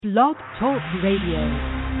Blog Talk Radio.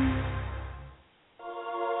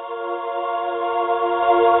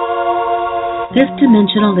 Fifth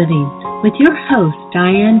Dimensional Living with your host,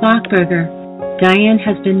 Diane Buchberger. Diane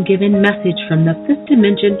has been given message from the fifth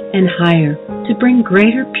dimension and higher to bring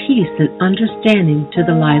greater peace and understanding to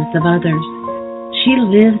the lives of others. She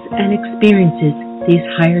lives and experiences these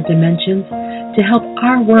higher dimensions to help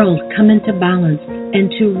our world come into balance and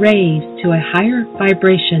to raise to a higher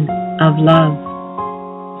vibration of love.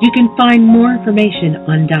 You can find more information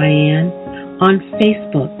on Diane on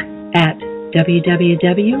Facebook at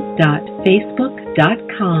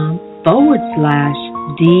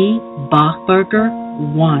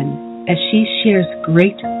www.facebook.com/dbachberger1 as she shares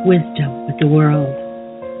great wisdom with the world.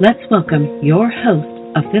 Let's welcome your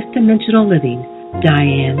host of Fifth Dimensional Living,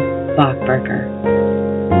 Diane Buchberger.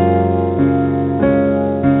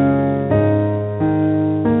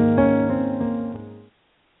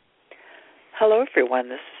 Hello, everyone.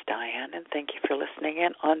 This is Diane, and thank you for listening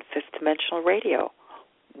in on Fifth Dimensional Radio.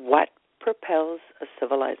 What propels a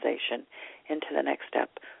civilization into the next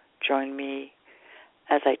step? Join me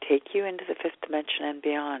as I take you into the fifth dimension and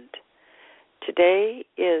beyond. Today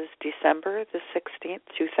is December the 16th,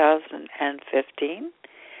 2015,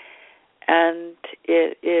 and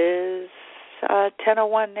it is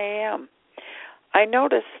 10:01 a.m. I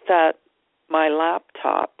noticed that my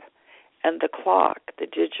laptop and the clock, the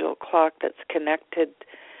digital clock that's connected,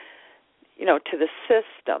 to the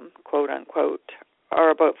system, quote unquote, are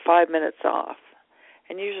about 5 minutes off.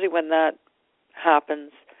 And usually when that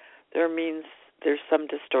happens, there means there's some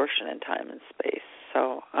distortion in time and space.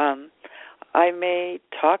 So I may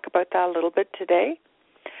talk about that a little bit today.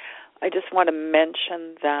 I just want to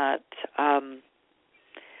mention that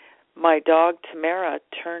my dog Tamara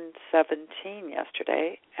turned 17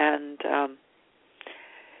 yesterday, and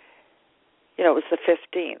it was the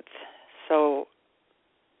 15th. So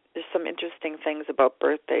there's some interesting things about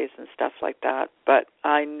birthdays and stuff like that. But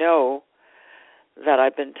I know that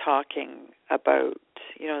I've been talking about,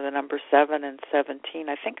 the number 7 and 17.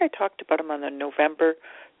 I think I talked about them on the November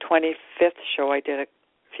 25th show I did a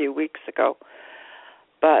few weeks ago.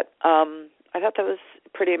 But I thought that was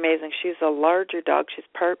pretty amazing. She's a larger dog. She's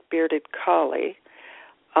part bearded collie.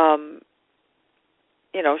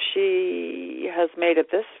 She has made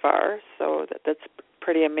it this far, so that's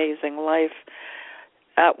pretty amazing life.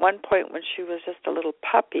 At one point when she was just a little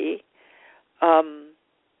puppy, a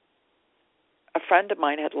friend of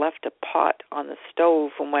mine had left a pot on the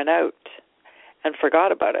stove and went out and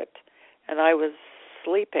forgot about it. And I was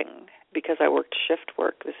sleeping because I worked shift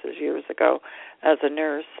work. This is years ago as a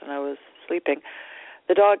nurse, and I was sleeping.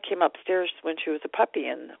 The dog came upstairs when she was a puppy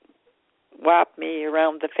and whapped me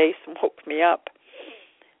around the face and woke me up.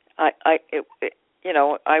 I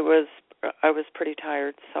was pretty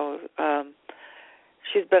tired, so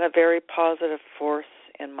she's been a very positive force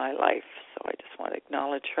in my life, so I just want to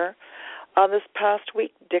acknowledge her. This past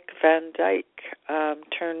week, Dick Van Dyke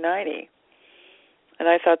turned 90, and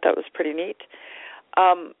I thought that was pretty neat.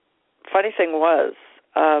 Funny thing was,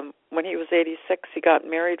 when he was 86, he got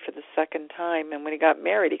married for the second time, and when he got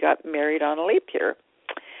married on a leap year.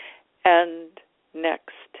 And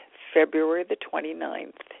next February the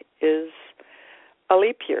 29th is a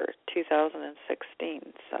leap year,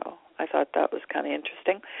 2016. So I thought that was kind of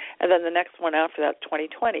interesting. And then the next one after that,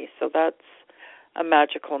 2020. So that's a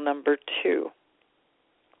magical number 2.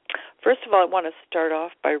 First of all, I want to start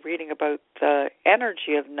off by reading about the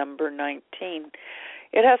energy of number 19.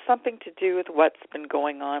 It has something to do with what's been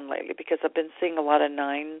going on lately, because I've been seeing a lot of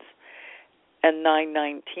 9s and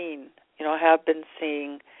 919. I have been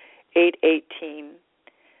seeing 818.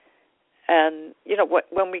 And,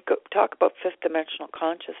 when we talk about fifth dimensional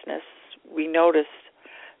consciousness, we notice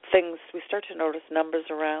things, we start to notice numbers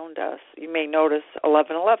around us. You may notice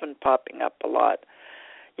 1111 popping up a lot.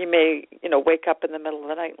 You may, wake up in the middle of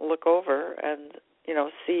the night and look over and,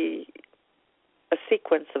 see a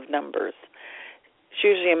sequence of numbers. It's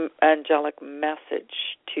usually an angelic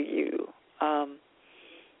message to you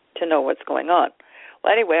to know what's going on.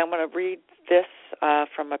 Well, anyway, I'm going to read this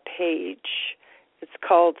from a page. It's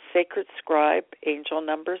called Sacred Scribe, Angel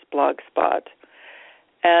Numbers, Blogspot.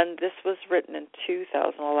 And this was written in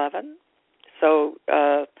 2011. So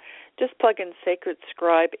just plug in Sacred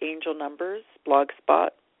Scribe, Angel Numbers,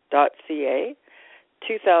 blogspot.ca,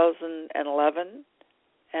 2011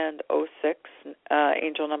 and 06,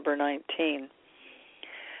 angel number 19.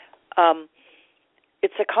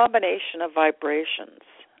 It's a combination of vibrations.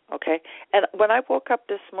 Okay, and when I woke up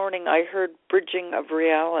this morning, I heard bridging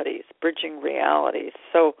realities.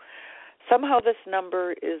 So somehow this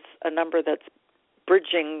number is a number that's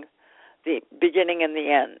bridging the beginning and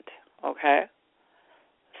the end, okay?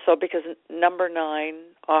 So because number 9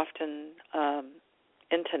 often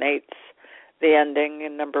intonates the ending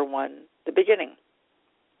and number 1 the beginning.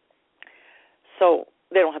 So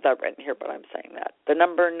they don't have that written here, but I'm saying that. The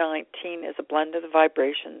number 19 is a blend of the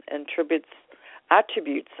vibration and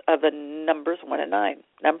attributes of the numbers 1 and 9.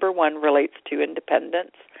 Number 1 relates to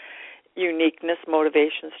independence, uniqueness,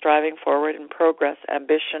 motivation, striving forward and progress,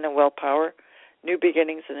 ambition and willpower, new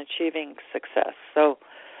beginnings, and achieving success. So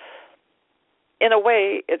in a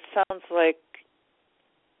way, it sounds like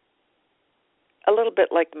a little bit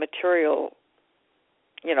like the material,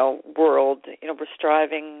 world. We're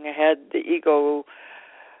striving ahead. The ego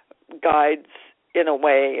guides in a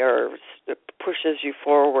way or pushes you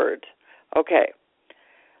forward. Okay.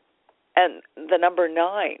 And the number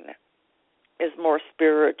 9 is more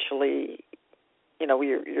spiritually,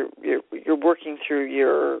 you're working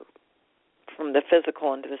through from the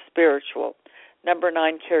physical into the spiritual. Number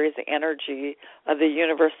 9 carries the energy of the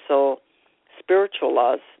universal spiritual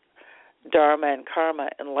laws, dharma and karma,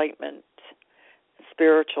 enlightenment,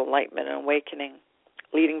 spiritual enlightenment and awakening,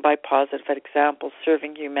 leading by positive examples,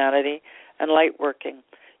 serving humanity, and light working,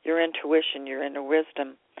 your intuition, your inner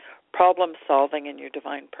wisdom, problem solving, and your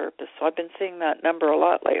divine purpose. So I've been seeing that number a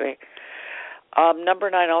lot lately. Number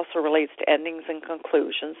 9 also relates to endings and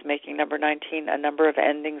conclusions, making number 19 a number of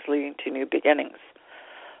endings leading to new beginnings.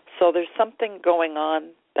 So there's something going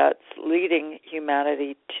on that's leading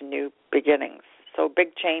humanity to new beginnings, so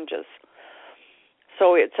big changes.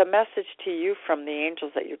 So it's a message to you from the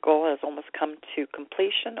angels that your goal has almost come to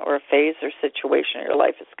completion, or a phase or situation in your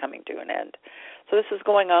life is coming to an end. So this is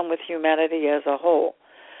going on with humanity as a whole.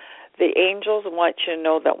 The angels want you to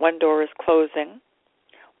know that one door is closing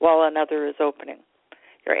while another is opening.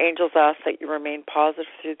 Your angels ask that you remain positive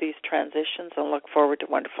through these transitions and look forward to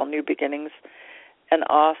wonderful new beginnings and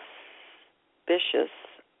auspicious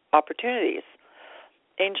opportunities.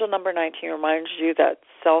 Angel number 19 reminds you that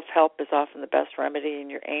self-help is often the best remedy,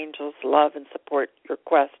 and your angels love and support your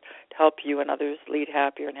quest to help you and others lead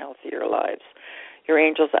happier and healthier lives. Your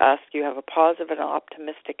angels ask you to have a positive and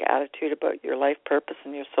optimistic attitude about your life purpose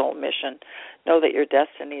and your soul mission. Know that your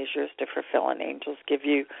destiny is yours to fulfill, and angels give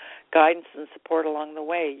you guidance and support along the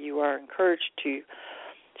way. You are encouraged to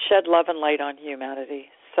shed love and light on humanity.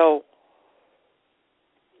 So,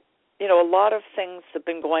 a lot of things have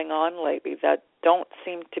been going on lately that don't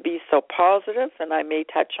seem to be so positive, and I may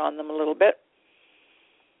touch on them a little bit,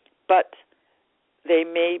 but they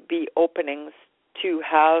may be openings to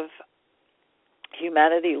have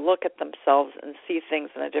humanity look at themselves and see things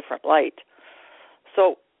in a different light.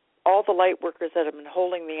 So all the light workers that have been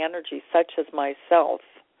holding the energy, such as myself,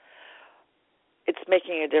 it's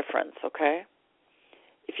making a difference, okay?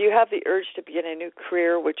 If you have the urge to begin a new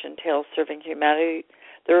career which entails serving humanity,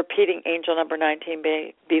 the repeating angel number 19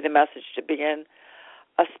 may be the message to begin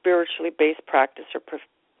a spiritually based practice or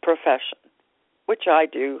profession, which I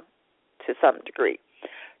do to some degree.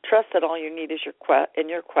 Trust that all you need is in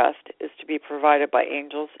your quest is to be provided by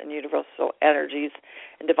angels and universal energies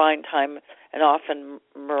in divine time and often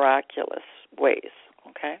miraculous ways,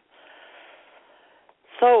 okay?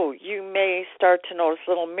 So you may start to notice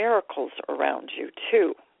little miracles around you,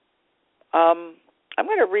 too. I'm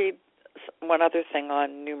going to read one other thing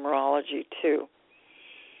on numerology, too,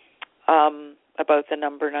 about the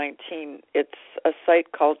number 19. It's a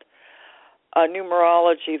site called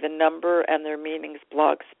Numerology, the Number and Their Meanings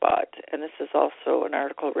Blogspot, and this is also an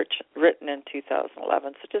article written in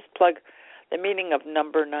 2011. So just plug the meaning of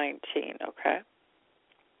number 19, okay?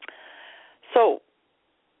 So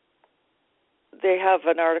they have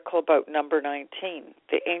an article about number 19.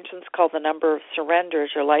 The ancients call the number of surrender as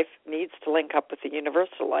your life needs to link up with the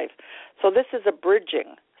universal life. So this is a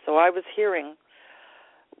bridging. So I was hearing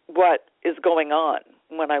what is going on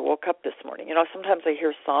when I woke up this morning. Sometimes I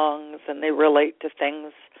hear songs and they relate to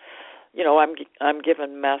things. I'm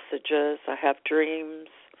given messages. I have dreams.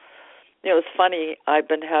 It's funny. I've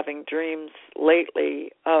been having dreams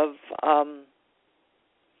lately of, I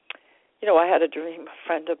had a dream. A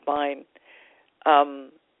friend of mine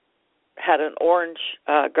had an orange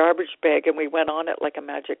garbage bag, and we went on it like a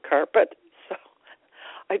magic carpet. So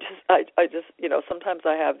I just, sometimes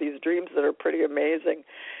I have these dreams that are pretty amazing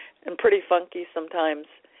and pretty funky sometimes.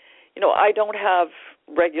 I don't have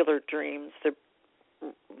regular dreams. They're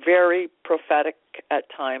very prophetic at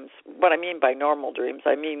times. What I mean by normal dreams,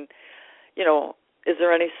 I mean, is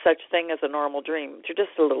there any such thing as a normal dream? They're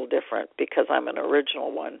just a little different because I'm an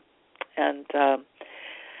original one. And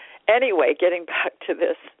anyway, getting back to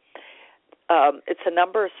this, it's a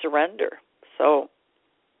number of surrender. So,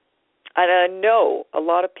 and I know a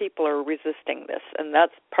lot of people are resisting this, and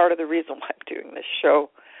that's part of the reason why I'm doing this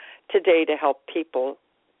show today, to help people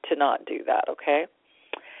to not do that, okay?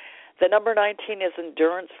 The number 19 is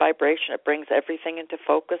endurance vibration. It brings everything into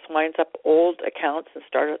focus, winds up old accounts and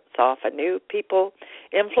starts off anew. People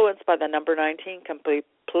influenced by the number 19 can be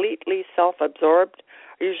completely self-absorbed,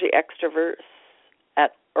 are usually extroverts,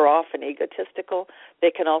 or often egotistical. They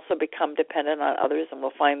can also become dependent on others and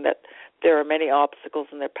will find that there are many obstacles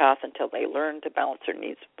in their path until they learn to balance their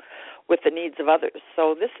needs with the needs of others.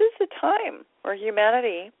 So this is a time where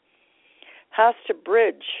humanity has to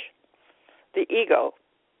bridge the ego.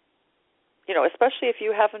 You know, especially if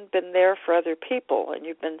you haven't been there for other people and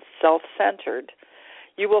you've been self-centered,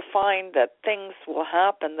 you will find that things will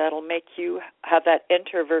happen that'll make you have that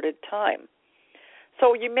introverted time.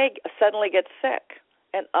 So you may suddenly get sick.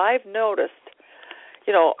 And I've noticed,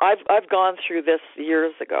 you know, I've gone through this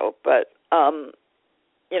years ago, but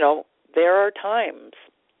you know, there are times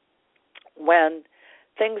when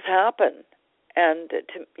things happen, and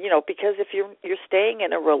you know, because if you're staying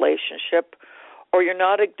in a relationship, or you're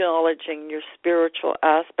not acknowledging your spiritual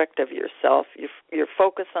aspect of yourself, you're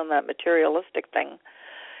focused on that materialistic thing,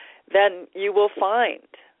 then you will find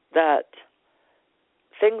that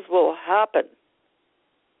things will happen,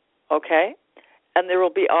 okay? And there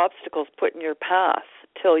will be obstacles put in your path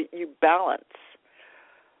till you balance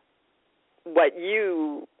what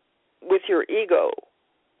you, with your ego,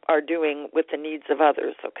 are doing with the needs of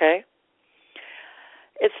others, okay?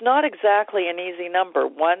 It's not exactly an easy number.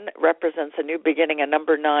 1 represents a new beginning, and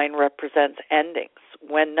number 9 represents endings.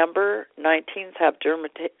 When number 19s have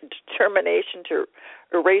determination to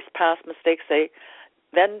erase past mistakes, they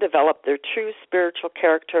then develop their true spiritual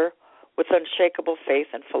character with unshakable faith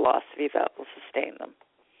and philosophy that will sustain them.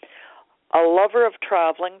 A lover of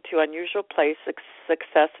traveling to unusual places,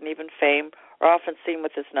 success, and even fame are often seen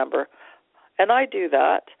with this number, and I do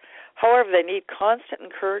that. However, they need constant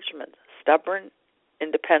encouragement, stubborn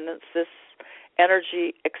independence. This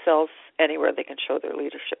energy excels anywhere they can show their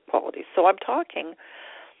leadership qualities. So I'm talking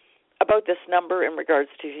about this number in regards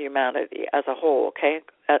to humanity as a whole, okay,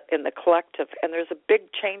 in the collective. And there's a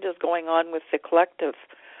big changes going on with the collective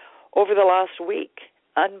over the last week,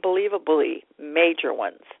 unbelievably major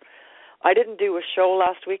ones. I didn't do a show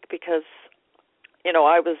last week because, you know,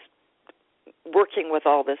 I was working with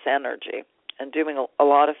all this energy and doing a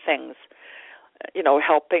lot of things, you know,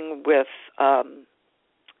 helping with,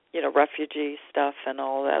 you know, refugee stuff and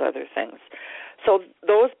all that other things. So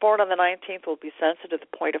those born on the 19th will be sensitive to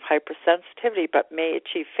the point of hypersensitivity, but may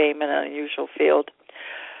achieve fame in an unusual field.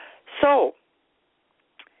 So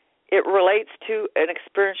it relates to an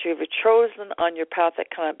experience you have chosen on your path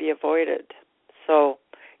that cannot be avoided. So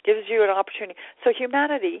gives you an opportunity. So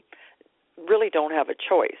humanity really don't have a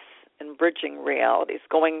choice in bridging realities,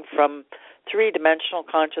 going from 3-dimensional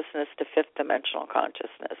consciousness to 5th-dimensional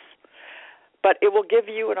consciousness. But it will give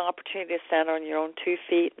you an opportunity to stand on your own 2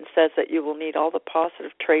 feet, and says that you will need all the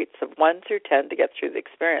positive traits of 1 through 10 to get through the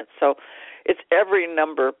experience. So it's every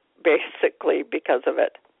number basically because of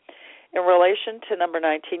it. In relation to number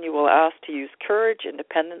 19, you will ask to use courage,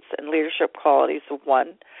 independence, and leadership qualities of 1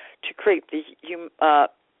 to create the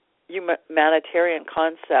humanitarian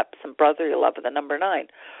concepts and brotherly love of the number 9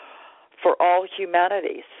 for all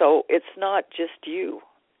humanity. So it's not just you.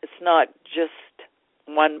 It's not just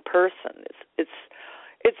one person.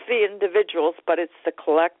 It's the individuals, but it's the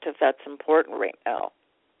collective that's important right now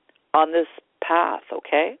on this path,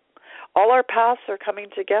 okay? All our paths are coming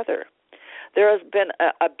together. There has been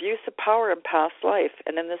abuse of power in past life,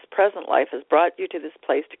 and in this present life has brought you to this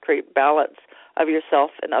place to create balance of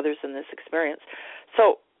yourself and others in this experience.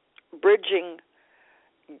 So bridging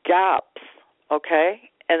gaps, okay,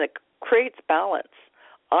 and it creates balance.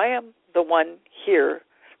 I am the one here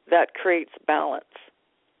that creates balance.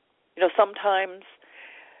 You know, sometimes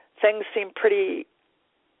things seem pretty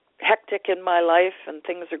hectic in my life and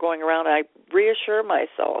things are going around. I reassure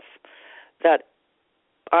myself that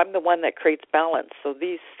I'm the one that creates balance. So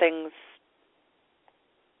these things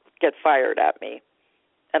get fired at me,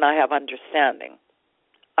 and I have understanding.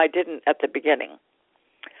 I didn't at the beginning.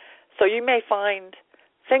 So you may find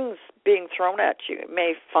things being thrown at you. You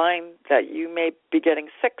may find that you may be getting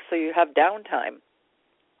sick, so you have downtime.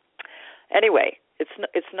 Anyway,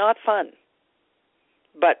 it's not fun.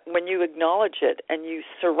 But when you acknowledge it and you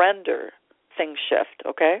surrender, things shift,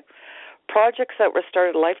 okay? Projects that were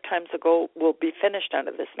started lifetimes ago will be finished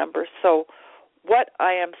under this number. So what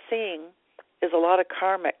I am seeing is a lot of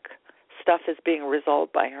karmic stuff is being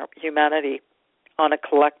resolved by humanity on a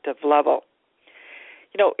collective level.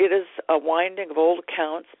 You know, it is a winding of old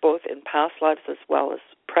accounts, both in past lives as well as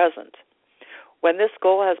present. When this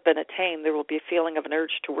goal has been attained, there will be a feeling of an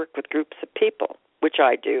urge to work with groups of people, which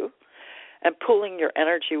I do, and pooling your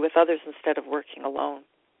energy with others instead of working alone.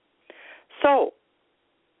 So,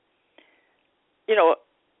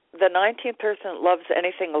 the 19th person loves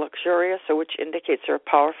anything luxurious, or which indicates they're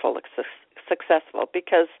powerful, successful,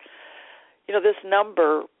 because, this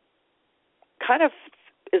number kind of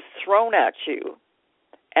is thrown at you,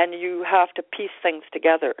 and you have to piece things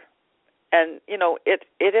together. And, it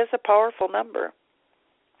is a powerful number.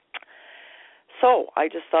 So I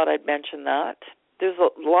just thought I'd mention that. There's a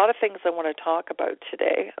lot of things I want to talk about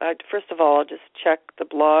today. First of all, I'll just check the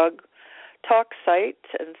blog talk site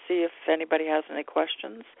and see if anybody has any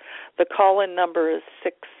questions. The call-in number is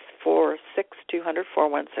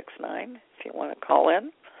 646-200-4169 if you want to call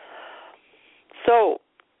in. So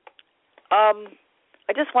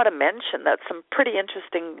I just want to mention that some pretty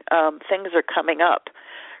interesting things are coming up.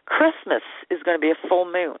 Christmas is going to be a full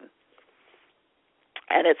moon,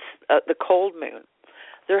 and it's the cold moon.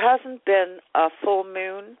 There hasn't been a full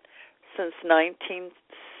moon since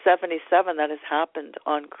 1977 that has happened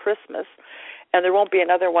on Christmas, and there won't be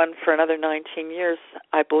another one for another 19 years.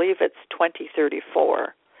 I believe it's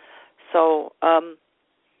 2034. So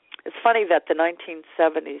it's funny that the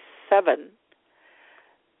 1977,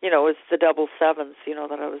 is the double sevens,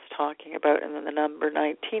 that I was talking about, and then the number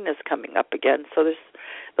 19 is coming up again. So there's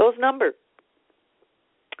those numbers.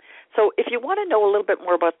 So if you want to know a little bit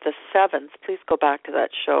more about the sevens, please go back to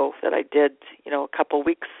that show that I did, a couple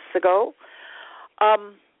weeks ago. I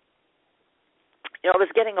was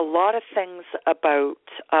getting a lot of things about,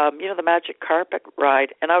 the magic carpet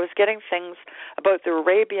ride, and I was getting things about the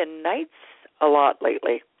Arabian Nights a lot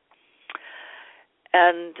lately.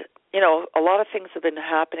 And, a lot of things have been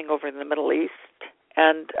happening over in the Middle East,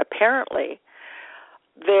 and apparently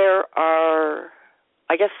there are,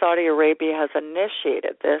 I guess Saudi Arabia has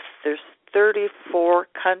initiated this. There's 34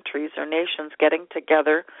 countries or nations getting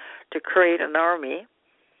together to create an army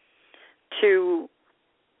to,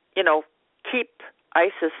 keep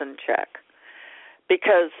ISIS in check.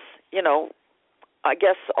 Because, I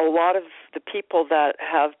guess a lot of the people that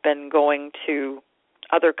have been going to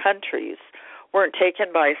other countries weren't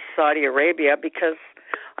taken by Saudi Arabia because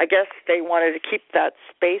I guess they wanted to keep that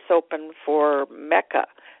space open for Mecca.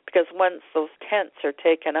 Because once those tents are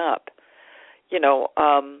taken up,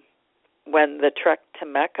 when the trek to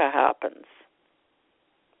Mecca happens.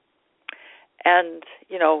 And,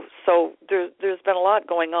 so there's been a lot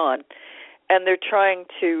going on. And they're trying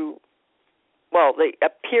to, they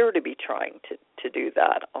appear to be trying to do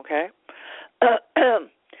that, okay?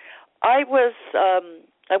 I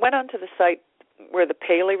went onto the site where the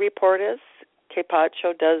Paley report is.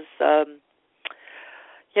 Capacho does,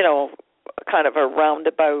 kind of a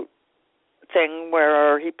roundabout thing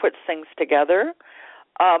where he puts things together.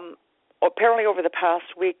 Apparently over the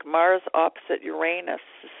past week, Mars opposite Uranus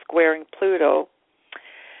is squaring Pluto.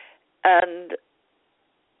 And,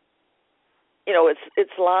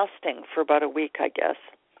 it's lasting for about a week, I guess.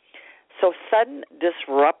 So sudden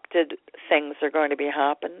disrupted things are going to be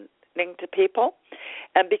happening to people.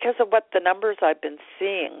 And because of what the numbers I've been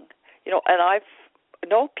seeing, and I've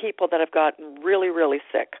known people that have gotten really, really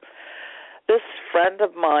sick. This friend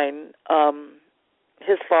of mine,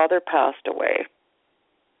 his father passed away.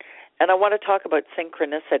 And I want to talk about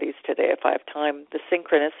synchronicities today, if I have time, the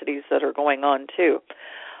synchronicities that are going on, too.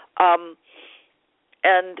 And,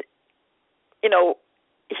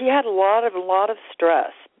 he had a lot of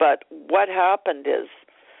stress, but what happened is,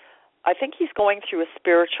 I think he's going through a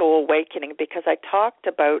spiritual awakening because I talked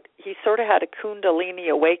about, he sort of had a Kundalini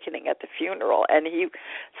awakening at the funeral, and he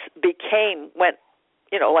went,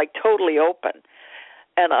 totally open.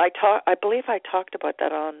 And I believe I talked about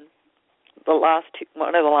that on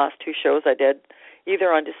one of the last two shows I did,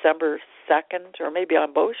 either on December 2nd or maybe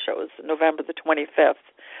on both shows, November the 25th.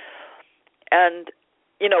 And,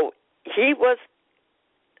 he was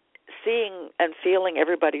seeing and feeling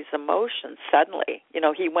everybody's emotions suddenly.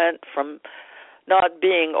 He went from not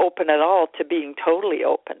being open at all to being totally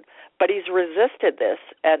open. But he's resisted this,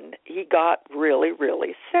 and he got really,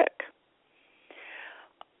 really sick.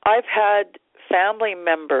 I've had family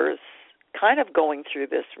members kind of going through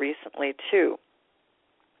this recently, too.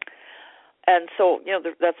 And so,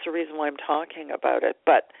 that's the reason why I'm talking about it.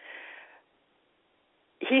 But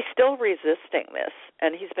he's still resisting this,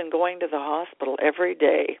 and he's been going to the hospital every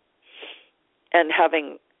day and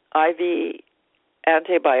having IV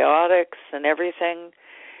antibiotics and everything.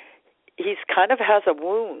 He's kind of has a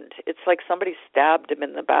wound. It's like somebody stabbed him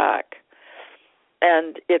in the back,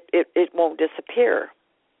 and it won't disappear.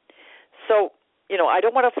 So, I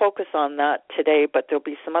don't want to focus on that today, but there'll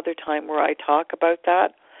be some other time where I talk about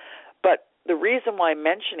that. But the reason why I'm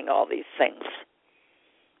mentioning all these things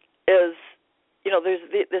is, there's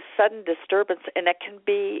this sudden disturbance, and it can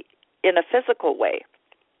be in a physical way.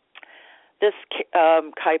 this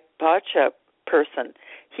Kaipacha person,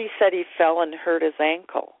 he said he fell and hurt his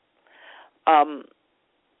ankle.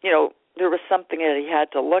 There was something that he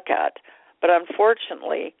had to look at. But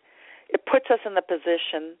unfortunately, it puts us in the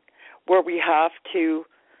position where we have to,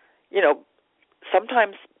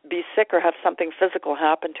 sometimes be sick or have something physical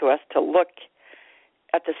happen to us to look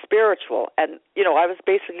at the spiritual. And, I was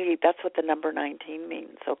basically, that's what the number 19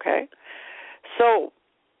 means, okay? So,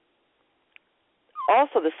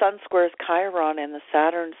 also the Sun squares Chiron and the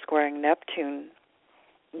Saturn squaring Neptune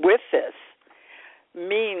with this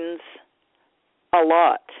means a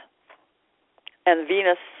lot. And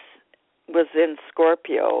Venus was in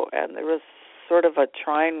Scorpio, and there was sort of a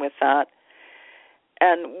trine with that.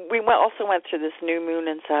 And we also went through this new moon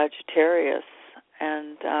in Sagittarius,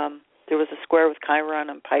 and there was a square with Chiron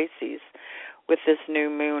and Pisces with this new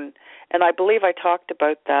moon. And I believe I talked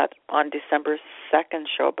about that on December 2nd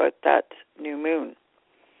show, about that new moon.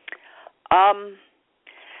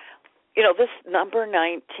 This number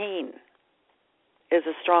 19 is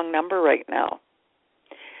a strong number right now.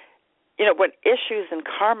 When issues and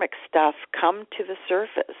karmic stuff come to the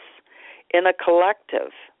surface in a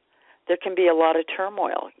collective, there can be a lot of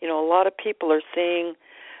turmoil. A lot of people are seeing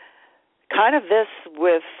kind of this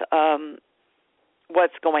with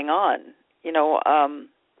what's going on.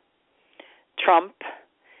 Trump,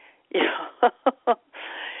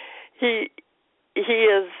 he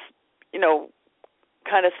is,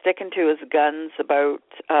 kind of sticking to his guns about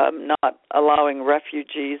not allowing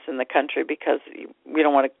refugees in the country because we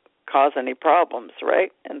don't want to cause any problems,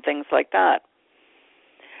 right? And things like that.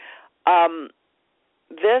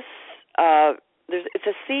 It's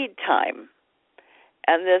a seed time,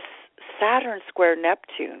 and this Saturn square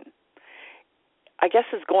Neptune, I guess,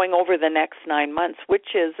 is going over the next 9 months,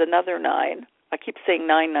 which is another 9. I keep saying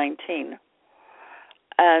 9/19,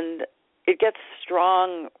 and it gets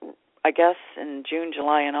strong, I guess, in June,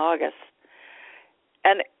 July, and August.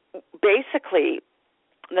 And basically,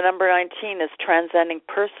 the number 19 is transcending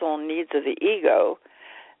personal needs of the ego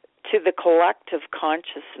to the collective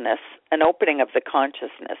consciousness, an opening of the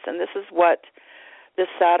consciousness. And this is what this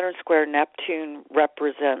Saturn square Neptune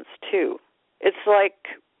represents too. It's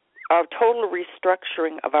like a total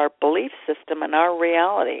restructuring of our belief system and our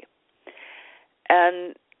reality.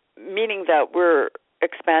 And meaning that we're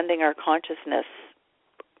expanding our consciousness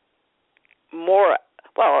more,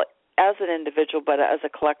 well, as an individual, but as a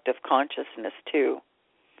collective consciousness too.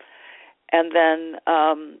 And then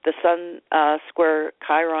the Sun square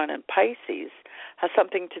Chiron and Pisces has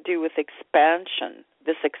something to do with expansion,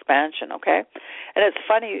 this expansion, okay? And it's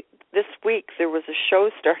funny, this week there was a show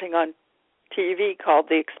starting on TV called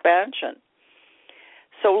The Expansion.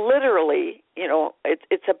 So literally,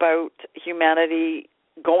 it's about humanity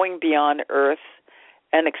going beyond Earth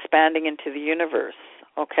and expanding into the universe,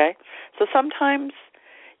 okay? So sometimes,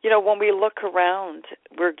 when we look around,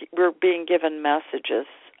 we're being given messages,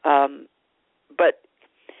 but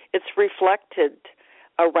it's reflected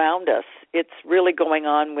around us. It's really going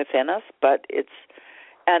on within us, but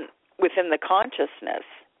and within the consciousness.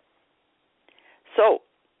 So,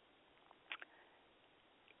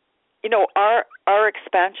 our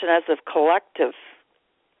expansion as a collective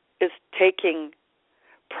is taking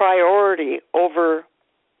priority over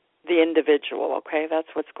the individual, okay? That's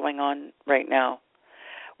what's going on right now.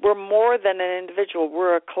 We're more than an individual.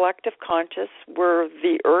 We're a collective conscious. We're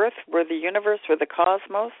the earth. We're the universe. We're the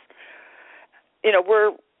cosmos.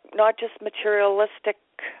 We're not just materialistic,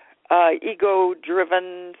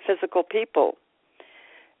 ego-driven, physical people.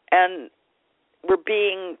 And we're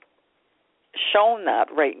being shown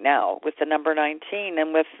that right now with the number 19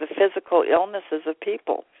 and with the physical illnesses of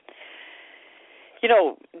people.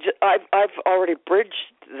 I've already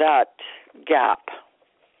bridged that gap,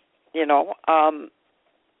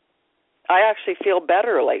 I actually feel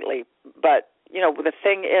better lately, but, the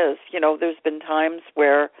thing is, there's been times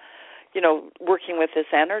where, working with this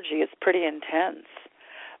energy is pretty intense,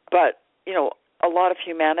 but, a lot of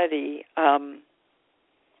humanity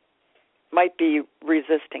might be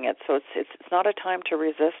resisting it, so it's not a time to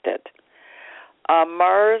resist it.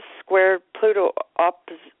 Mars squared Pluto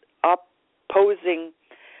opposing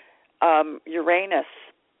Uranus,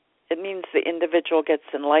 it means the individual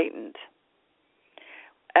gets enlightened.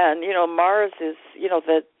 And, Mars is,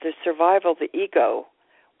 the survival of the ego.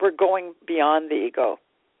 We're going beyond the ego.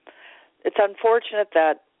 It's unfortunate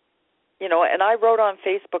that, and I wrote on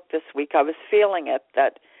Facebook this week, I was feeling it,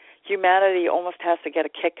 that humanity almost has to get a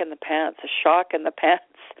kick in the pants, a shock in the pants.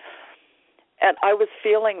 And I was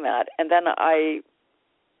feeling that. And then I,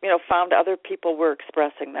 found other people were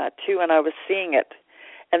expressing that too, and I was seeing it.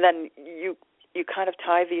 And then you kind of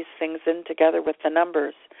tie these things in together with the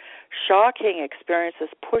numbers. Shocking experiences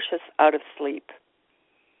push us out of sleep.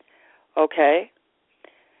 Okay?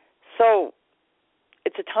 So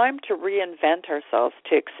it's a time to reinvent ourselves,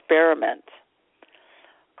 to experiment.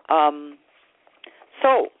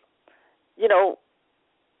 So, you know,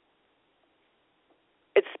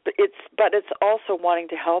 but it's also wanting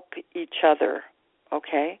to help each other.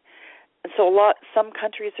 Okay? And so some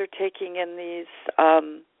countries are taking in these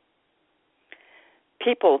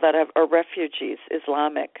people that are refugees,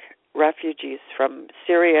 Islamic refugees from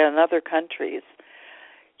Syria and other countries.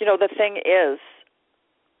 You know, the thing is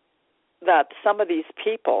that some of these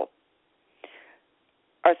people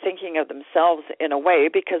are thinking of themselves in a way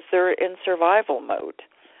because they're in survival mode.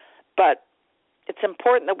 But it's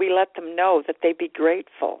important that we let them know that they be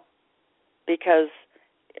grateful because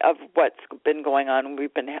of what's been going on.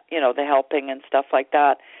 We've been, the helping and stuff like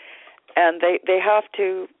that. And they have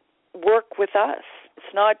to work with us.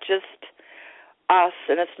 It's not just us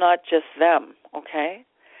and it's not just them, okay?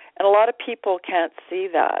 And a lot of people can't see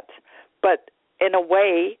that. But in a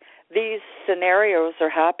way, these scenarios are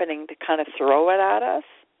happening to kind of throw it at us.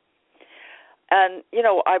 And,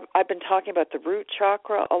 I've been talking about the root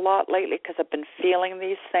chakra a lot lately because I've been feeling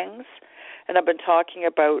these things. And I've been talking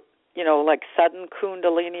about, like sudden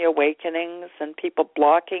kundalini awakenings and people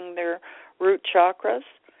blocking their root chakras.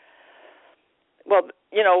 Well,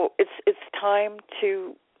 it's time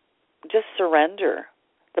to just surrender.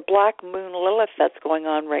 The black moon Lilith that's going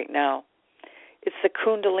on right now, it's the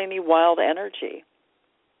kundalini wild energy.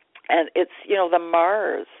 And it's, the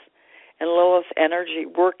Mars and Lilith energy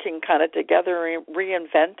working kind of together,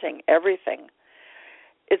 reinventing everything.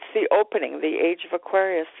 It's the opening, the age of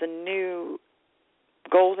Aquarius, the new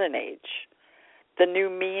golden age, the new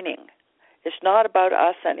meaning. It's not about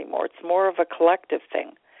us anymore. It's more of a collective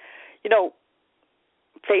thing.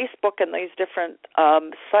 Facebook and these different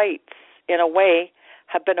sites, in a way,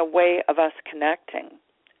 have been a way of us connecting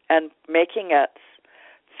and making us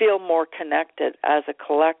feel more connected as a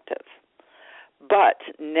collective. But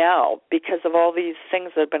now, because of all these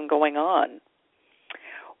things that have been going on,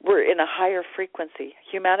 we're in a higher frequency.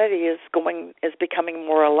 Humanity is becoming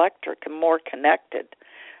more electric and more connected.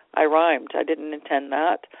 I rhymed. I didn't intend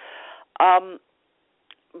that.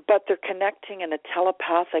 But they're connecting in a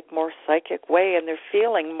telepathic, more psychic way, and they're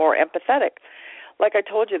feeling more empathetic. Like I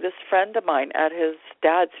told you, this friend of mine at his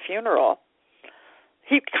dad's funeral,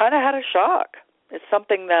 he kind of had a shock. It's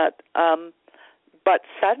something that, but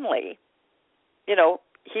suddenly,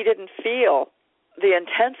 he didn't feel the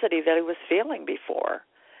intensity that he was feeling before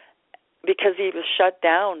because he was shut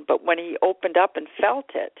down. But when he opened up and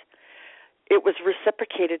felt it, it was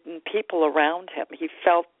reciprocated in people around him. He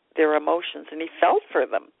felt their emotions, and he felt for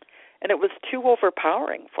them. And it was too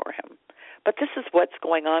overpowering for him. But this is what's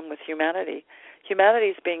going on with humanity. Humanity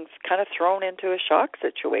is being kind of thrown into a shock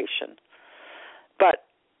situation. But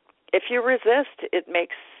if you resist, it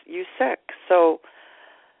makes you sick. So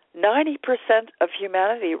 90% of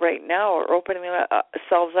humanity right now are opening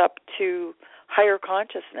themselves up to higher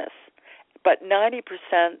consciousness. But 90%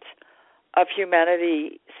 of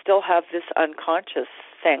humanity still have this unconscious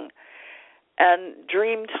thing. And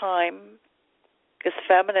dream time, this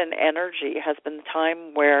feminine energy, has been the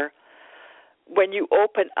time where when you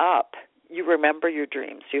open up, you remember your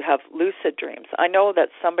dreams. You have lucid dreams. I know that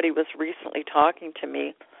somebody was recently talking to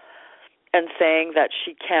me and saying that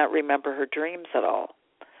she can't remember her dreams at all.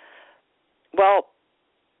 Well,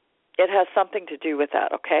 it has something to do with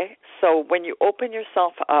that, okay? So when you open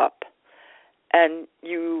yourself up and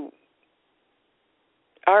you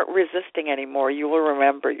aren't resisting anymore, you will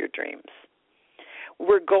remember your dreams.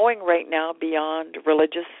 We're going right now beyond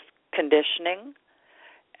religious conditioning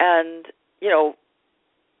and,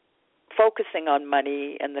 focusing on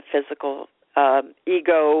money and the physical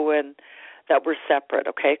ego and that we're separate,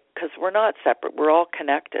 okay? Because we're not separate. We're all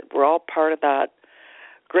connected. We're all part of that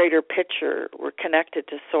greater picture. We're connected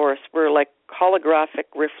to Source. We're like holographic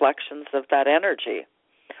reflections of that energy.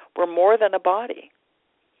 We're more than a body.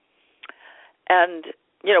 And,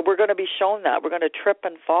 we're going to be shown that. We're going to trip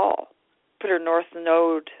and fall. Put our north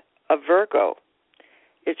node of Virgo.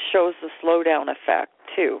 It shows the slowdown effect,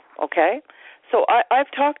 too, okay? So I've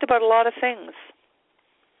talked about a lot of things.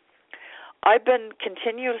 I've been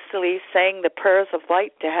continuously saying the prayers of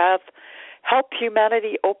light to help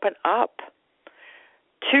humanity open up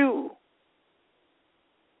to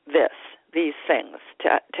these things,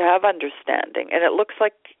 to have understanding. And it looks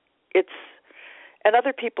like and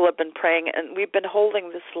other people have been praying, and we've been holding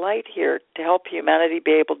this light here to help humanity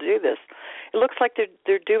be able to do this. It looks like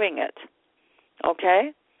they're doing it,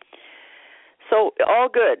 okay? So all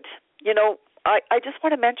good. I just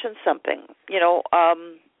want to mention something.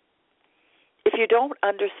 if you don't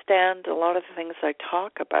understand a lot of the things I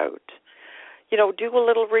talk about, do a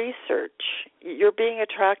little research. You're being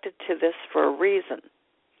attracted to this for a reason.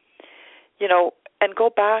 And go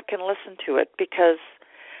back and listen to it, because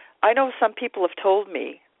I know some people have told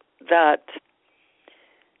me that,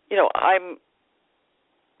 I'm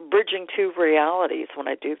bridging two realities when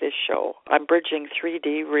I do this show. I'm bridging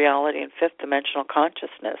 3D reality and fifth dimensional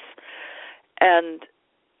consciousness. And,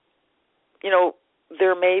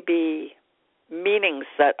 there may be meanings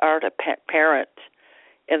that aren't apparent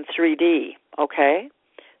in 3D, okay?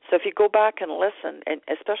 So if you go back and listen, and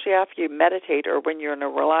especially after you meditate or when you're in a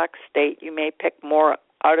relaxed state, you may pick more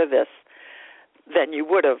out of this than you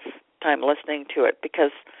would have time listening to it,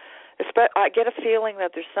 because I get a feeling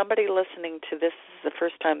that there's somebody listening to this is the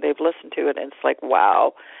first time they've listened to it, and it's like,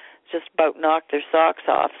 wow, just about knocked their socks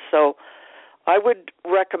off. So I would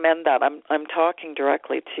recommend that. I'm talking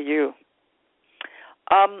directly to you.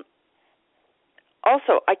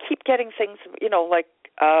 Also, I keep getting things,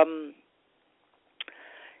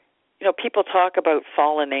 people talk about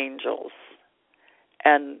fallen angels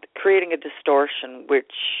and creating a distortion,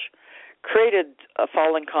 which created a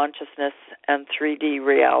fallen consciousness and 3D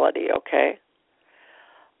reality, okay?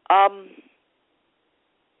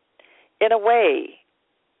 In a way,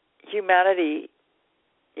 humanity,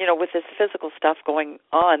 with this physical stuff going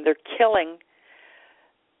on, they're killing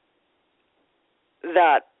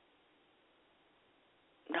that,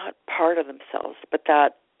 not part of themselves, but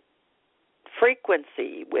that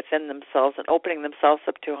frequency within themselves and opening themselves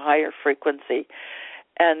up to a higher frequency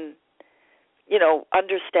and,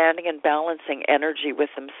 understanding and balancing energy with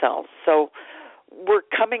themselves. So we're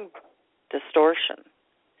coming distortion.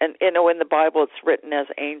 And, in the Bible it's written as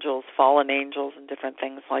angels, fallen angels, and different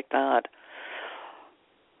things like that.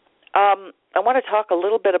 I want to talk a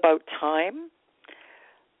little bit about time.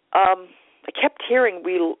 I kept hearing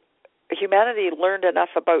humanity learned enough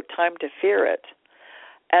about time to fear it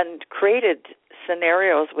and created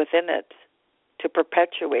scenarios within it to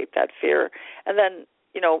perpetuate that fear. And then,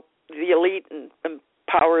 the elite and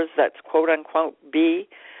powers that's quote-unquote be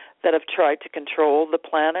that have tried to control the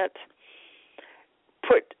planet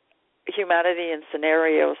put humanity in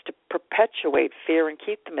scenarios to perpetuate fear and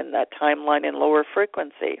keep them in that timeline in lower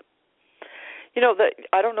frequency.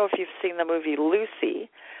 I don't know if you've seen the movie Lucy,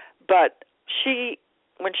 but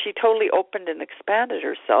when she totally opened and expanded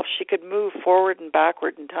herself, she could move forward and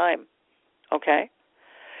backward in time, okay?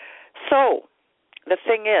 So the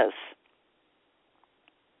thing is,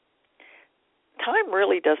 time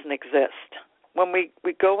really doesn't exist. When we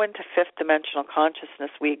go into fifth dimensional consciousness,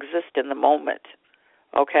 we exist in the moment,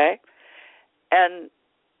 okay? And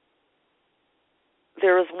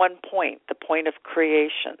there is one point, the point of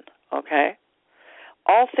creation, okay?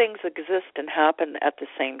 All things exist and happen at the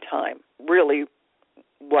same time, really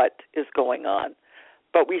what is going on.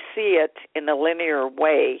 But we see it in a linear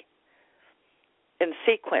way, in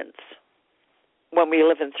sequence, when we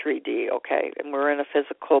live in 3D, okay? And we're in a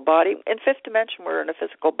physical body. In fifth dimension, we're in a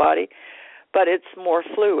physical body, but it's more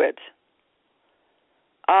fluid.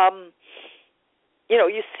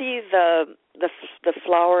 You see the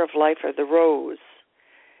flower of life, or the rose.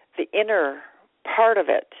 The inner part of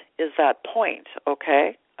it is that point,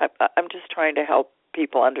 okay? I'm just trying to help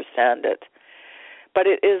people understand it. But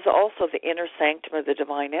it is also the inner sanctum of the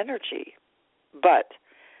divine energy. But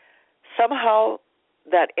somehow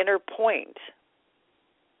that inner point,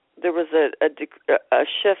 there was a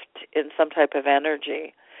shift in some type of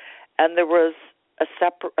energy, and there was a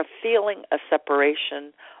feeling, a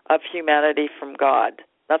separation of humanity from God.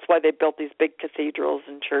 That's why they built these big cathedrals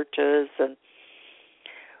and churches, and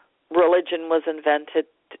religion was invented,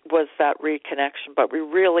 was that reconnection. But we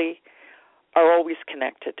really are always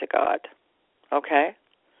connected to God, okay?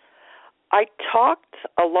 I talked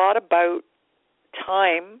a lot about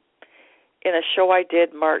time in a show I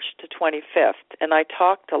did March the 25th, and I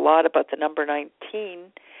talked a lot about the number 19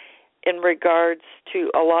 in regards to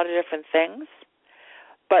a lot of different things,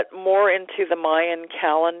 but more into the Mayan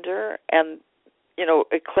calendar and,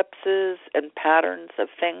 eclipses and patterns of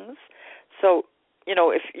things. So,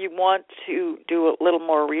 if you want to do a little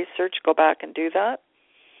more research, go back and do that.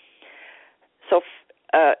 So,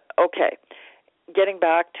 okay, getting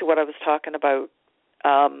back to what I was talking about,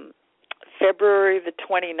 February the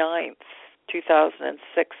 29th,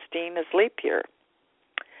 2016 is leap year.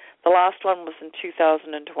 The last one was in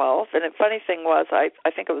 2012. And the funny thing was, I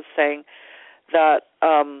think I was saying that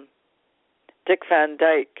Dick Van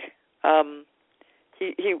Dyke,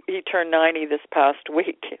 he turned 90 this past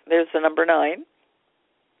week. There's the number 9.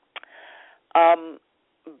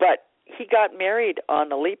 But he got married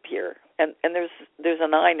on a leap year, and there's a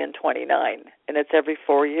 9 in 29, and it's every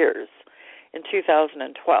 4 years. in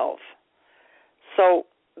 2012. So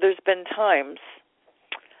there's been times,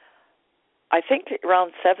 I think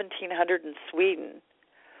around 1700 in Sweden,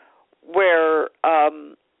 where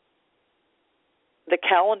the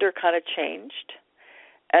calendar kind of changed,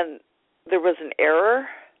 and there was an error,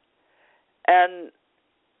 and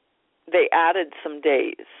they added some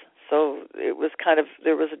days. So it was kind of,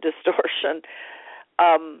 there was a distortion.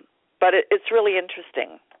 But it's really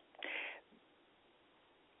interesting.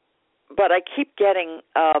 But I keep getting,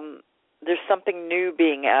 there's something new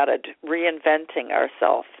being added, reinventing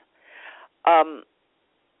ourselves.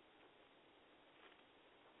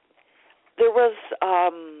 There was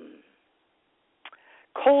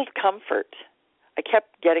cold comfort. I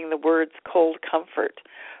kept getting the words cold comfort.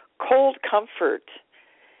 Cold comfort,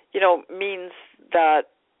 means that,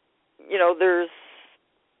 there's,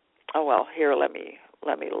 here, let me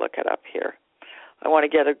look it up here. I want to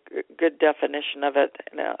get a good definition of it,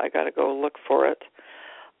 and I got to go look for it.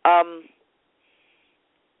 A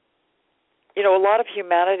lot of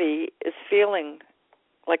humanity is feeling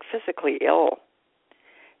like physically ill.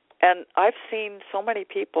 And I've seen so many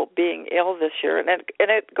people being ill this year, and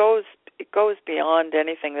it goes beyond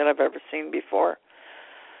anything that I've ever seen before.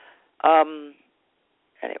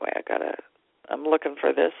 Anyway, I'm looking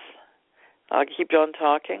for this. I'll keep on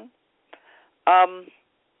talking.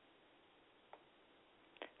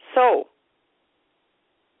 So,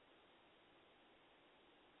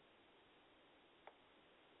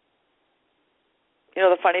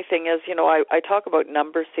 the funny thing is, I talk about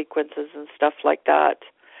number sequences and stuff like that.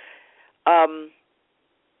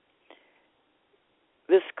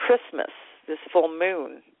 This Christmas, this full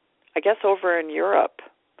moon, I guess over in Europe,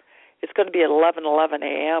 it's going to be at 11:11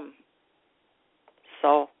 a.m.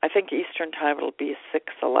 So I think Eastern time it'll be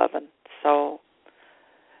 6:11. So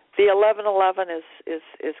the 11:11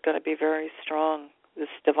 is going to be very strong. This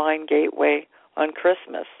divine gateway on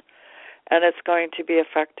Christmas, and it's going to be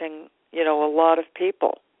affecting a lot of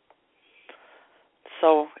people.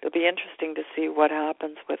 So it'll be interesting to see what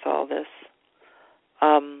happens with all this.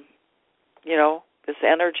 This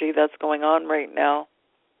energy that's going on right now.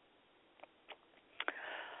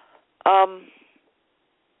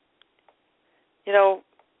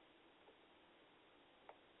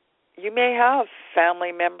 You may have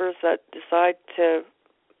family members that decide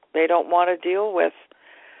they don't want to deal with,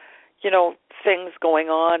 things going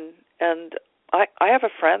on. And I have a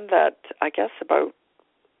friend that I guess about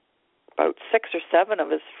 6 or 7 of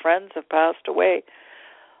his friends have passed away.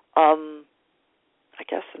 I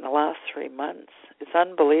guess in the last 3 months. It's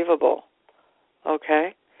unbelievable.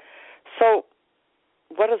 Okay? So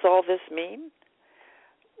what does all this mean?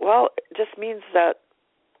 Well, it just means that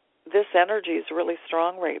this energy is really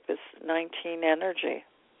strong, right? This 19 energy.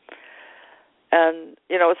 And,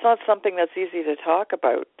 it's not something that's easy to talk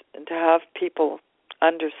about and to have people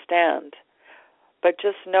understand. But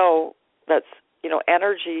just know that,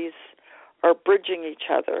 energies are bridging each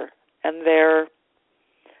other, and they're,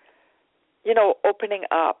 opening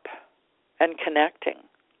up and connecting.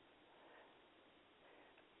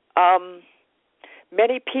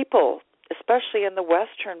 Many people, especially in the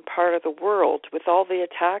western part of the world, with all the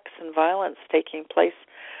attacks and violence taking place,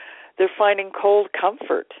 they're finding cold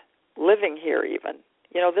comfort living here even.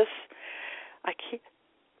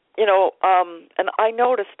 And I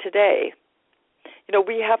noticed today,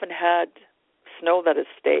 we haven't had snow that has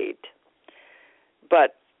stayed,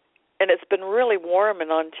 and it's been really warm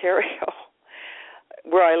in Ontario,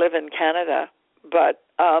 where I live in Canada, but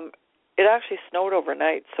it actually snowed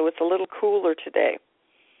overnight, so it's a little cooler today.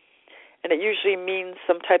 And it usually means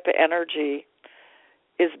some type of energy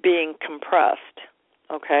is being compressed,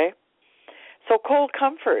 okay? So cold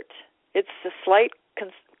comfort, it's a slight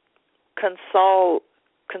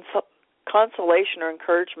consolation or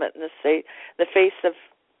encouragement in the face of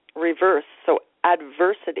reverse, so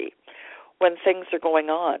adversity, when things are going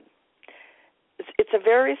on. It's a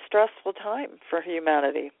very stressful time for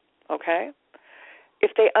humanity, okay?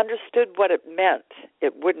 If they understood what it meant,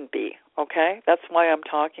 it wouldn't be, okay? That's why I'm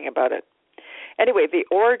talking about it. Anyway, the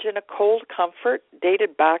origin of cold comfort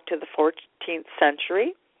dated back to the 14th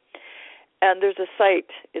century, and there's a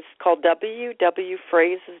site, it's called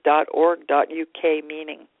www.phrases.org.uk,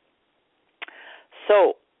 meaning.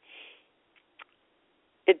 So,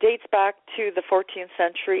 it dates back to the 14th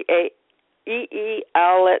century. E.E.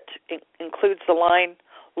 Owlett includes the line,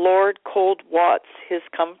 Lord Cold Watts his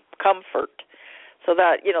comfort. So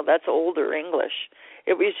that, that's older English.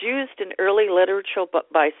 It was used in early literature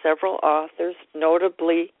by several authors,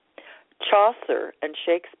 notably Chaucer and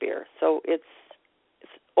Shakespeare. So it's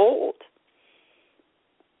old.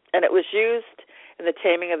 And it was used in The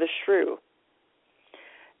Taming of the Shrew.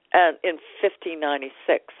 And in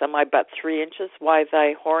 1596, am I but 3 inches? Why,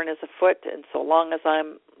 thy horn is a foot, and so long as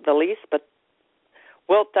I'm the least. But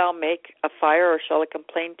wilt thou make a fire, or shall I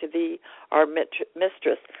complain to thee, our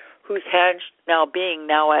mistress, whose hand being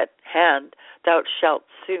now at hand, thou shalt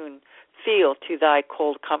soon feel to thy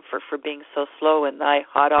cold comfort for being so slow in thy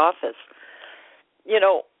hot office.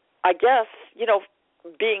 I guess,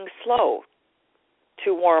 being slow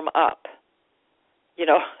to warm up,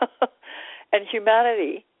 and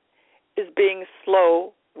humanity is being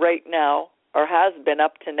slow right now, or has been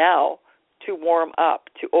up to now, to warm up,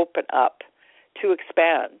 to open up, to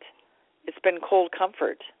expand. It's been cold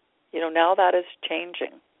comfort. Now that is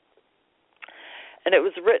changing. And it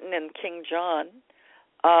was written in King John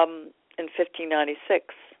in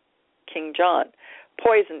 1596. King John,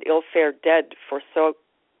 poisoned, ill-fared, dead, for so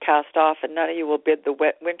cast off, and none of you will bid the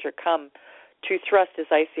winter come to thrust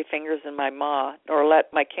his icy fingers in my maw, nor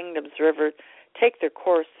let my kingdom's river take their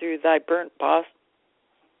course through thy burnt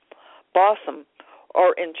bosom,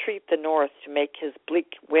 or entreat the north to make his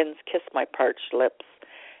bleak winds kiss my parched lips,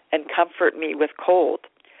 and comfort me with cold.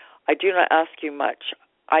 I do not ask you much.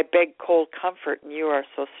 I beg cold comfort, and you are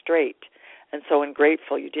so straight, and so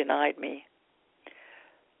ungrateful you denied me.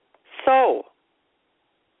 So,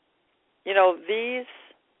 these...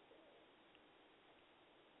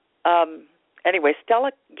 Anyway,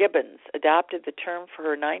 Stella Gibbons adapted the term for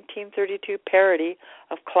her 1932 parody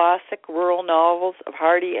of classic rural novels of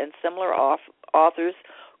Hardy and similar authors,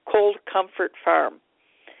 Cold Comfort Farm.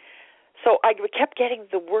 So I kept getting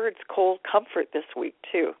the words cold comfort this week,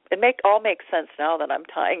 too. It all makes sense now that I'm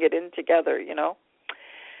tying it in together,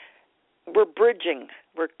 We're bridging,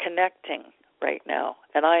 we're connecting right now,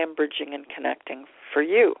 and I am bridging and connecting for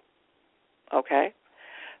you, okay?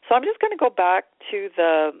 So I'm just going to go back to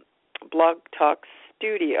the Blog Talk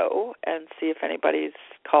studio and see if anybody's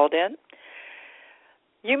called in.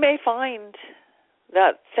 You may find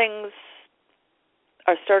that things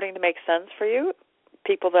are starting to make sense for you,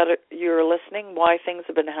 people that you're listening, why things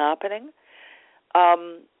have been happening.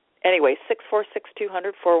 Anyway,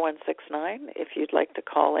 646-200-4169 if you'd like to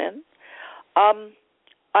call in.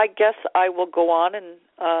 I guess I will go on and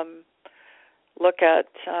look at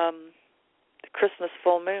the Christmas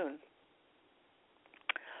full moon.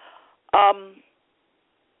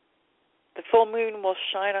 The full moon will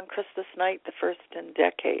shine on Christmas night, the first in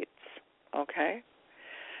decades, okay?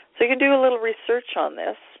 So you can do a little research on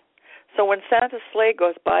this. So when Santa's sleigh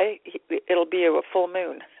goes by, it'll be a full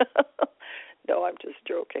moon. No, I'm just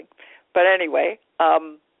joking. But anyway,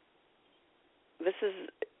 this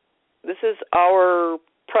is our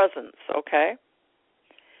presence, okay?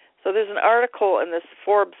 So there's an article in this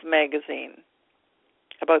Forbes magazine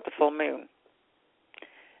about the full moon.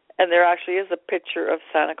 And there actually is a picture of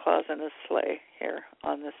Santa Claus in his sleigh here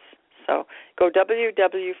on this. So go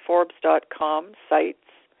www.forbes.com sites,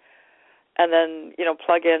 and then,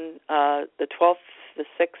 plug in the 12th, the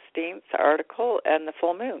 16th article, and the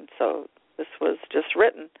full moon. So this was just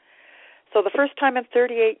written. So the first time in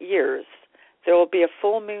 38 years, there will be a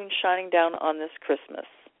full moon shining down on this Christmas.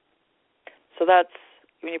 So that's,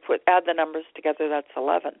 when you add the numbers together, that's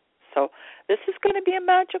 11. So this is going to be a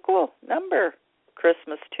magical number.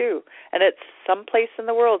 Christmas too, and it's someplace in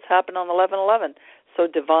the world. It's happened on 11/11. So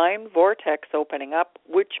divine vortex opening up,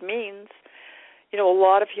 which means, a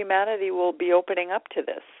lot of humanity will be opening up to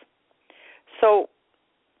this. So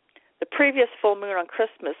the previous full moon on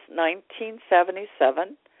Christmas,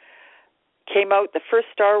 1977, came out. The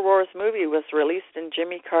first Star Wars movie was released, and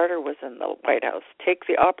Jimmy Carter was in the White House. Take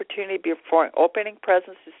the opportunity before opening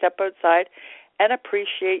presents to step outside and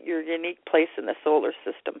appreciate your unique place in the solar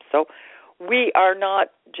system. So we are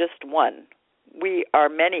not just one. We are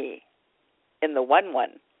many in the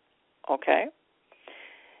one, okay?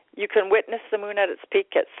 You can witness the moon at its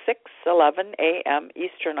peak at 6:11 a.m.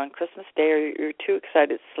 Eastern on Christmas Day, or you're too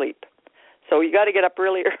excited to sleep. So you got to get up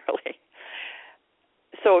really early.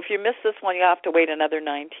 So if you miss this one, you have to wait another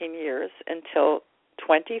 19 years until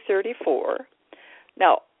 2034.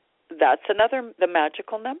 Now, that's the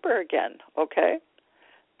magical number again, okay?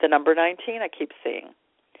 The number 19 I keep seeing.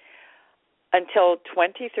 Until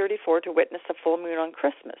 2034 to witness a full moon on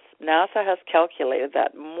Christmas. NASA has calculated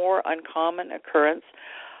that more uncommon occurrence,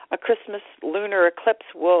 a Christmas lunar eclipse,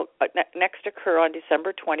 will next occur on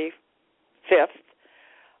December 25th,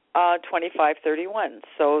 2531.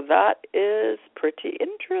 So that is pretty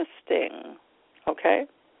interesting, okay?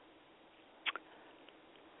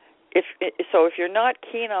 If you're not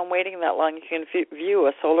keen on waiting that long, you can view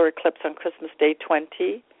a solar eclipse on Christmas Day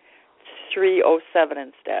 2307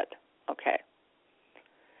 instead. Okay.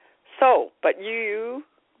 So, but you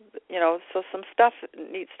so some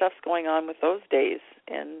neat stuff's going on with those days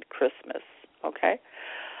in Christmas, okay?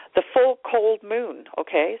 The full cold moon,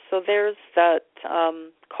 okay? So there's that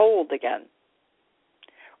cold again.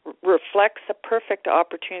 Reflects a perfect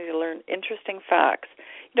opportunity to learn interesting facts.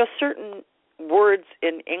 Certain words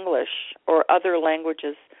in English or other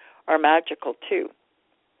languages are magical too.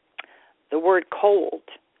 The word cold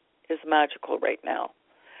is magical right now.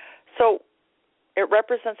 So it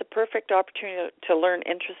represents a perfect opportunity to learn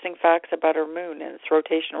interesting facts about our moon and its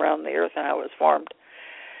rotation around the Earth and how it was formed.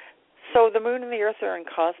 So the moon and the Earth are in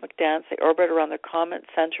cosmic dance. They orbit around their common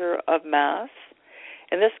center of mass.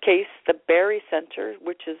 In this case, the barycenter,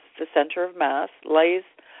 which is the center of mass, lays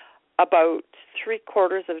about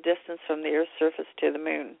 3/4 of distance from the Earth's surface to the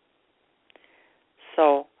moon.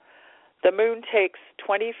 So the moon takes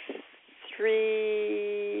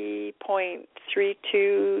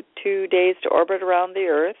 23.322 days to orbit around the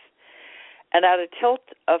Earth, and at a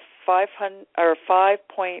tilt of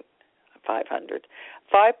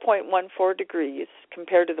 5.14 degrees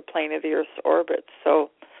compared to the plane of the Earth's orbit.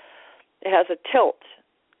 So it has a tilt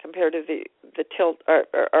compared to the tilt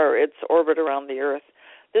or its orbit around the Earth.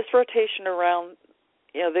 This rotation around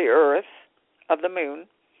the Earth of the moon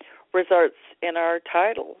results in our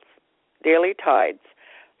daily tides.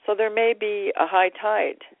 So there may be a high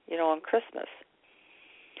tide, on Christmas.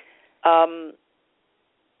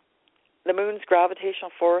 The moon's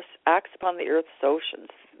gravitational force acts upon the Earth's oceans.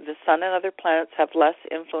 The sun and other planets have less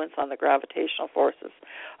influence on the gravitational forces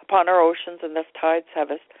upon our oceans, and thus tides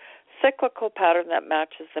have a cyclical pattern that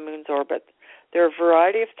matches the moon's orbit. There are a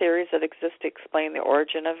variety of theories that exist to explain the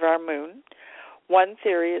origin of our moon. One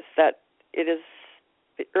theory is that it is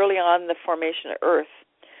early on the formation of Earth.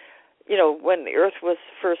 When the Earth was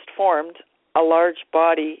first formed, a large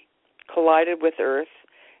body collided with Earth,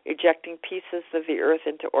 ejecting pieces of the Earth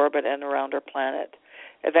into orbit and around our planet.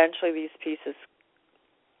 Eventually, these pieces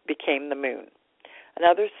became the moon.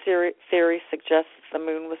 Another theory suggests the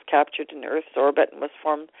moon was captured in Earth's orbit and was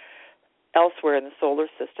formed elsewhere in the solar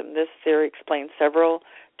system. This theory explains several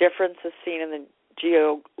differences seen in the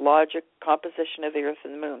geologic composition of the Earth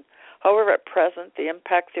and the moon. However, at present, the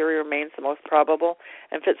impact theory remains the most probable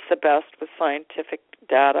and fits the best with scientific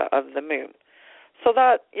data of the moon. So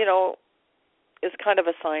that, is kind of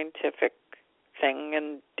a scientific thing,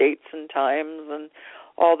 and dates and times and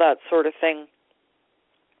all that sort of thing.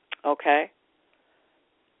 Okay?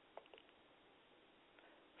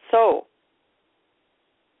 So,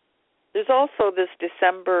 there's also this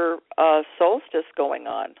December solstice going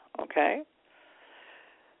on, okay?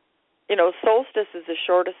 Solstice is the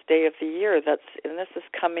shortest day of the year. And this is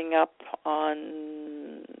coming up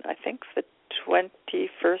on, I think, the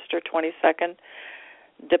 21st or 22nd,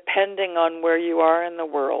 depending on where you are in the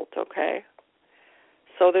world, okay?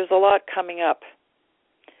 So there's a lot coming up.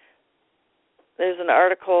 There's an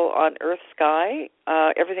article on Earth Sky,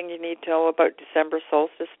 everything you need to know about December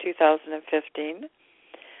solstice 2015.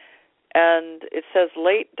 And it says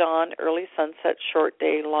late dawn, early sunset, short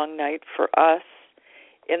day, long night. For us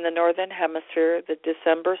in the northern hemisphere, the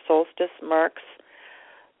December solstice marks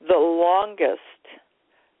the longest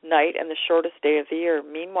night and the shortest day of the year.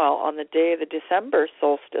 Meanwhile, on the day of the December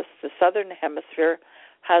solstice, the southern hemisphere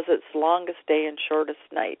has its longest day and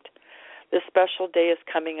shortest night. This special day is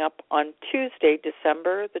coming up on Tuesday,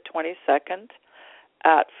 December the 22nd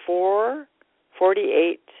at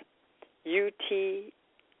 4:48 UTC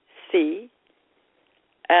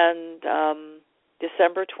and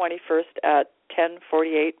December 21st at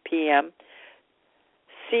 10:48 p.m.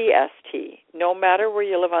 CST. No matter where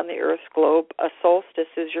you live on the Earth's globe, a solstice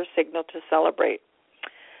is your signal to celebrate.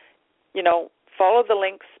 Follow the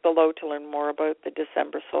links below to learn more about the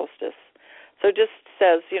December solstice. So it just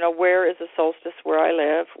says, where is a solstice where I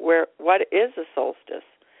live? What is a solstice?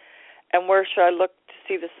 And where should I look to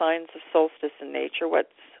see the signs of solstice in nature? Why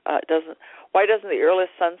doesn't the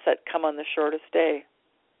earliest sunset come on the shortest day?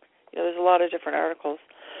 There's a lot of different articles.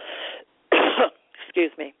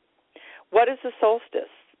 Excuse me. What is a solstice?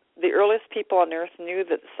 The earliest people on Earth knew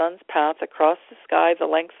that the sun's path across the sky, the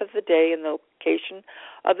length of the day, and the location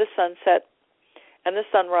of the sunset and the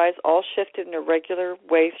sunrise all shifted in a regular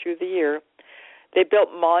way through the year. They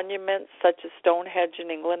built monuments such as Stonehenge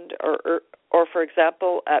in England or for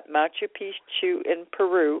example, at Machu Picchu in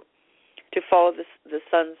Peru to follow the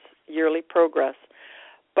sun's yearly progress.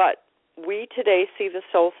 But we today see the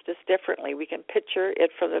solstice differently. We can picture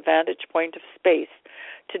it from the vantage point of space.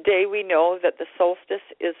 Today we know that the solstice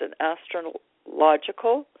is an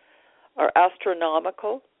astrological or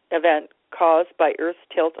astronomical event caused by Earth's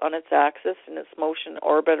tilt on its axis and its motion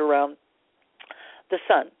orbit around the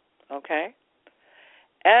sun, okay?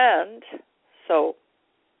 And so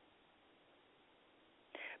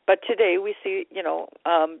But today we see,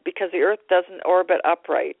 because the Earth doesn't orbit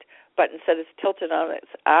upright, but instead it's tilted on its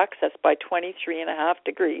axis by 23.5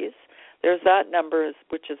 degrees. There's that number,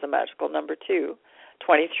 which is a magical number too,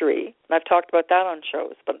 23. And I've talked about that on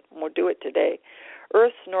shows, but we'll do it today.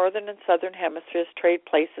 Earth's northern and southern hemispheres trade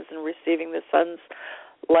places in receiving the sun's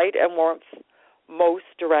light and warmth most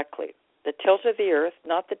directly. The tilt of the Earth,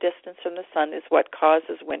 not the distance from the sun, is what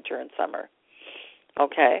causes winter and summer.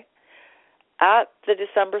 Okay? At the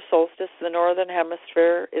December solstice, the northern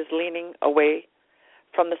hemisphere is leaning away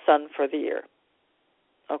from the sun for the year.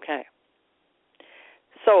 Okay?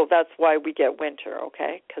 So that's why we get winter,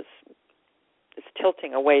 okay? Because it's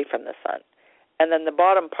tilting away from the sun. And then the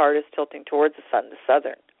bottom part is tilting towards the sun, the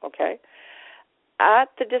southern, okay? At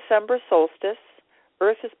the December solstice,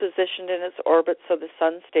 Earth is positioned in its orbit so the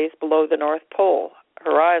sun stays below the North Pole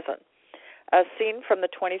horizon. As seen from the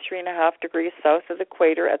 23.5 degrees south of the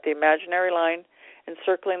equator at the imaginary line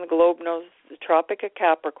encircling the globe known as the Tropic of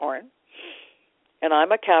Capricorn, and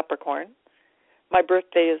I'm a Capricorn. My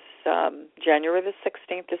birthday is January the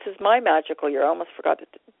 16th. This is my magical year. I almost forgot to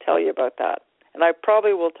tell you about that. And I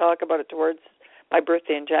probably will talk about it towards my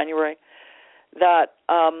birthday in January. That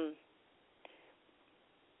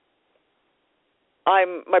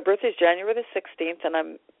my birthday is January the 16th,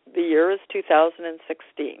 and the year is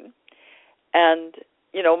 2016. And,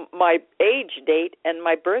 my age date and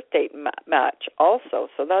my birth date match also,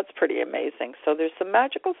 so that's pretty amazing. So there's some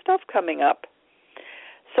magical stuff coming up.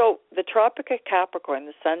 So the Tropic of Capricorn,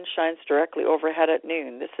 the sun shines directly overhead at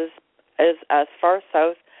noon. This is as far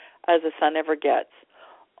south as the sun ever gets.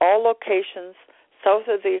 All locations south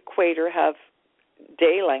of the equator have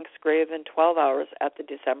day lengths greater than 12 hours at the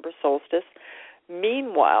December solstice.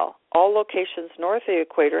 Meanwhile, all locations north of the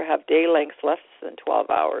equator have day lengths less than 12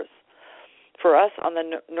 hours. For us on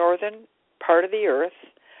the northern part of the Earth,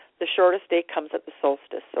 the shortest day comes at the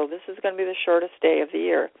solstice. So this is going to be the shortest day of the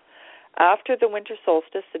year. After the winter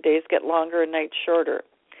solstice, the days get longer and nights shorter.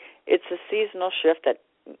 It's a seasonal shift that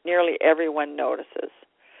nearly everyone notices.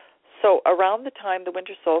 So around the time the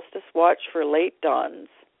winter solstice, watch for late dawns,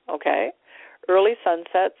 okay, early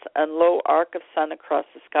sunsets, and low arc of sun across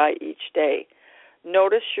the sky each day.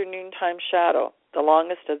 Notice your noontime shadow, the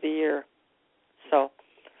longest of the year. So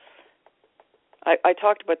I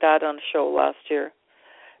talked about that on a show last year.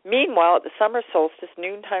 Meanwhile, at the summer solstice,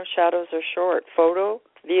 noontime shadows are short. Photo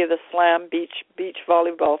via the Slam Beach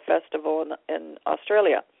Volleyball Festival in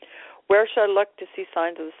Australia. Where should I look to see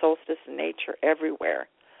signs of the solstice in nature? Everywhere.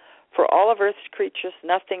 For all of Earth's creatures,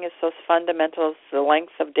 nothing is so fundamental as the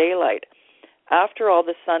length of daylight. After all,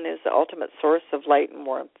 the sun is the ultimate source of light and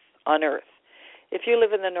warmth on Earth. If you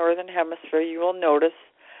live in the northern hemisphere, you will notice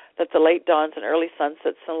that the late dawns and early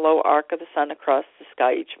sunsets and low arc of the sun across the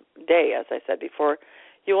sky each day, as I said before.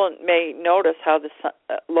 You may notice how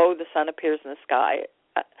low the sun appears in the sky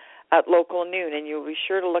at local noon, and you'll be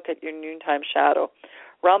sure to look at your noontime shadow.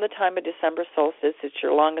 Around the time of December solstice, it's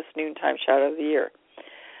your longest noontime shadow of the year.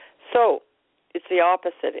 So it's the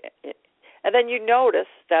opposite. And then you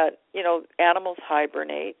notice that, animals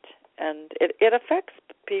hibernate, and it affects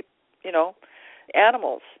people,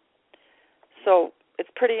 animals. So it's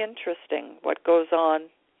pretty interesting what goes on,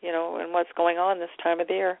 and what's going on this time of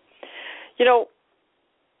the year.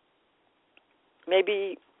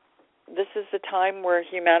 Maybe this is the time where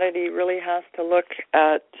humanity really has to look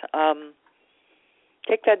at,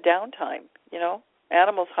 take that downtime,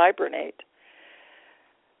 Animals hibernate.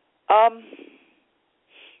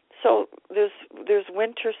 So there's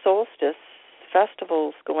winter solstice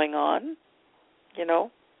festivals going on,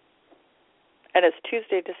 and it's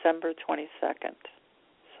Tuesday, December 22nd.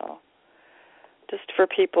 So just for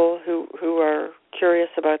people who are curious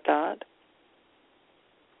about that.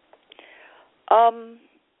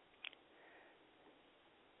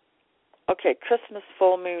 Okay, Christmas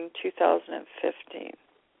full moon 2015.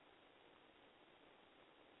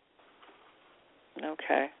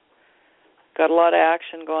 Okay. Got a lot of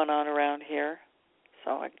action going on around here,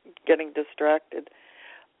 so I'm getting distracted.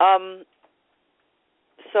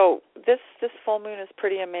 So this full moon is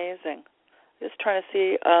pretty amazing. Just trying to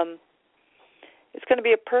see. It's going to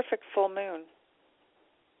be a perfect full moon.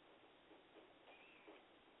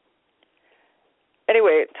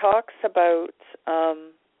 Anyway, it talks about.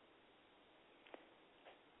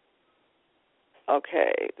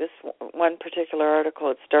 This one particular article.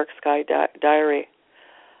 It's Dark Sky Diary.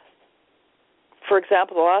 For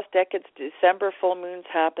example, the last decade's December full moons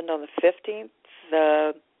happened on the 15th,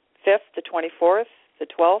 the 5th, the 24th, the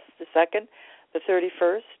 12th, the 2nd, the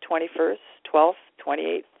 31st, 21st, 12th,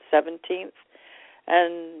 28th, 17th,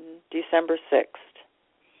 and December 6th.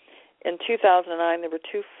 In 2009, there were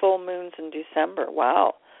 2 full moons in December.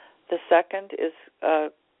 Wow. The second is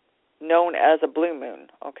known as a blue moon,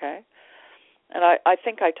 okay? And I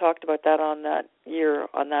think I talked about that on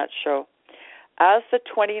that show. As the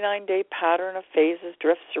 29-day pattern of phases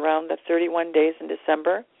drifts around the 31 days in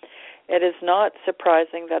December, it is not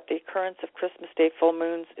surprising that the occurrence of Christmas Day full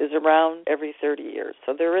moons is around every 30 years.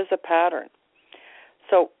 So there is a pattern.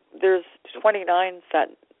 So there's 29s that,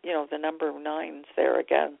 the number 9's there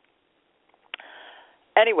again.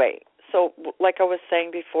 Anyway, so like I was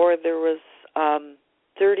saying before, there was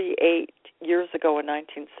 38 years ago in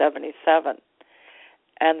 1977,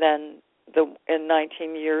 and then in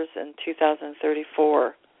 19 years in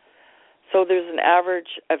 2034. So there's an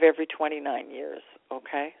average of every 29 years,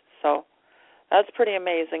 okay? So that's pretty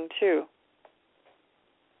amazing, too.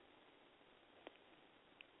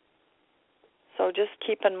 So just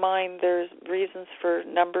keep in mind there's reasons for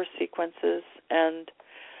number sequences. And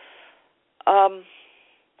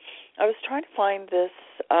I was trying to find this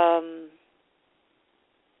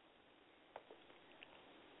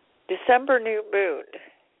December new moon.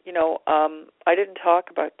 I didn't talk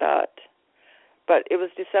about that, but it was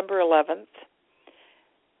December 11th.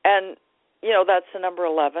 And, that's the number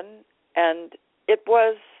 11. And it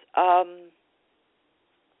was,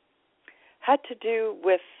 had to do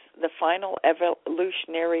with the final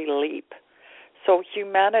evolutionary leap. So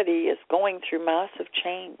humanity is going through massive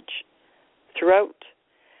change throughout.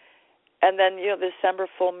 And then, the December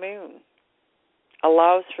full moon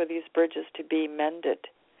allows for these bridges to be mended.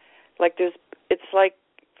 It's like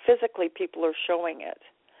physically people are showing it,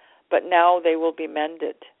 but now they will be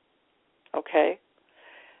mended, okay?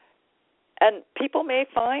 And people may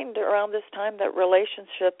find around this time that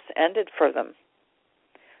relationships ended for them.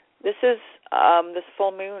 This is this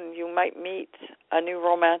full moon. You might meet a new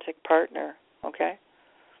romantic partner, okay?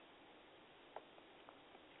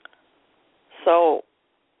 So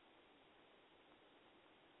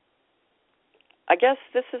I guess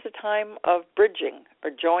this is a time of bridging or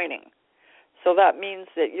joining. So that means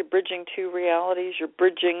that you're bridging two realities. You're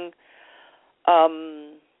bridging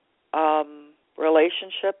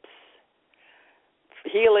relationships,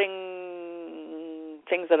 healing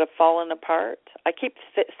things that have fallen apart. I keep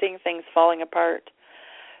seeing things falling apart.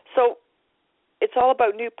 So it's all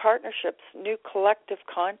about new partnerships, new collective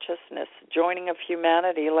consciousness, joining of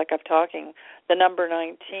humanity, like I'm talking, the number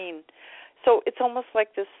 19. So it's almost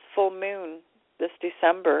like this full moon this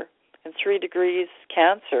December in 3 degrees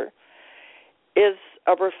Cancer is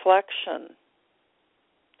a reflection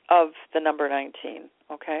of the number 19,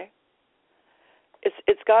 okay?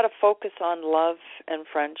 It's got to focus on love and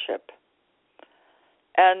friendship.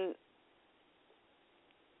 And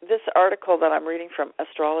this article that I'm reading from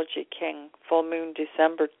Astrology King, Full Moon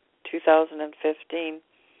December 2015,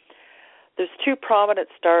 there's 2 prominent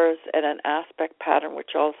stars and an aspect pattern,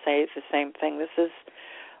 which all say the same thing. This is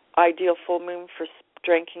ideal full moon for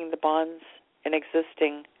strengthening the bonds in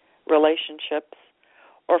existing relationships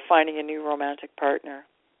or finding a new romantic partner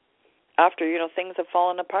after, things have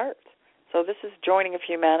fallen apart. So this is joining of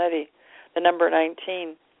humanity, the number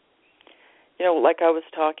 19. Like I was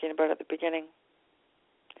talking about at the beginning.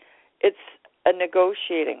 It's a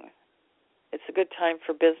negotiating. It's a good time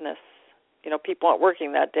for business. People aren't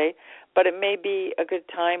working that day, but it may be a good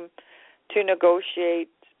time to negotiate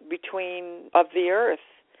between of the earth.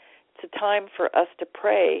 It's a time for us to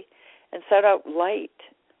pray and set out light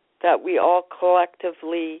that we all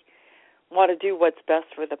collectively want to do what's best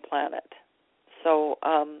for the planet. So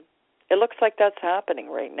it looks like that's happening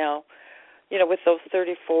right now, with those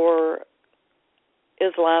 34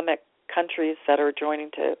 Islamic countries that are joining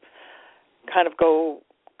to kind of go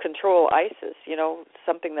control ISIS,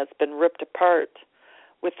 something that's been ripped apart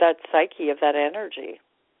with that psyche of that energy.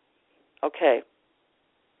 Okay.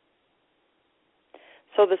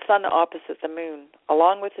 So the sun opposite the moon,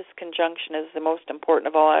 along with this conjunction, is the most important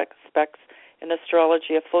of all aspects in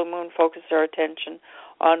astrology. A full moon focuses our attention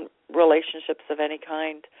on relationships of any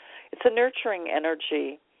kind. It's a nurturing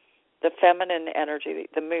energy, the feminine energy,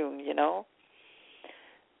 the moon,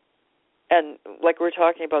 And like we're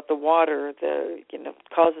talking about the water,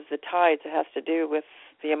 causes the tides, it has to do with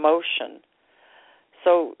the emotion.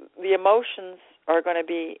 So the emotions are going to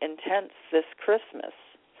be intense this Christmas.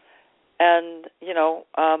 And,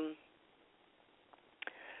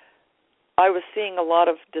 I was seeing a lot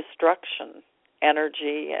of destruction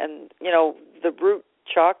energy and, the root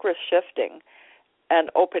chakra shifting and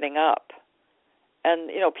opening up. And,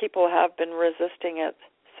 people have been resisting it.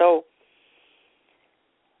 So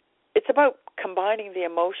it's about combining the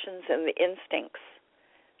emotions and the instincts,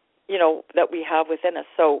 that we have within us.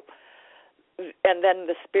 So, and then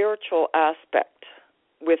the spiritual aspect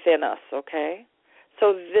within us, okay?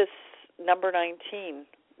 So this number 19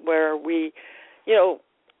 where we,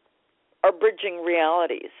 are bridging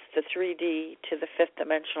realities, the 3D to the fifth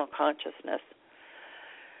dimensional consciousness.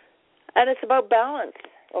 And it's about balance,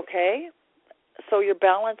 okay? So you're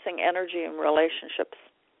balancing energy and relationships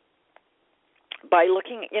by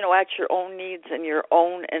looking, at your own needs and your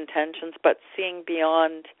own intentions, but seeing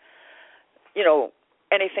beyond,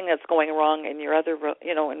 anything that's going wrong in your other,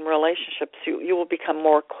 in relationships. You will become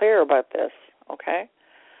more clear about this, okay?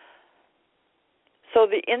 So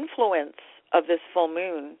the influence of this full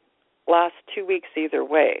moon lasts 2 weeks either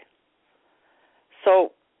way.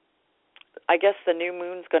 So I guess the new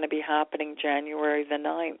moon's going to be happening January the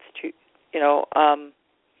 9th.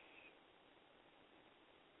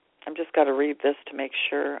 I'm just got to read this to make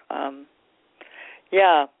sure.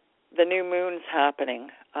 The new moon's happening.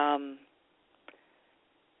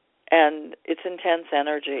 And it's intense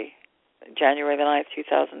energy, January the 9th,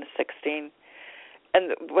 2016.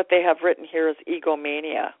 And what they have written here is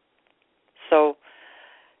egomania. So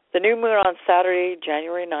the new moon on Saturday,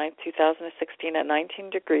 January 9th, 2016 at 19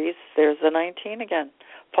 degrees, there's the 19 again,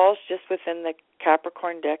 falls just within the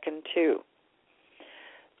Capricorn decan too.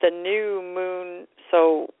 The new moon,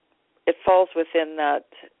 so it falls within that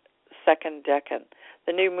second decan.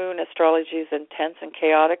 The new moon astrology is intense and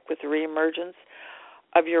chaotic with the reemergence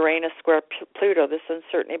of Uranus square Pluto. This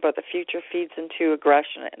uncertainty about the future feeds into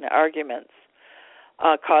aggression and arguments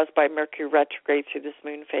caused by Mercury retrograde through this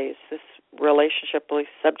moon phase. This relationship will be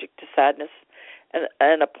subject to sadness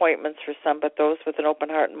and appointments for some, but those with an open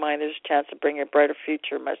heart and mind, there's a chance to bring a brighter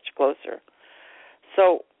future much closer.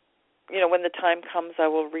 So, when the time comes, I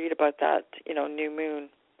will read about that, new moon.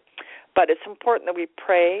 But it's important that we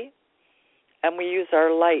pray and we use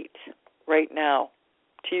our light right now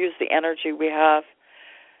to use the energy we have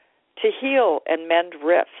to heal and mend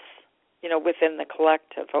rifts, within the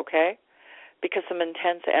collective, okay? Because some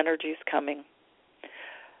intense energy is coming.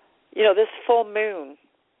 This full moon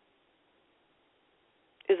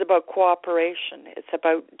is about cooperation. It's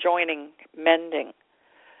about joining, mending.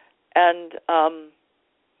 And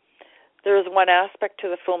there is one aspect to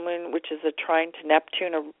the full moon, which is a trine to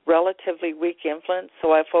Neptune, a relatively weak influence,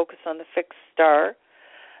 so I focus on the fixed star,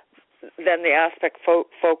 then the aspect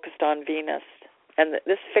focused on Venus. And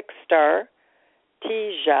this fixed star,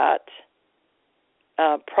 Tijat,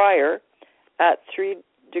 prior, at 3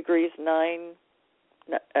 degrees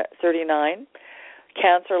 39,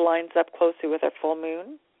 Cancer lines up closely with our full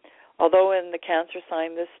moon. Although in the Cancer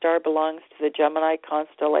sign, this star belongs to the Gemini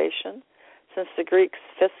constellation, since the Greeks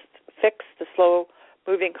fixed the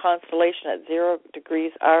slow-moving constellation at 0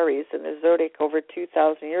 degrees Aries in the zodiac over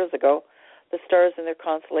 2,000 years ago, the stars in their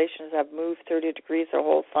constellations have moved 30 degrees their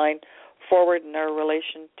whole sign forward in our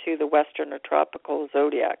relation to the Western or tropical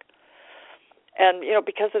zodiac. And,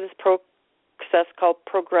 because of this process called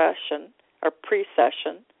progression, or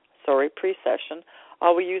precession,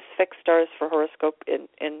 we use fixed stars for horoscope in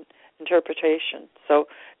interpretation. So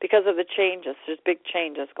because of the changes, there's big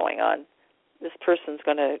changes going on. This person's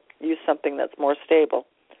going to use something that's more stable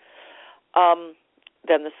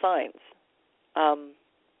than the signs.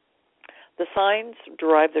 The signs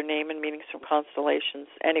derive their name and meanings from constellations.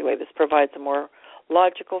 Anyway, this provides a more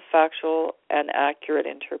logical, factual, and accurate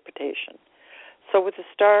interpretation. So with the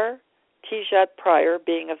star Tijat prior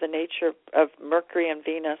being of the nature of Mercury and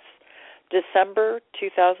Venus, December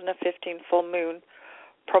 2015 full moon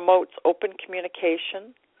promotes open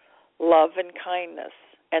communication, love, and kindness.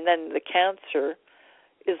 And then the Cancer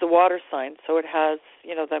is the water sign, so it has,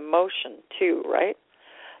 the emotion too, right?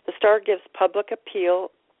 The star gives public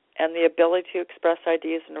appeal and the ability to express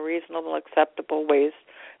ideas in reasonable, acceptable ways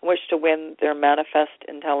in which to win their manifest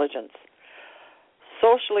intelligence.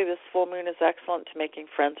 Socially, this full moon is excellent to making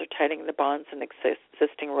friends or tightening the bonds in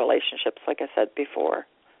existing relationships, like I said before.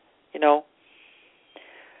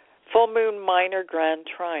 Full moon minor grand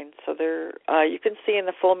trine. So there, you can see in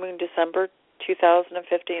the full moon December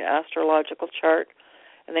 2015 astrological chart,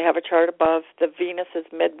 and they have a chart above. The Venus is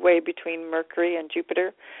midway between Mercury and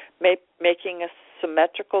Jupiter, making a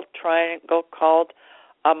symmetrical triangle called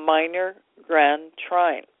a minor grand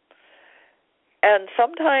trine. And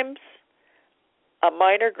sometimes a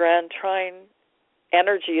minor grand trine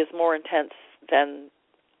energy is more intense than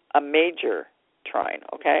a major trine,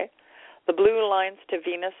 okay? The blue lines to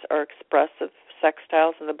Venus are expressive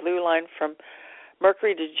sextiles, and the blue line from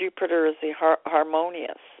Mercury to Jupiter is the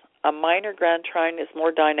harmonious. A minor grand trine is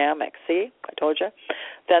more dynamic, see, I told you,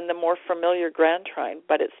 than the more familiar grand trine,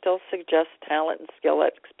 but it still suggests talent and skill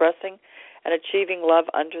at expressing and achieving love,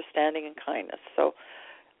 understanding, and kindness. So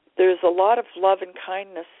there's a lot of love and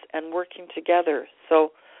kindness and working together,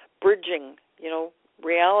 so bridging,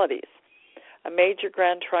 realities. A major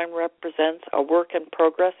grand trine represents a work in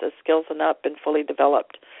progress as skills have not been fully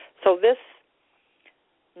developed. So this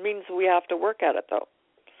means we have to work at it, though.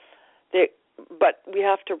 But we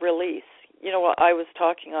have to release. You know, I was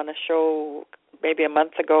talking on a show maybe a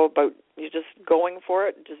month ago about you just going for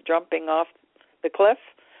it, just jumping off the cliff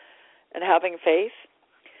and having faith.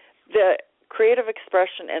 The creative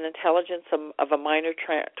expression and intelligence of a minor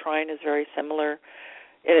trine is very similar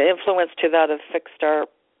in influence to that of fixed star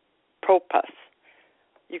Propus.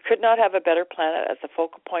 You could not have a better planet as the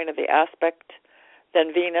focal point of the aspect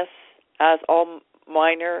than Venus, as all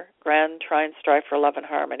minor grand trines strive for love and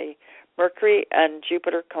harmony. Mercury and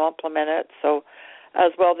Jupiter complement it, so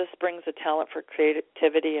as well this brings a talent for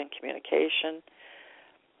creativity and communication,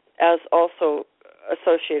 as also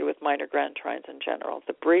associated with minor grand trines in general.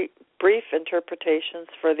 The brief interpretations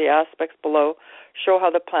for the aspects below show how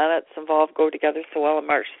the planets involved go together so well in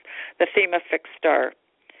March, the theme of fixed star.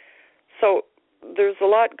 So there's a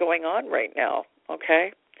lot going on right now,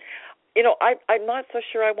 okay? You know, I'm not so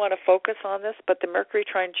sure I want to focus on this, but the Mercury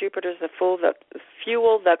trine Jupiter is the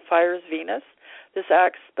fuel that fires Venus. This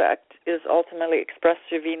aspect is ultimately expressed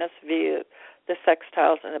through Venus via the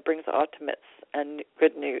sextiles, and it brings optimism and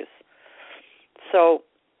good news. So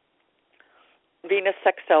Venus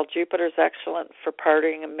sextile Jupiter is excellent for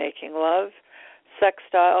partying and making love.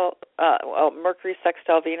 Mercury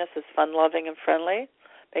sextile Venus is fun-loving and friendly,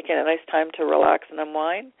 making it a nice time to relax and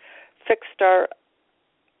unwind. Fixed star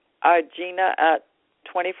Aegina at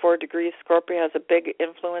 24 degrees Scorpio has a big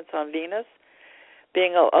influence on Venus.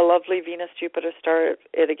 Being a lovely Venus-Jupiter star,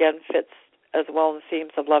 it again fits as well in the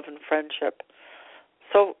themes of love and friendship.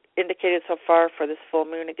 So indicated so far for this full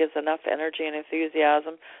moon, it gives enough energy and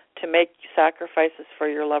enthusiasm to make sacrifices for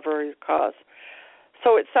your lover or your cause.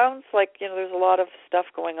 So it sounds like, you know, there's a lot of stuff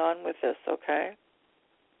going on with this, okay?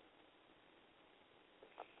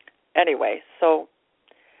 Anyway, so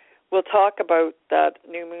we'll talk about that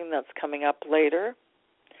new moon that's coming up later.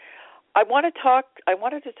 I wanted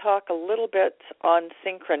to talk a little bit on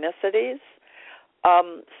synchronicities.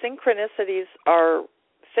 Synchronicities are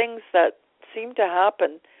things that seem to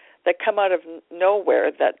happen that come out of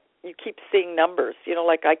nowhere, that you keep seeing numbers. You know,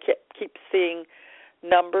 like I keep seeing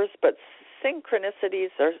numbers, but synchronicities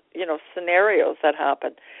are, you know, scenarios that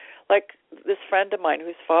happen. Like this friend of mine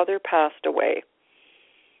whose father passed away.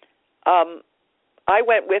 I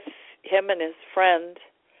went with him and his friend,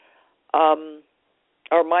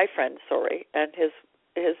 or my friend, sorry, and his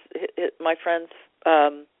my friend's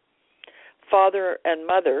father and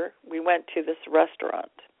mother. We went to this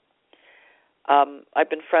restaurant. I've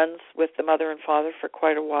been friends with the mother and father for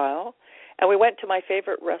quite a while, and we went to my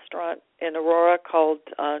favorite restaurant in Aurora called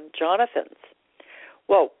Jonathan's.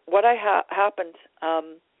 Well, what happened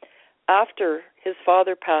after his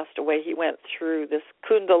father passed away, he went through this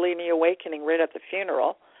Kundalini awakening right at the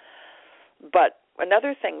funeral. But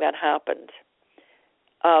another thing that happened,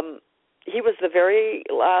 he was the very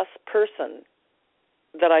last person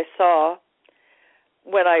that I saw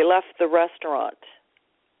when I left the restaurant.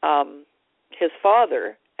 His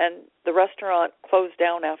father, and the restaurant closed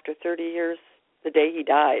down after 30 years the day he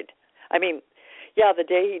died. I mean, yeah, the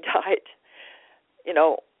day he died. You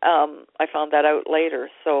know, I found that out later.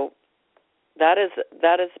 So that is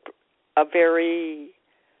a very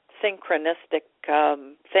synchronistic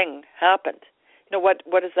thing happened. You know,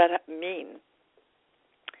 what does that mean?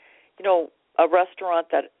 You know, a restaurant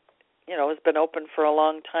that, you know, has been open for a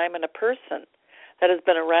long time, and a person that has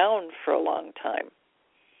been around for a long time.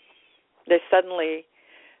 They suddenly,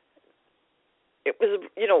 it was,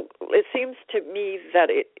 you know, it seems to me that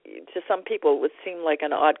to some people it would seem like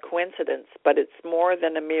an odd coincidence, but it's more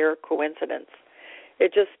than a mere coincidence.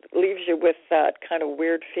 It just leaves you with that kind of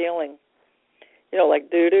weird feeling, you know,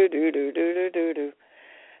 like do-do-do-do-do-do-do-do.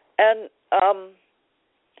 And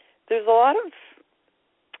there's a lot of,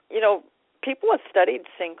 you know, people have studied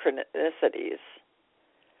synchronicities,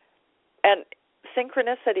 and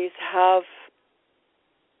synchronicities have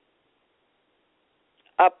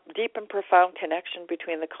a deep and profound connection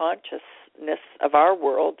between the consciousness of our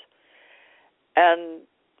world and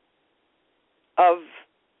of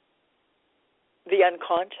the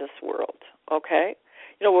unconscious world, okay?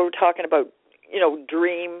 You know, we're talking about, you know,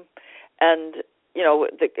 dream and, you know,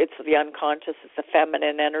 it's the unconscious, it's the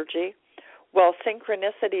feminine energy. Well,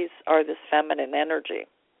 synchronicities are this feminine energy.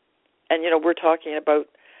 And, you know, we're talking about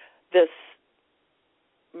this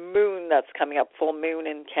moon that's coming up, full moon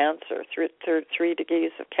in Cancer, 3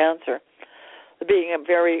 degrees of Cancer, being a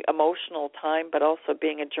very emotional time, but also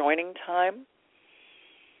being a joining time.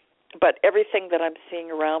 But everything that I'm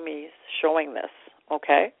seeing around me is showing this,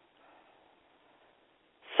 okay?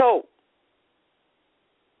 So,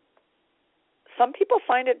 some people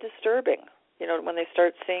find it disturbing, when they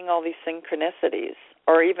start seeing all these synchronicities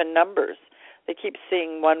or even numbers. They keep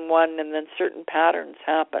seeing 1, 1, and then certain patterns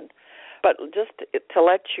happen. But just to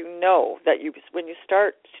let you know that when you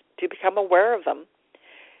start to become aware of them,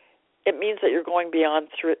 it means that you're going beyond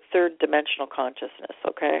third dimensional consciousness,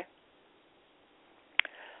 okay?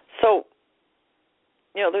 So,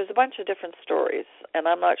 there's a bunch of different stories, and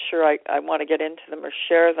I'm not sure I want to get into them or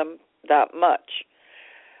share them that much.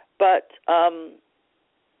 But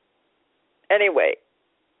anyway,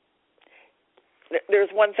 there's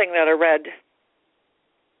one thing that I read.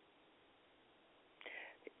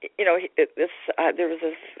 There was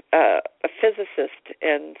a physicist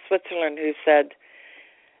in Switzerland who said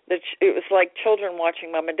that it was like children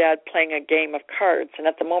watching mom and dad playing a game of cards, and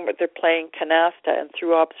at the moment they're playing canasta, and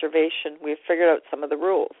through observation we've figured out some of the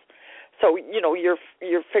rules. So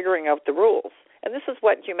you're figuring out the rules, and this is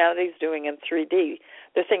what humanity's doing in 3D.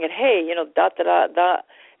 They're thinking, hey, that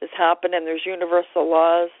is happening, and there's universal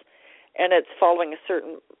laws, and it's following a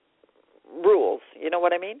certain rules. You know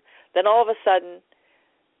what I mean? Then all of a sudden,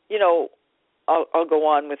 I'll go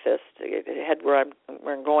on with this to head where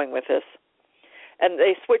I'm going with this. And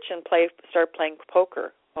they switch and start playing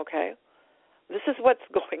poker, okay? This is what's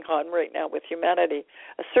going on right now with humanity.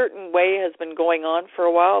 A certain way has been going on for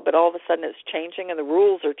a while, but all of a sudden it's changing and the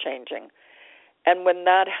rules are changing. And when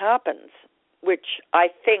that happens, which I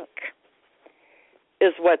think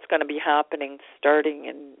is what's going to be happening starting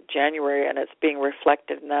in January, and it's being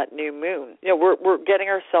reflected in that new moon. We're getting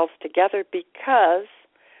ourselves together because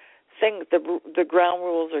the ground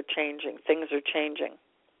rules are changing. Things are changing.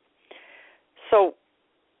 So,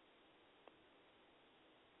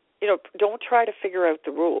 don't try to figure out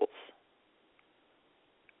the rules,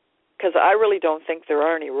 because I really don't think there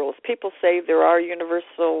are any rules. People say there are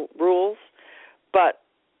universal rules, but,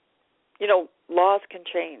 laws can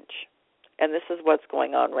change, and this is what's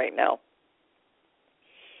going on right now.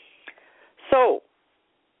 So,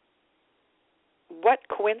 what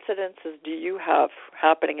coincidences do you have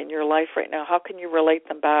happening in your life right now? How can you relate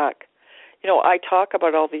them back? I talk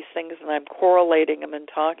about all these things, and I'm correlating them and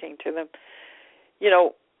talking to them,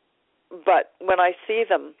 but when I see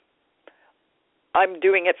them, I'm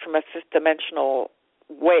doing it from a fifth-dimensional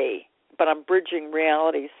way, but I'm bridging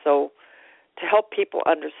reality so to help people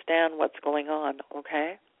understand what's going on,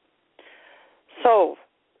 okay? So,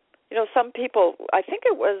 some people, I think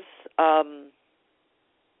it was, I'm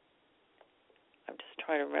just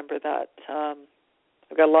trying to remember that.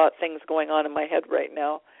 I've got a lot of things going on in my head right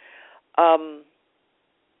now.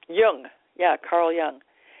 Jung, Carl Jung.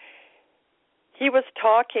 He was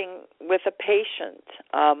talking with a patient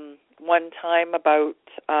one time about,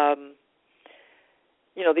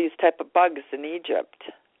 these type of bugs in Egypt.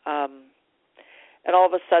 And all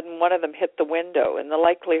of a sudden, one of them hit the window, and the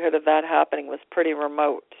likelihood of that happening was pretty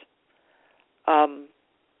remote.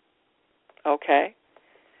 Okay.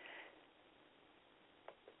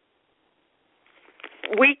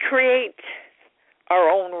 We create our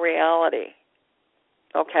own reality,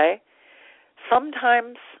 okay?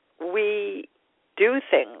 Sometimes we do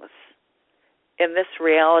things in this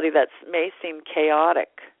reality that may seem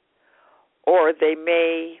chaotic, or they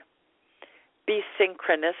may be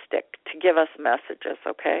synchronistic to give us messages,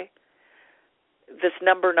 okay? This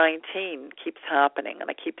number 19 keeps happening, and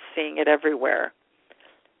I keep seeing it everywhere.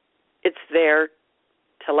 It's there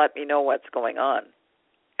to let me know what's going on,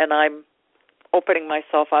 and I'm opening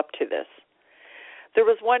myself up to this. There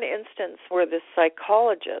was one instance where this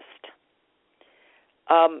psychologist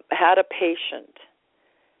had a patient,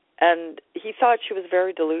 and he thought she was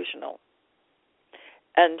very delusional.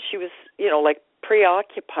 And she was,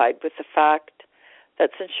 preoccupied with the fact that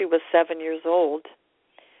since she was 7 years old,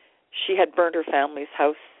 she had burned her family's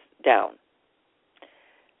house down.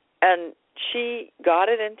 And she got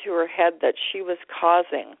it into her head that she was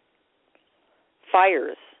causing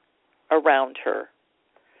fires around her.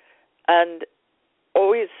 And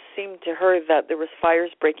always seemed to her that there was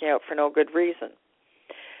fires breaking out for no good reason.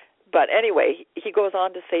 But anyway, he goes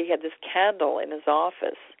on to say he had this candle in his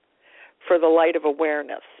office for the light of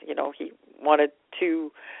awareness. He wanted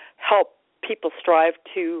to help people strive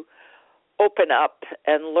to open up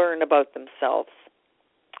and learn about themselves.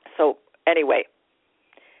 So anyway,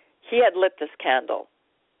 he had lit this candle,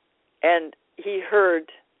 and he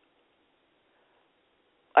heard,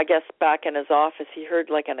 I guess back in his office, he heard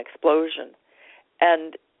like an explosion.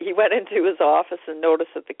 And he went into his office and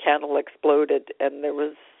noticed that the candle exploded, and there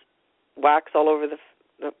was wax all over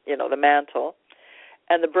the mantle,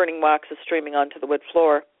 and the burning wax is streaming onto the wood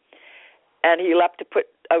floor. And he leapt to put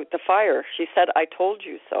out the fire. She said, "I told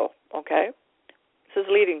you so," okay? This is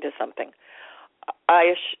leading to something.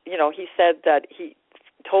 he said that he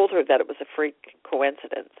told her that it was a freak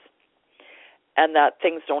coincidence and that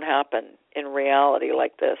things don't happen in reality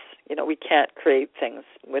like this. We can't create things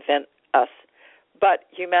within us. But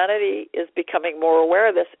humanity is becoming more aware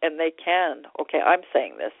of this, and they can. Okay, I'm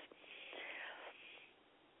saying this.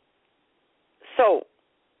 So,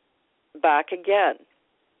 back again,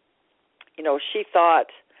 she thought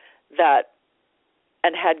that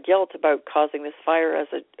and had guilt about causing this fire as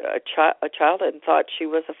a child and thought she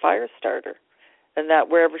was a fire starter and that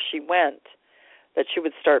wherever she went, that she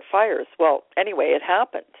would start fires. Well, anyway, it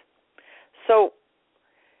happened. So,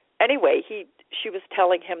 anyway, she was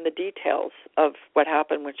telling him the details of what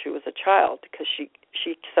happened when she was a child because she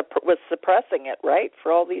was suppressing it, right,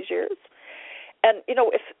 for all these years. And,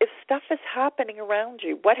 if stuff is happening around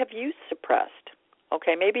you, what have you suppressed?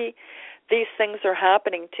 Okay, maybe these things are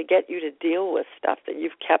happening to get you to deal with stuff that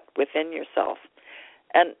you've kept within yourself.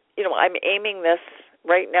 And, I'm aiming this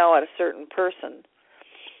right now at a certain person.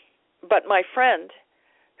 But my friend,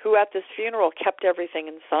 who at this funeral kept everything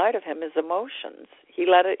inside of him, his emotions, he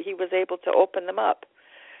was able to open them up.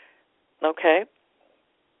 Okay?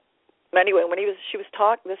 Anyway, when she was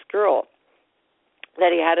talking, this girl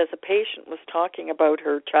that he had as a patient was talking about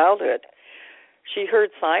her childhood. She heard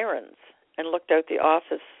sirens and looked out the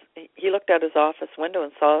office. He looked out his office window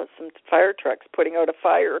and saw some fire trucks putting out a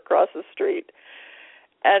fire across the street.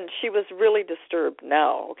 And she was really disturbed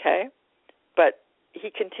now, okay? But he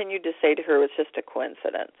continued to say to her it was just a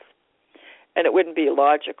coincidence. And it wouldn't be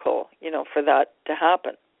logical, for that to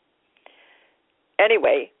happen.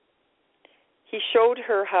 Anyway, he showed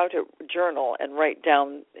her how to journal and write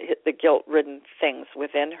down the guilt-ridden things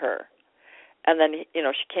within her. And then,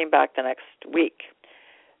 she came back the next week.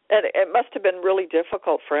 And it must have been really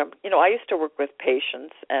difficult for him. I used to work with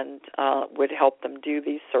patients and would help them do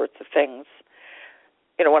these sorts of things,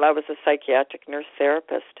 when I was a psychiatric nurse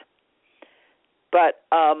therapist. But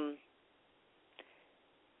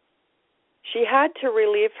she had to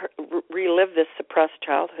relive this suppressed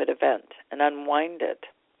childhood event and unwind it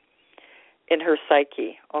in her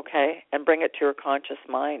psyche, okay, and bring it to her conscious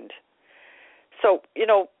mind. So,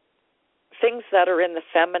 things that are in the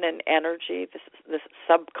feminine energy, the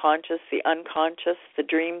subconscious, the unconscious, the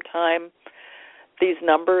dream time, these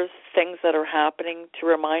numbers, things that are happening to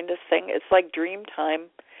remind us things. It's like dream time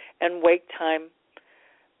and wake time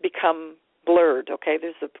become blurred, okay?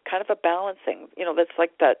 There's a kind of a balancing, that's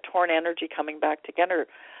like that torn energy coming back together,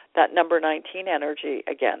 that number 19 energy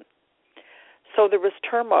again. So there was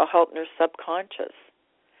turmoil out in her subconscious.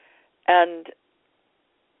 And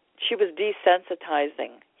she was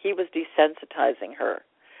desensitizing. He was desensitizing her,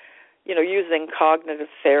 using cognitive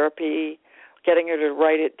therapy, getting her to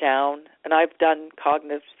write it down. And I've done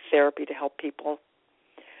cognitive therapy to help people,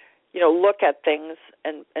 look at things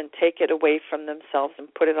and take it away from themselves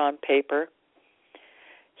and put it on paper.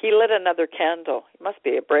 He lit another candle. He must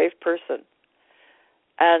be a brave person.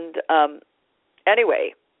 And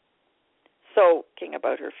anyway, so thinking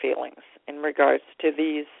about her feelings in regards to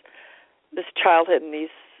this childhood and these,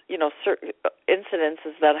 certain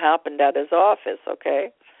incidences that happened at his office,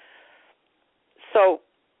 okay? So,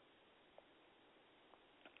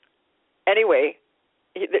 anyway,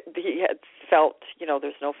 he had felt,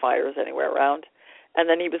 there's no fires anywhere around. And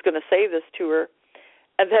then he was going to say this to her.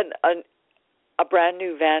 And then a brand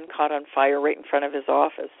new van caught on fire right in front of his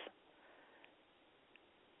office.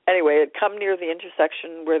 Anyway, it had come near the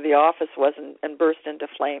intersection where the office was and burst into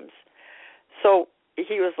flames. So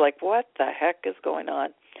he was like, what the heck is going on?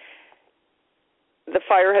 The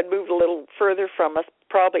fire had moved a little further from us,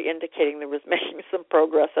 probably indicating there was making some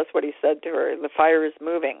progress. That's what he said to her. The fire is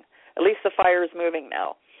moving. At least the fire is moving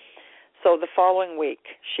now. So the following week,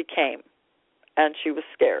 she came, and she was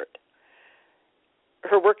scared.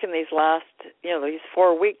 Her work in these these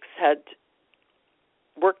 4 weeks had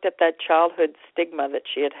worked at that childhood stigma that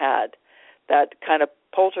she had, that kind of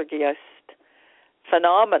poltergeist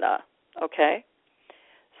phenomena, okay?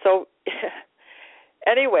 So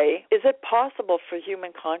anyway, is it possible for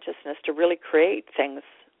human consciousness to really create things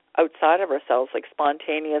outside of ourselves, like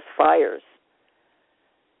spontaneous fires?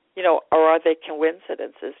 Or are they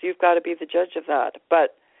coincidences? You've got to be the judge of that.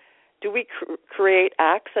 But do we create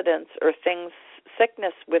accidents or things,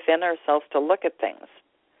 sickness within ourselves to look at things?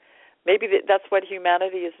 Maybe that's what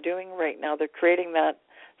humanity is doing right now. They're creating that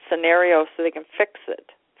scenario so they can fix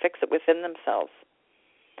it within themselves.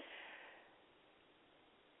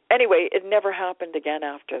 Anyway, it never happened again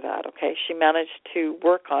after that, okay? She managed to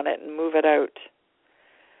work on it and move it out.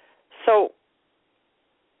 So,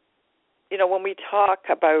 when we talk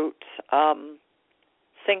about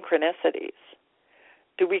synchronicities,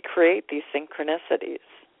 do we create these synchronicities?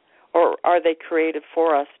 Or are they created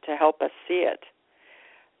for us to help us see it?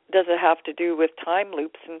 Does it have to do with time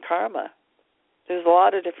loops and karma? There's a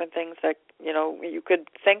lot of different things that, you could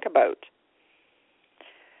think about.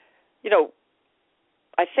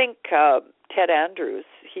 I think Ted Andrews,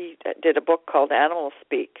 he did a book called Animal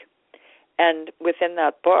Speak. And within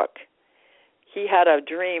that book, he had a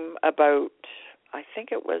dream about, I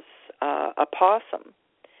think it was a possum.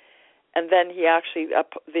 And then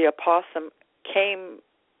the opossum came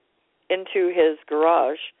into his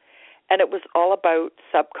garage, and it was all about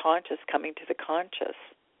subconscious coming to the conscious.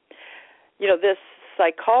 This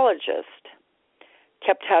psychologist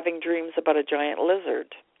kept having dreams about a giant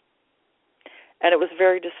lizard, and it was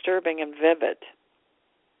very disturbing and vivid.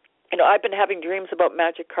 I've been having dreams about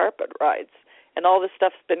magic carpet rides, and all this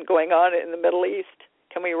stuff's been going on in the Middle East.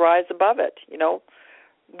 Can we rise above it?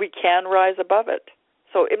 We can rise above it.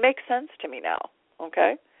 So it makes sense to me now,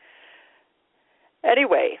 okay?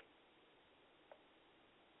 Anyway,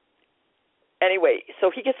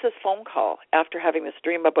 so he gets this phone call after having this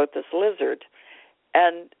dream about this lizard,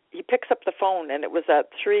 and he picks up the phone, and it was at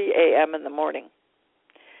 3 a.m. in the morning.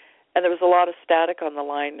 And there was a lot of static on the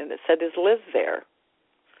line, and it said, "Is Liz there?"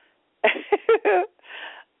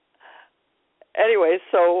 Anyway,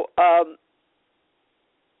 so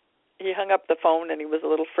he hung up the phone, and he was a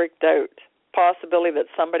little freaked out. Possibility that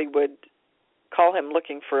somebody would call him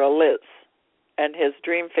looking for a Liz, and his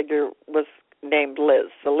dream figure was named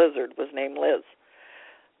Liz. The lizard was named Liz.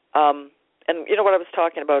 And what I was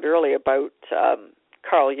talking about earlier about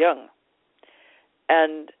Carl Jung,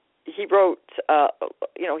 and he wrote,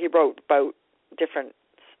 about different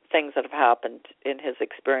things that have happened in his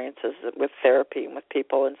experiences with therapy and with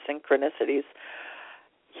people and synchronicities.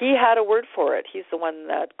 He had a word for it. He's the one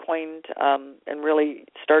that coined and really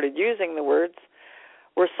started using the words,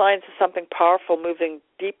 were signs of something powerful moving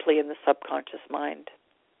deeply in the subconscious mind.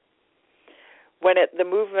 When the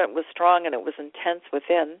movement was strong and it was intense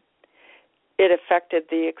within, it affected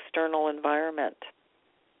the external environment.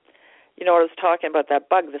 I was talking about that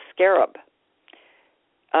bug, the scarab.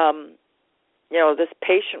 This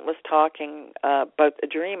patient was talking about a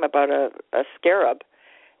dream about a scarab,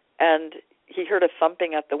 and he heard a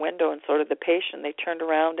thumping at the window, and so did the patient. They turned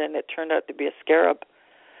around, and it turned out to be a scarab.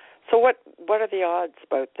 So what are the odds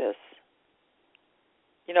about this?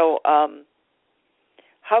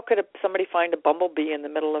 How could somebody find a bumblebee in the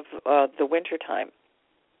middle of the winter time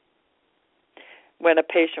when a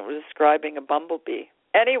patient was describing a bumblebee?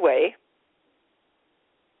 Anyway,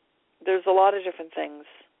 there's a lot of different things.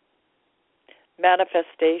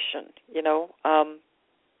 Manifestation,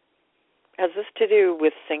 has this to do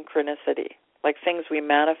with synchronicity, like things we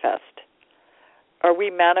manifest? Are we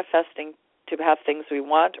manifesting to have things we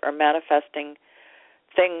want, or manifesting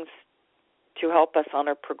things to help us on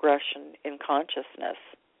our progression in consciousness?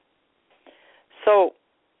 So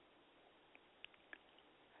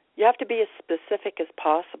you have to be as specific as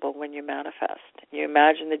possible when you manifest. You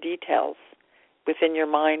imagine the details within your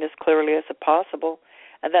mind as clearly as possible,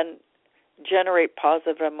 and then generate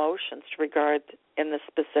positive emotions to regard in the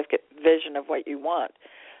specific vision of what you want.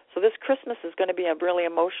 So this Christmas is going to be a really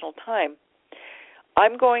emotional time.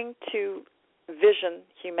 I'm going to vision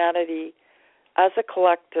humanity as a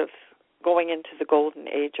collective going into the golden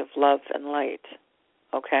age of love and light,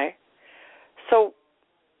 okay? So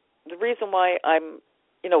the reason why I'm,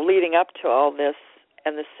 leading up to all this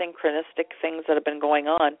and the synchronistic things that have been going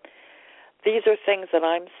on, these are things that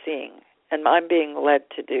I'm seeing and I'm being led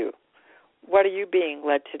to do. What are you being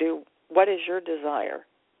led to do? What is your desire?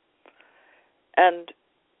 And,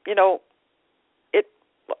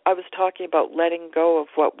 I was talking about letting go of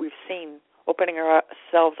what we've seen, opening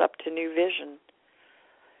ourselves up to new vision,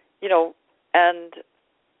 and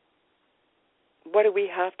what do we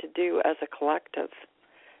have to do as a collective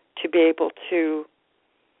to be able to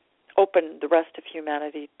open the rest of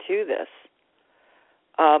humanity to this?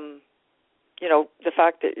 The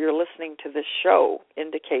fact that you're listening to this show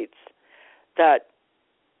indicates that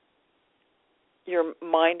your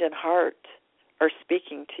mind and heart are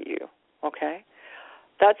speaking to you, okay?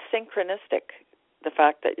 That's synchronistic, the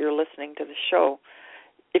fact that you're listening to the show.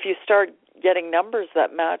 If you start getting numbers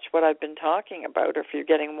that match what I've been talking about, or if you're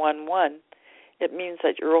getting 1-1, it means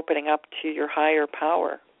that you're opening up to your higher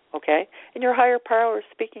power, okay? And your higher power is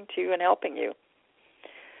speaking to you and helping you.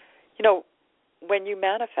 When you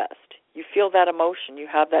manifest, you feel that emotion, you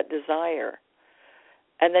have that desire,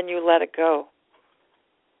 and then you let it go.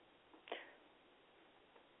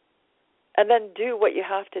 And then do what you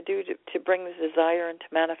have to do to bring the desire into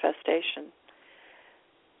manifestation.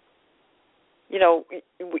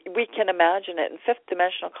 We can imagine it. In fifth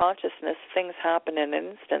dimensional consciousness, things happen in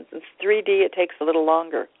an instant. In 3D, it takes a little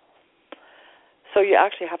longer. So you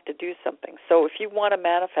actually have to do something. So if you want to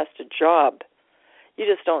manifest a job, you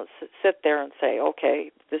just don't sit there and say,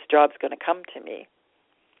 okay, this job's going to come to me.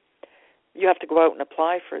 You have to go out and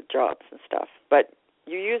apply for jobs and stuff. But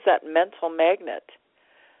you use that mental magnet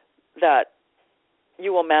that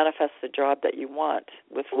you will manifest the job that you want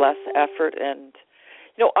with less effort. And,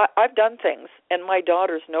 I've done things, and my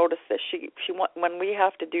daughters notice this. She when we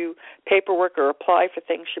have to do paperwork or apply for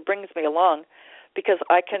things, she brings me along because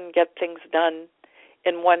I can get things done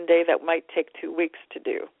in one day that might take 2 weeks to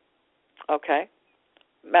do. Okay?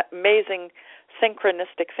 Amazing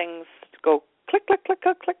synchronistic things go click, click, click,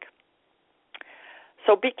 click, click.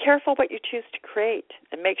 So be careful what you choose to create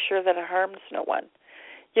and make sure that it harms no one.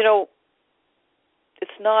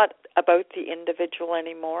 It's not about the individual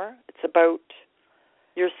anymore. It's about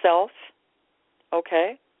yourself,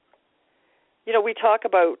 okay? We talk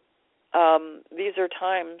about these are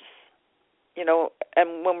times,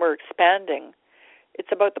 and when we're expanding, it's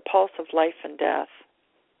about the pulse of life and death.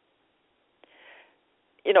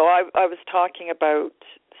 I was talking about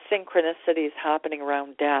synchronicities happening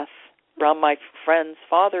around death, around my friend's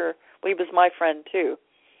father. Well, he was my friend too.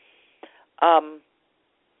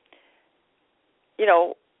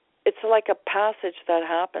 It's like a passage that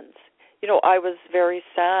happens. I was very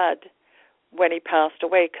sad when he passed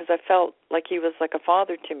away because I felt like he was like a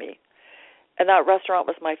father to me. And that restaurant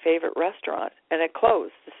was my favorite restaurant, and it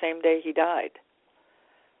closed the same day he died.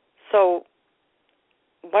 So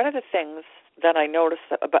one of the things that I noticed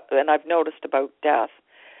about, and I've noticed about death,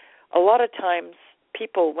 a lot of times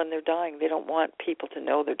people, when they're dying, they don't want people to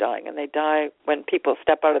know they're dying, and they die when people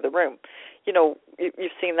step out of the room.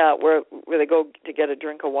 You've seen that where they go to get a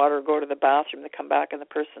drink of water or go to the bathroom, they come back and the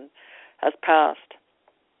person has passed.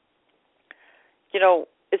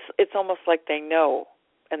 It's almost like they know,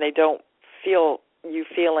 and they don't feel you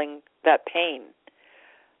feeling that pain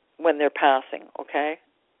when they're passing, okay?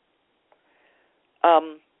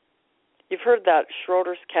 You've heard that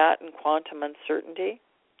Schrodinger's cat and quantum uncertainty.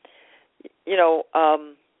 I'll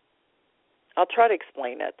try to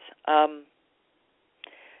explain it.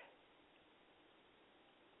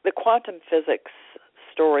 The quantum physics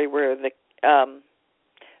story where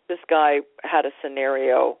this guy had a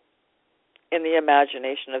scenario in the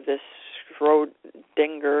imagination of this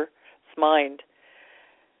Schrodinger's mind.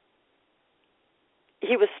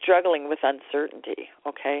 He was struggling with uncertainty,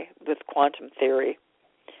 okay, with quantum theory.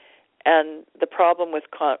 And the problem with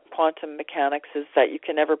quantum mechanics is that you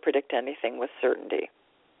can never predict anything with certainty.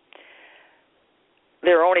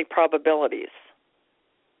 There are only probabilities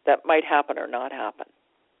that might happen or not happen.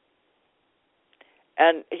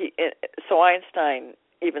 And so Einstein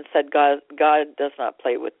even said God does not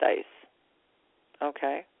play with dice.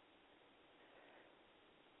 Okay?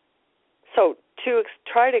 So to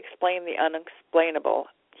try to explain the unexplainable,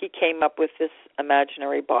 he came up with this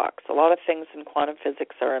imaginary box. A lot of things in quantum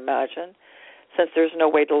physics are imagined, since there's no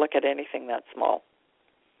way to look at anything that small.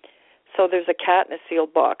 So there's a cat in a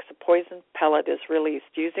sealed box. A poison pellet is released.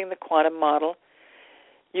 Using the quantum model,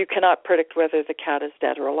 you cannot predict whether the cat is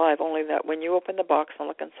dead or alive, only that when you open the box and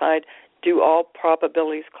look inside, do all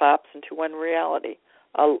probabilities collapse into one reality,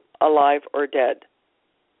 alive or dead.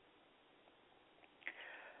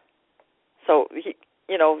 So,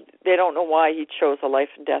 they don't know why he chose a life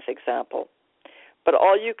and death example. But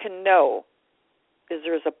all you can know is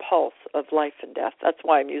there's a pulse of life and death. That's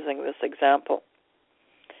why I'm using this example.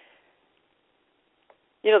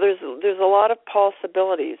 There's a lot of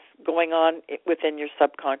possibilities going on within your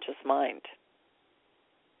subconscious mind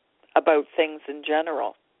about things in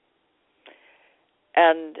general.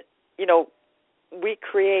 And, we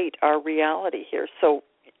create our reality here. So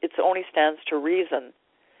it only stands to reason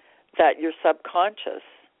that your subconscious,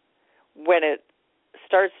 when it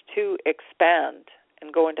starts to expand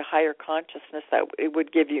and go into higher consciousness, that it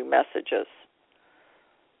would give you messages.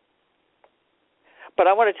 But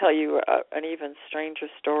I want to tell you an even stranger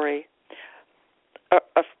story.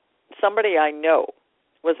 Somebody I know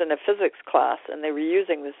was in a physics class, and they were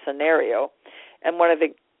using this scenario, and one of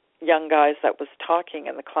the young guys that was talking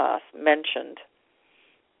in the class mentioned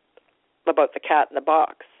about the cat in the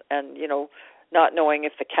box, and, not knowing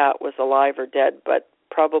if the cat was alive or dead, but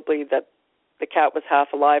probably that the cat was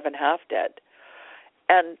half alive and half dead.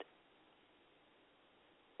 And,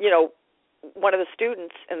 one of the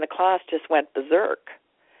students in the class just went berserk,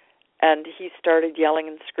 and he started yelling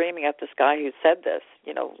and screaming at this guy who said this,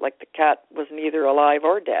 like the cat was neither alive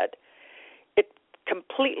or dead. It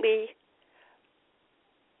completely,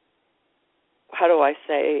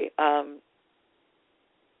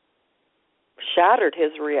 shattered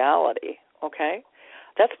his reality, okay?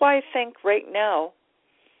 That's why I think right now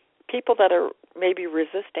people that are maybe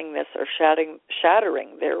resisting this or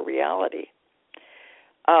shattering their reality.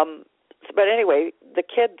 But anyway, the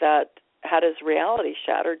kid that had his reality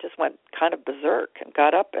shattered just went kind of berserk and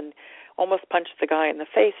got up and almost punched the guy in the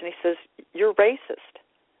face. And he says, "You're racist."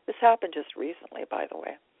 This happened just recently, by the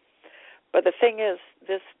way. But the thing is,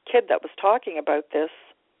 this kid that was talking about this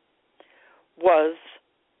was,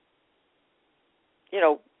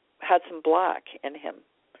 had some black in him.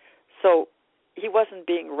 So he wasn't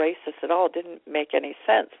being racist at all. It didn't make any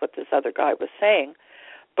sense what this other guy was saying.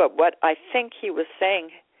 But what I think he was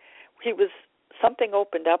saying, something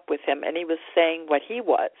opened up with him, and he was saying what he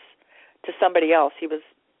was to somebody else. He was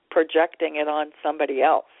projecting it on somebody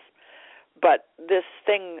else. But this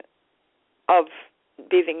thing of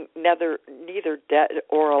being neither dead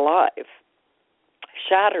or alive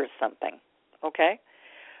shatters something, okay?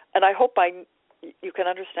 And I hope you can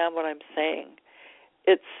understand what I'm saying.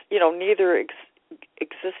 It's, neither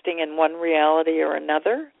existing in one reality or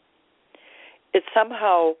another. It's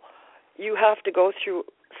somehow you have to go through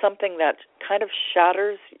something that kind of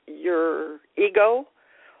shatters your ego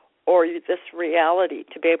or this reality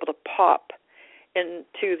to be able to pop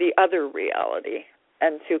into the other reality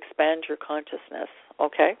and to expand your consciousness,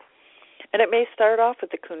 okay? And it may start off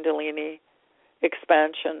with the Kundalini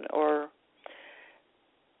expansion or,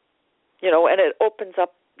 and it opens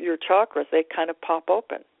up your chakras. They kind of pop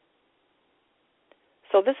open.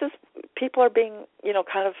 So people are being,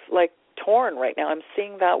 kind of like torn right now. I'm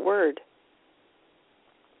seeing that word.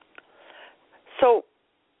 So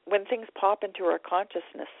when things pop into our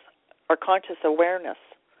consciousness, our conscious awareness,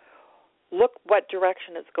 look what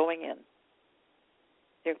direction it's going in.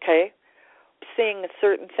 Okay? Seeing a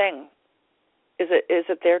certain thing, is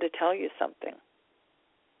it there to tell you something?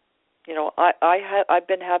 I've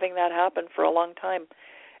been having that happen for a long time,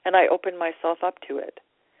 and I opened myself up to it.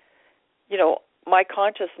 My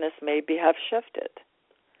consciousness maybe have shifted,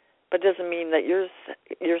 but it doesn't mean that yours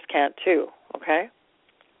can't too, okay?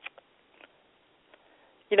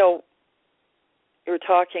 You were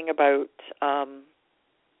talking about,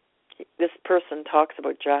 this person talks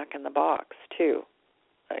about Jack in the Box too,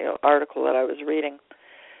 article that I was reading.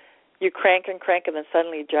 You crank, and then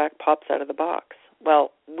suddenly Jack pops out of the box.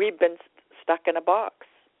 Well, we've been stuck in a box,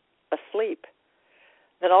 asleep.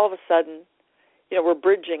 Then all of a sudden, we're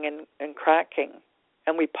bridging and cracking,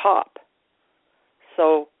 and we pop.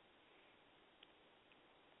 So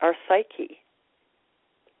our psyche,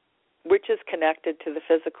 which is connected to the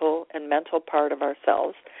physical and mental part of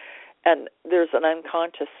ourselves, and there's an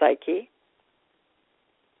unconscious psyche,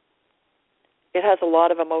 it has a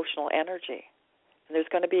lot of emotional energy. And there's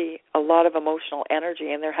going to be a lot of emotional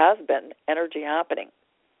energy, and there has been energy happening.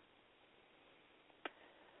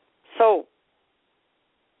 So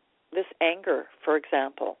this anger, for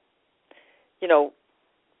example,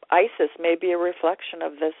 ISIS may be a reflection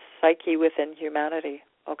of this psyche within humanity,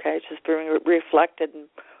 okay? It's just being reflected and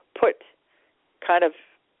put kind of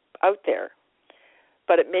out there.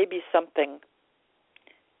 But it may be something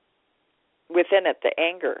within it, the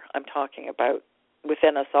anger I'm talking about,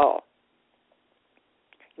 within us all.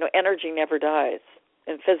 Energy never dies.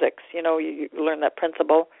 In physics, you learn that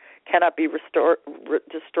principle cannot be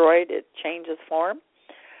destroyed. It changes form.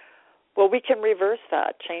 Well, we can reverse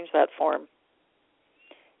that, change that form.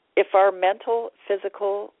 If our mental,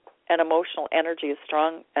 physical, and emotional energy is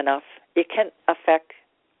strong enough, it can affect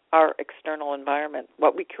our external environment,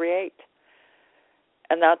 what we create.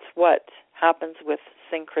 And that's what happens with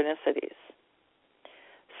synchronicities.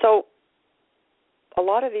 So a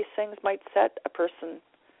lot of these things might set a person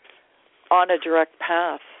on a direct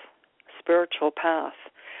path, spiritual path.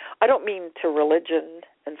 I don't mean to religion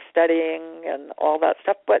and studying and all that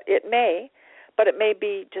stuff, but it may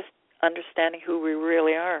be just understanding who we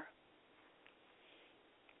really are.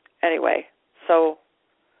 Anyway, so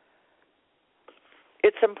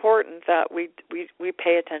it's important that we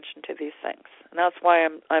pay attention to these things. And that's why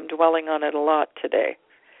I'm dwelling on it a lot today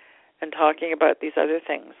and talking about these other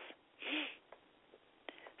things.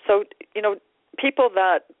 So, people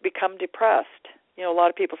that become depressed, a lot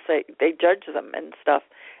of people say they judge them and stuff,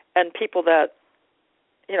 and people that,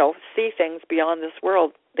 see things beyond this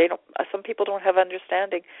world, some people don't have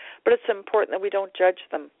understanding, but it's important that we don't judge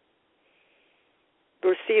them.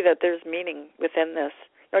 We see that there's meaning within this.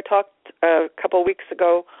 I talked a couple of weeks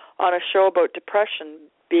ago on a show about depression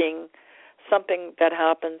being something that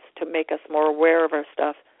happens to make us more aware of our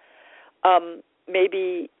stuff.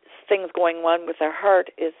 Maybe things going on with our heart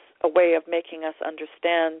is a way of making us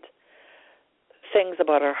understand things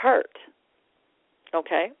about our heart.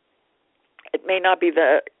 Okay? It may not be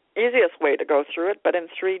the easiest way to go through it, but in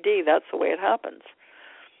 3D, that's the way it happens.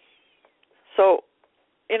 So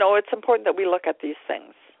it's important that we look at these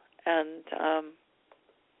things, and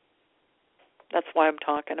that's why I'm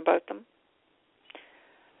talking about them.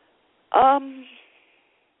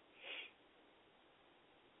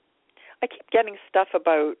 I keep getting stuff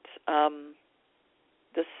about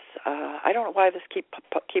this. I don't know why this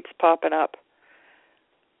keeps popping up.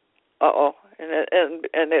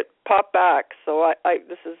 And it popped back. So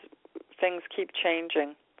this is, things keep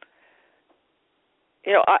changing.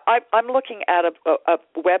 I'm looking at a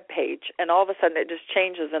web page, and all of a sudden it just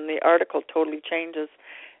changes, and the article totally changes,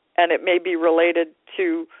 and it may be related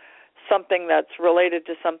to something that's related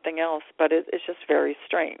to something else, but it's just very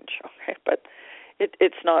strange. Okay, but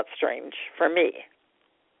it's not strange for me.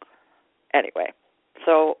 Anyway,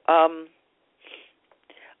 so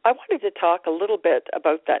I wanted to talk a little bit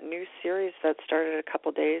about that new series that started a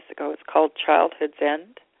couple days ago. It's called Childhood's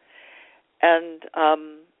End, and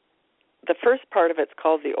the first part of it's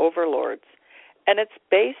called The Overlords, and it's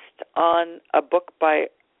based on a book by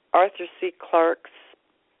Arthur C. Clarke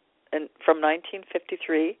from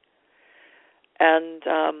 1953, and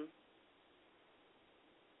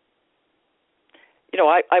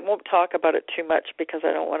I won't talk about it too much because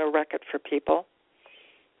I don't want to wreck it for people.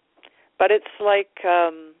 But it's like,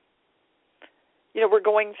 we're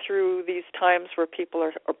going through these times where people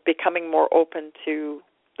are becoming more open to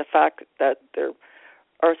the fact that there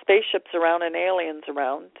are spaceships around and aliens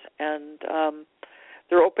around, and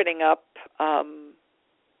they're opening up,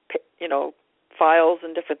 files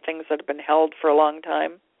and different things that have been held for a long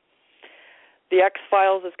time. The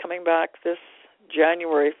X-Files is coming back this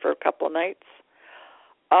January for a couple of nights.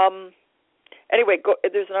 Anyway,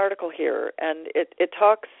 there's an article here, and it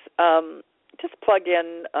talks, just plug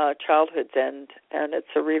in Childhood's End, and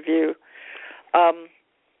it's a review.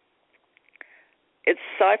 It's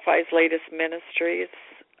Sci-Fi's latest ministries.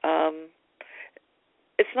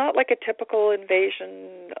 It's not like a typical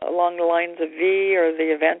invasion along the lines of V or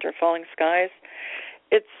The Event or Falling Skies.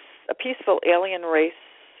 It's a peaceful alien race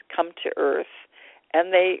come to Earth,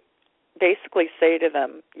 and they basically say to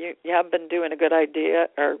them, you haven't been doing a good idea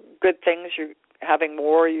or good things, you're having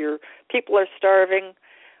war, your people are starving,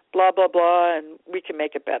 blah, blah, blah, and we can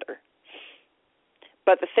make it better.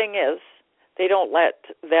 But the thing is, they don't let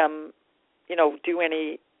them, do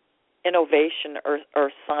any innovation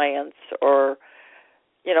or science or,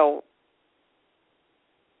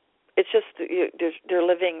 it's just they're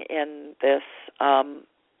living in this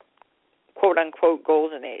quote-unquote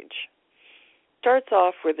golden age. Starts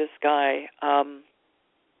off with this guy,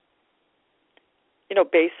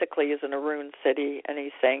 basically is in a ruined city, and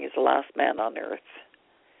he's saying he's the last man on Earth.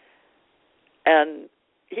 And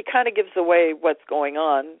he kind of gives away what's going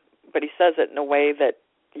on, but he says it in a way that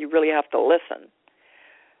you really have to listen.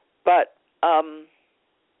 But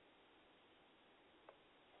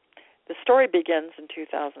the story begins in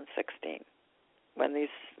 2016 when these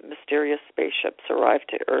mysterious spaceships arrive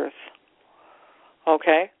to Earth.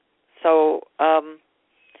 Okay? So, and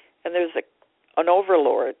there's an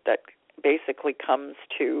overlord that basically comes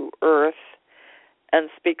to Earth and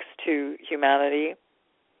speaks to humanity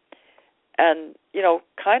and,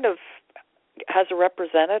 kind of has a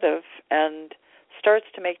representative and starts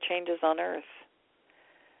to make changes on Earth.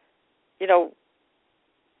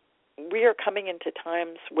 We are coming into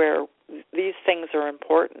times where these things are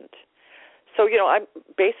important. So, I'm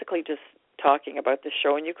basically just talking about the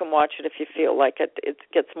show, and you can watch it if you feel like it. It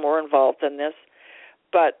gets more involved than this.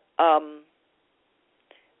 But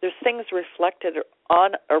there's things reflected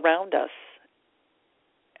around us,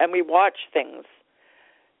 and we watch things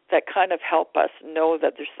that kind of help us know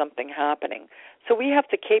that there's something happening. So we have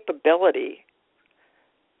the capability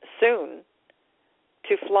soon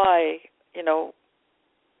to fly,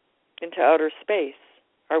 into outer space,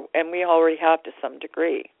 and we already have to some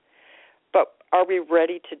degree. But are we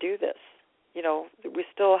ready to do this? We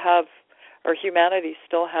still have, or humanity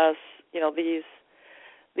still has, these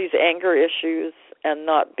anger issues and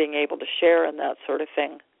not being able to share and that sort of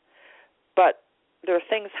thing. But there are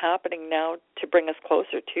things happening now to bring us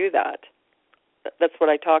closer to that. That's what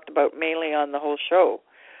I talked about mainly on the whole show.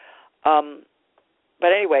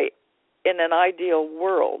 But anyway, in an ideal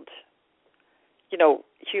world,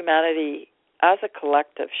 humanity as a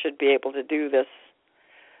collective should be able to do this.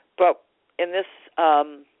 But in this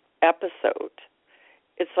episode,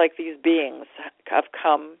 it's like these beings have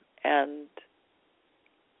come and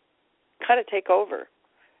kind of take over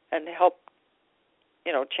and help,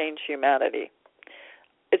 change humanity.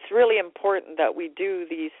 It's really important that we do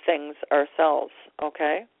these things ourselves,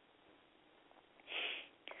 okay?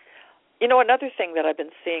 Another thing that I've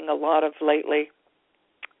been seeing a lot of lately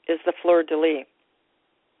is the fleur-de-lis.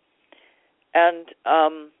 And,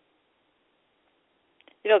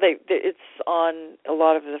 it's on a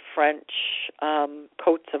lot of the French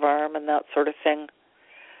coats of arms and that sort of thing.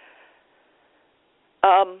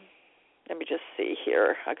 Let me just see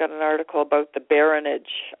here. I got an article about the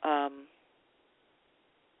baronage.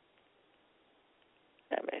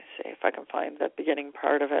 Let me see if I can find the beginning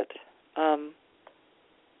part of it.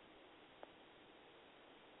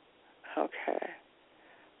 Okay.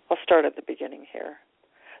 I'll start at the beginning here.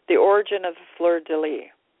 The origin of the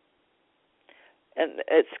fleur-de-lis. And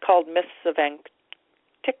it's called Myths of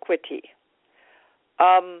Antiquity.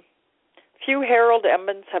 Few herald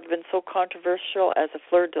emblems have been so controversial as a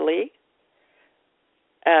fleur-de-lis,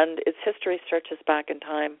 and its history stretches back in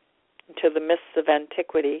time into the myths of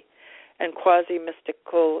antiquity, and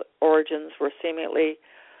quasi-mystical origins were seemingly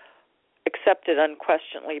accepted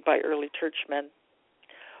unquestionably by early churchmen.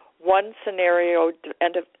 One scenario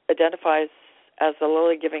identifies as the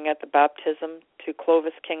lily giving at the baptism to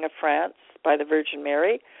Clovis, King of France, by the Virgin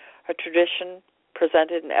Mary, a tradition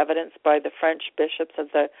presented in evidence by the French bishops of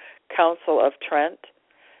the Council of Trent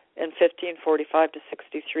in 1545 to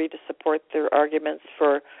 63 to support their arguments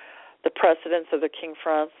for the precedence of the King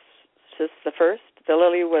Francis I. The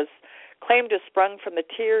lily was claimed to have sprung from the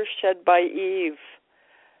tears shed by Eve,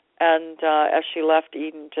 and as she left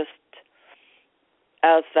Eden, just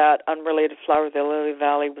as that unrelated flower of the lily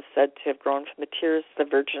valley was said to have grown from the tears of the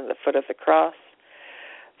Virgin at the foot of the cross.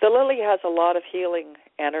 The lily has a lot of healing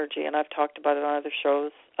energy, and I've talked about it on other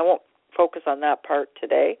shows. I won't focus on that part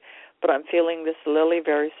today, but I'm feeling this lily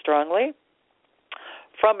very strongly.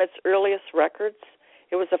 From its earliest records,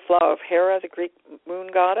 it was a flower of Hera, the Greek moon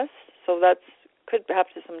goddess, so that could have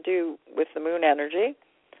some to do with the moon energy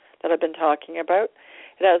that I've been talking about.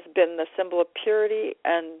 It has been the symbol of purity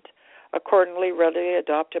and accordingly readily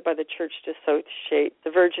adopted by the Church to associate the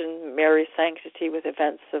Virgin Mary's sanctity with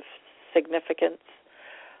events of significance.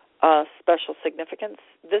 Special significance.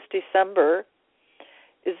 This December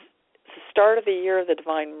is the start of the year of the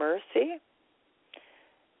Divine Mercy,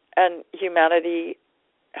 and humanity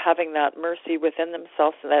having that mercy within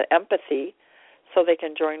themselves and that empathy so they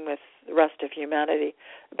can join with the rest of humanity.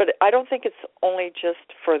 But I don't think it's only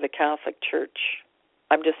just for the Catholic Church.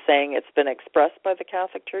 I'm just saying it's been expressed by the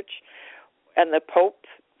Catholic Church, and the Pope,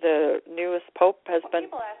 the newest Pope, has been...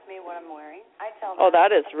 People ask me what I'm wearing. I tell them... Oh,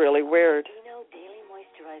 that is really weird.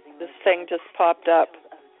 This thing just popped up,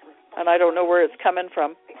 and I don't know where it's coming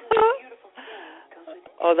from.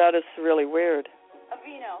 Oh, that is really weird.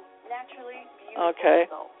 Okay.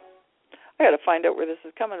 I got to find out where this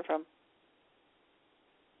is coming from.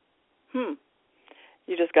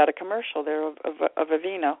 You just got a commercial there of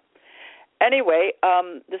Aveeno. Anyway,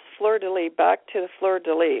 this fleur-de-lis, back to the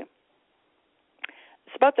fleur-de-lis.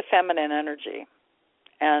 It's about the feminine energy,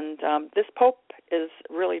 and this Pope is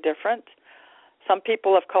really different. Some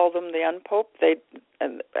people have called him the unpope.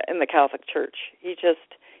 In the Catholic Church,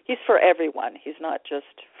 he's for everyone. He's not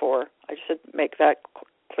just for. I should make that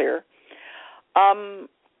clear.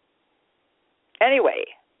 Anyway,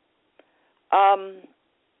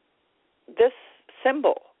 this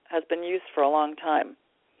symbol has been used for a long time.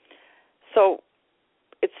 So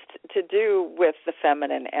it's to do with the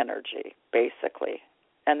feminine energy, basically.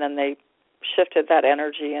 And then they shifted that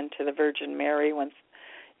energy into the Virgin Mary when,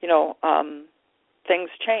 things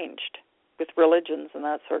changed with religions and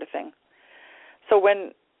that sort of thing. So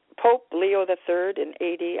when Pope Leo III in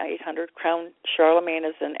AD 800 crowned Charlemagne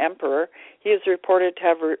as an emperor, he is reported to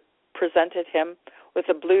have presented him with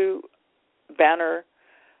a blue banner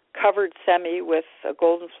covered semi with a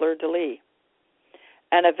golden fleur-de-lis,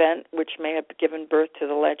 an event which may have given birth to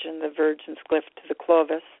the legend, the Virgin's gift to the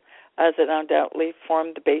Clovis, as it undoubtedly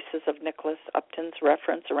formed the basis of Nicholas Upton's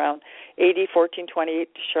reference around AD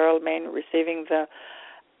 1428 to Charlemagne receiving the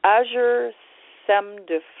azure seme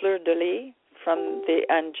de fleur-de-lis from the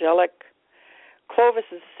angelic. Clovis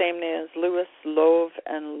is the same name as Louis, Love,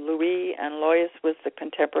 and Louis, and Lois was the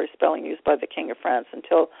contemporary spelling used by the King of France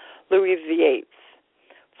until Louis VIII.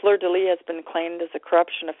 Fleur-de-lis has been claimed as a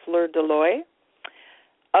corruption of fleur-de-lois.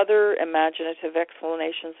 Other imaginative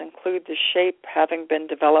explanations include the shape having been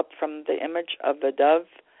developed from the image of the dove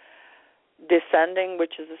descending,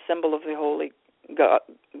 which is a symbol of the Holy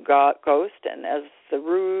Ghost, and as the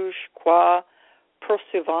rouge croix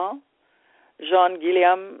poursuivant. Jean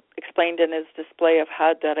Guillaume explained in his display of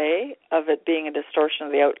Hadare of it being a distortion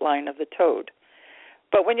of the outline of the toad.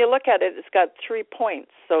 But when you look at it, it's got 3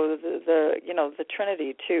 points, so the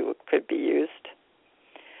Trinity too could be used.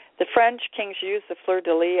 The French kings used the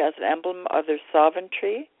fleur-de-lis as an emblem of their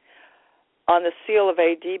sovereignty. On the seal of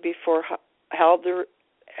AD, before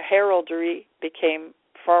heraldry became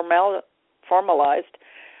formalized,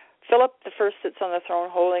 Philip I sits on the throne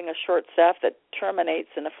holding a short staff that terminates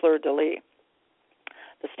in a fleur-de-lis.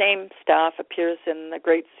 The same staff appears in the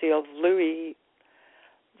Great Seal of Louis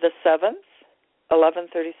VII,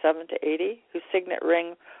 1137 to 80, whose signet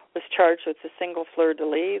ring was charged with a single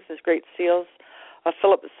fleur-de-lis. The Great Seals of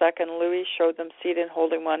Philip II and Louis showed them seated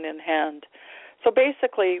holding one in hand. So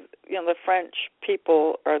basically, the French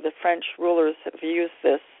people or the French rulers have used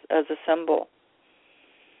this as a symbol.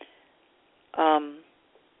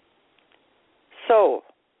 So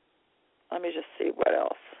let me just see what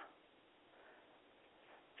else.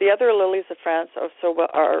 The other lilies of France are so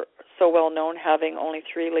well known, having only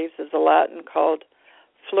 3 leaves, is the Latin called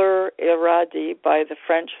fleur iradie, by the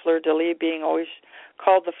French fleur-de-lis being always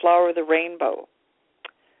called the flower of the rainbow,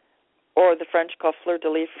 or the French call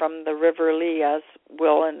fleur-de-lis from the river Lys, as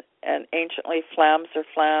will, and anciently flammes or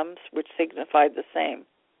flammes, which signified the same.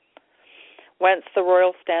 Whence the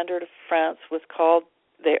royal standard of France was called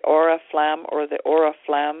the oriflamme, or the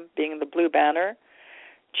oriflamme, being the blue banner,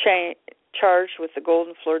 charged with the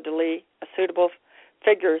golden fleur-de-lis. A suitable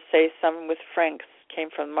figure, say some with franks, came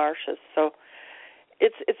from the marshes. So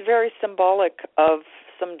it's very symbolic of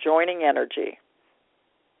some joining energy.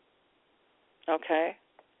 Okay?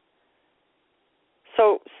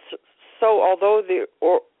 So although the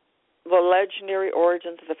legendary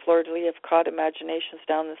origins of the fleur-de-lis have caught imaginations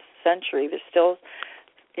down the century, they're still,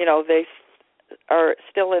 they are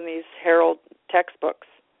still in these herald textbooks.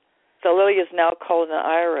 The lily is now called an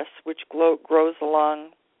iris, which grows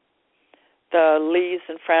along the Lys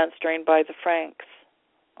in France, drained by the Franks.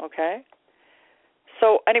 Okay?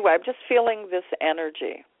 So anyway, I'm just feeling this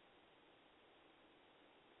energy.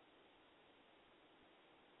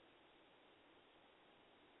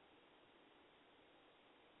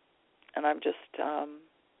 And I'm just, there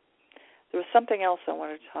was something else I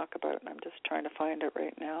wanted to talk about, and I'm just trying to find it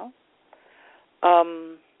right now.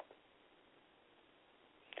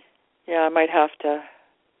 Yeah, I might have to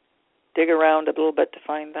dig around a little bit to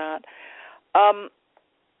find that.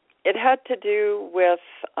 It had to do with,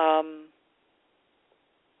 let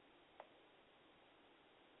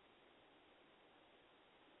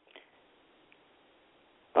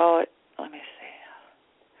me see.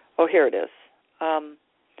 Oh, here it is.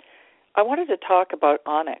 I wanted to talk about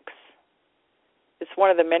onyx. It's one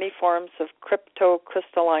of the many forms of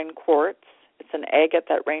cryptocrystalline quartz. It's an agate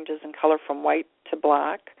that ranges in color from white to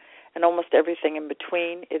black and almost everything in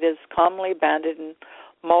between. It is commonly banded in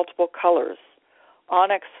multiple colors.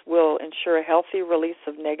 Onyx will ensure a healthy release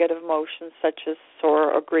of negative emotions such as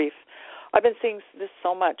sorrow or grief. I've been seeing this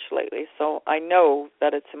so much lately, so I know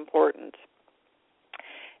that it's important.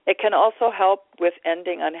 It can also help with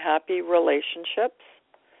ending unhappy relationships.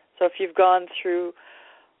 So if you've gone through,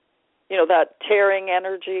 that tearing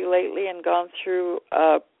energy lately and gone through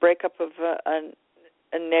a breakup of a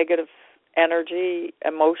negative energy,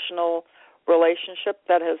 emotional relationship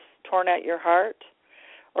that has torn at your heart,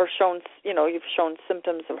 or you've shown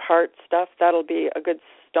symptoms of heart stuff, that'll be a good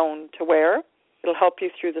stone to wear. It'll help you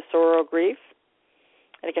through the sorrow, grief,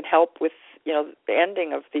 and it can help with, the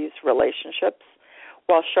ending of these relationships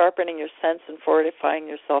while sharpening your sense and fortifying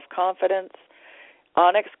your self-confidence.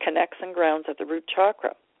 Onyx connects and grounds at the root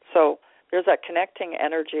chakra. So there's that connecting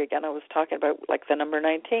energy again I was talking about, like the number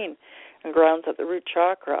 19, and grounds at the root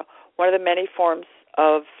chakra. One of the many forms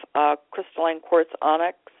of crystalline quartz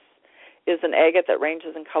onyx is an agate that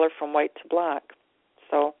ranges in color from white to black.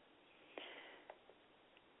 So,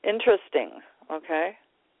 interesting, okay?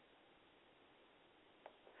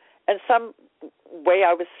 And some way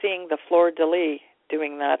I was seeing the fleur-de-lis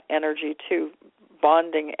doing that energy too,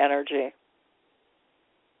 bonding energy.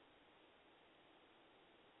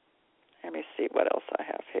 Let me see what else I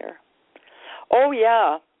have here. Oh,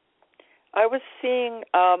 yeah. I was seeing,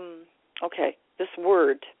 this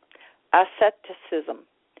word, asceticism,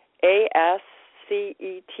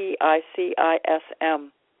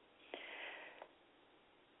 asceticism.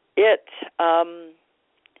 It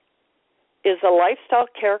is a lifestyle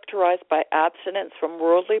characterized by abstinence from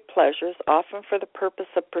worldly pleasures, often for the purpose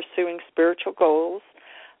of pursuing spiritual goals.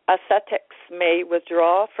 Ascetics may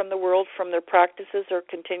withdraw from the world from their practices or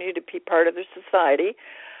continue to be part of their society,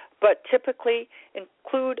 but typically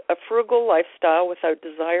include a frugal lifestyle without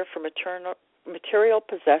desire for material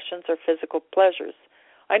possessions or physical pleasures.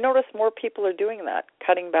 I notice more people are doing that,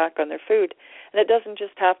 cutting back on their food, and it doesn't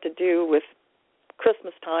just have to do with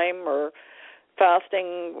Christmas time or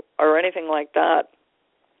fasting or anything like that.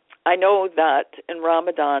 I know that in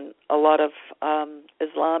Ramadan, a lot of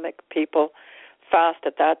Islamic people fast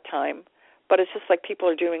at that time, but it's just like people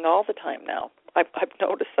are doing all the time now. I've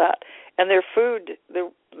noticed that. And their food,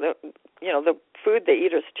 the food they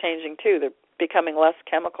eat is changing too. They're becoming less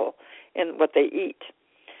chemical in what they eat.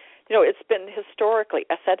 It's been historically,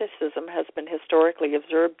 asceticism has been historically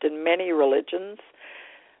observed in many religions,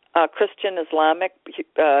 Christian, Islamic,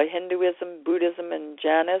 Hinduism, Buddhism, and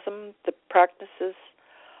Jainism. The practices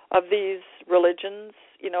of these religions,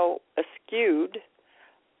 eschewed,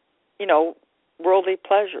 worldly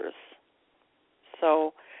pleasures.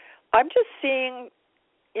 So I'm just seeing,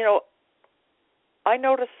 I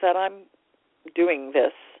notice that I'm doing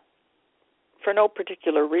this for no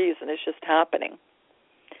particular reason. It's just happening.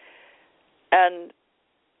 And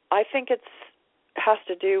I think it has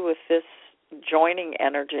to do with this joining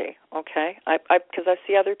energy, okay? Because I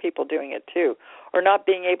see other people doing it too, or not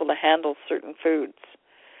being able to handle certain foods.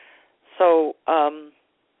 So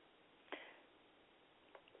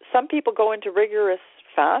some people go into rigorous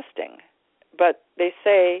fasting, but they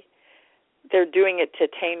say they're doing it to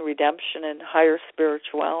attain redemption and higher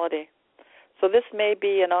spirituality. So this may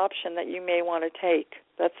be an option that you may want to take.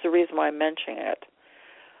 That's the reason why I'm mentioning it.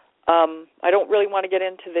 I don't really want to get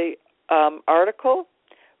into the article,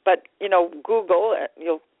 but, Google,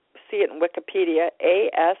 you'll see it in Wikipedia,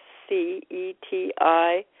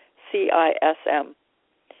 ASCETICISM.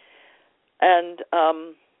 And,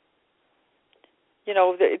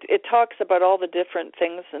 it talks about all the different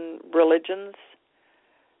things in religions.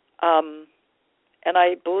 And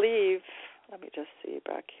I believe, let me just see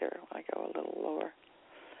back here. I go a little lower.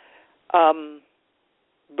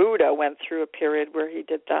 Buddha went through a period where he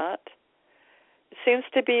did that. It seems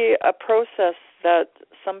to be a process that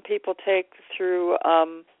some people take through,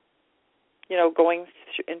 going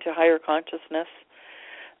into higher consciousness.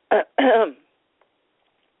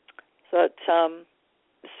 So that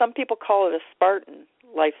some people call it a Spartan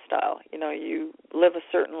lifestyle. You live a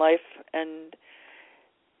certain life and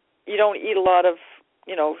you don't eat a lot of,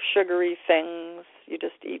 sugary things. You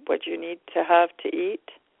just eat what you need to have to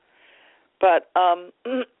eat. But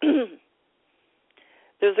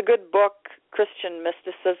there's a good book, Christian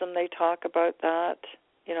Mysticism. They talk about that,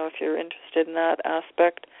 if you're interested in that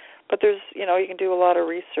aspect. But there's, you can do a lot of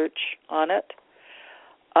research on it.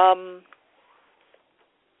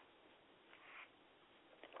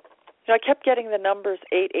 I kept getting the numbers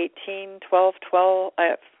 8:18, 12:12,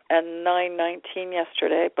 and 9:19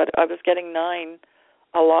 yesterday, but I was getting 9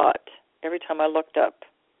 a lot every time I looked up.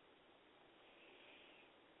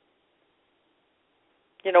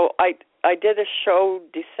 I did a show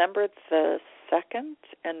December the 2nd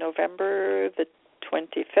and November the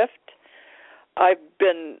 25th. I've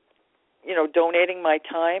been, donating my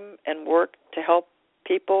time and work to help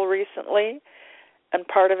people recently, and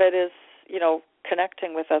part of it is,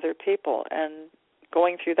 connecting with other people and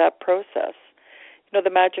going through that process. The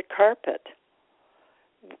magic carpet,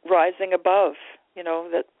 rising above,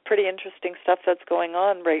 that pretty interesting stuff that's going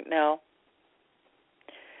on right now.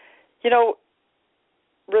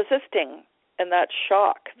 Resisting and that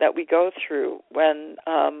shock that we go through when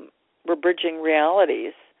we're bridging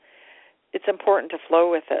realities, it's important to flow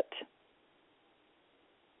with it.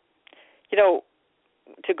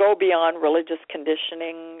 To go beyond religious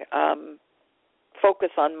conditioning,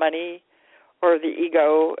 focus on money or the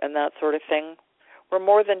ego and that sort of thing. We're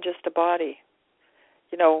more than just a body.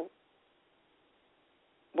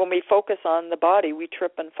 When we focus on the body, we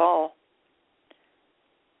trip and fall.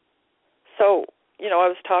 So, I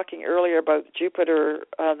was talking earlier about Jupiter,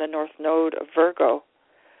 the North Node of Virgo.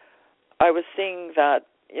 I was seeing that,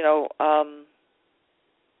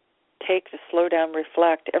 take the slow down,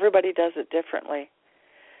 reflect. Everybody does it differently.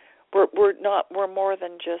 We're more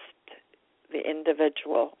than just the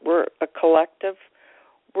individual. We're a collective.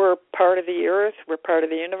 We're part of the earth. We're part of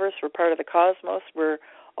the universe. We're part of the cosmos. We're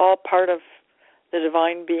all part of the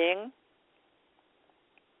divine being.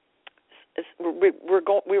 We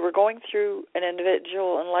were going through an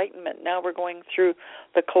individual enlightenment. Now we're going through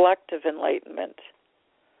the collective enlightenment.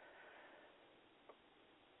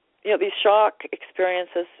 These shock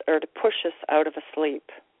experiences are to push us out of a sleep.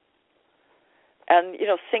 And,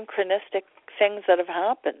 synchronistic things that have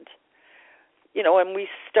happened, and we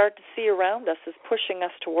start to see around us is pushing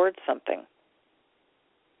us towards something.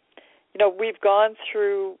 We've gone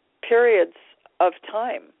through periods of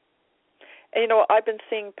time. And, I've been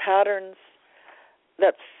seeing patterns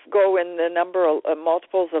that go in the number of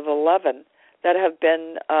multiples of 11 that have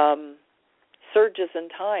been surges in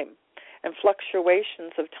time and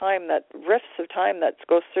fluctuations of time, that rifts of time that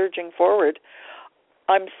go surging forward.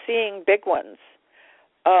 I'm seeing big ones.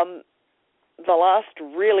 The last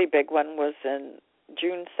really big one was in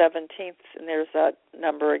June 17th, and there's that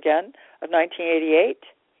number again, of 1988.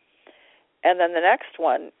 And then the next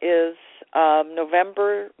one is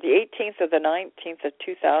November the 18th or the 19th of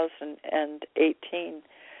 2018.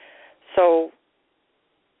 So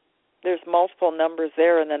there's multiple numbers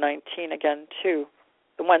there in the 19 again, too,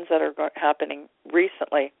 the ones that are happening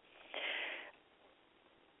recently.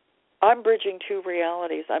 I'm bridging two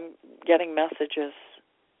realities. I'm getting messages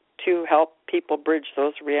to help people bridge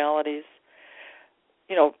those realities,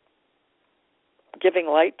 giving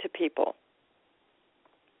light to people.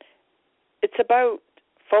 It's about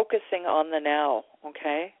focusing on the now,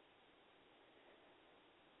 okay?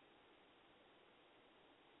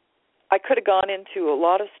 I could have gone into a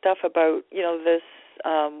lot of stuff about, this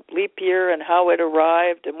leap year and how it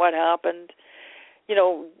arrived and what happened,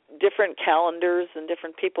 different calendars and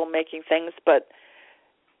different people making things, but,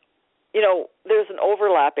 there's an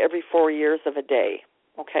overlap every 4 years of a day,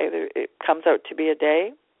 okay? It comes out to be a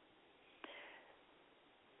day.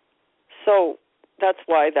 So that's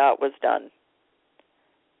why that was done.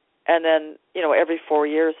 And then, every 4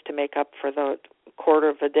 years to make up for the quarter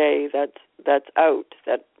of a day that's out,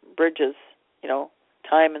 that bridges,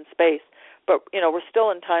 time and space. But, we're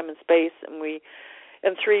still in time and space, and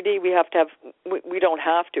in 3D we have to have, we don't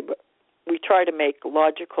have to, but we try to make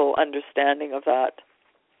logical understanding of that,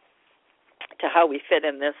 to how we fit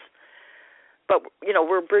in this. But,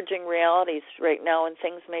 we're bridging realities right now, and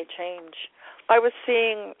things may change. I was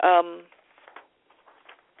seeing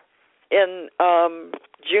in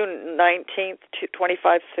June 19th,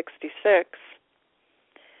 2566,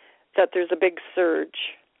 that there's a big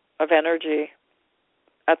surge of energy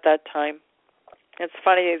at that time. It's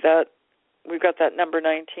funny that we've got that number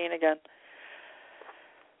 19 again.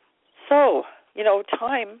 So,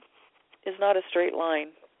 time is not a straight line.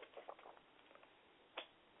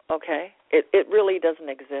 Okay? It really doesn't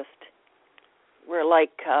exist. We're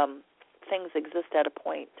like things exist at a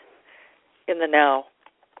point in the now.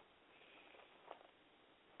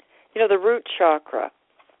 The root chakra.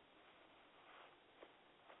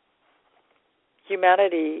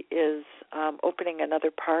 Humanity is opening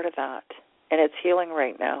another part of that, and it's healing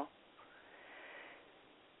right now.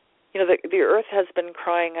 The earth has been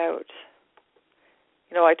crying out.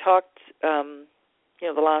 I talked, the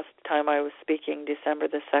last time I was speaking, December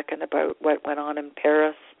the 2nd, about what went on in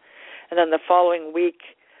Paris. And then the following week,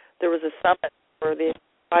 there was a summit for the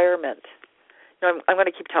environment. I'm going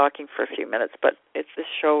to keep talking for a few minutes, but this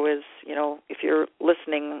show is, if you're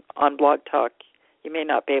listening on Blog Talk, you may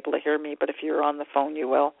not be able to hear me, but if you're on the phone, you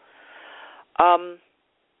will.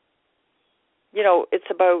 It's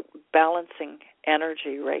about balancing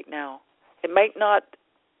energy right now. It might not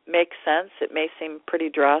make sense. It may seem pretty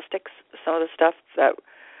drastic, some of the stuff that,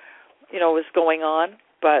 is going on,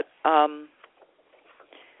 but the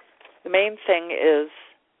main thing is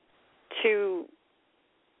to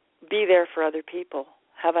be there for other people,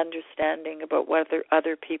 have understanding about what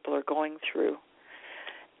other people are going through.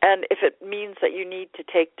 And if it means that you need to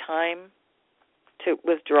take time to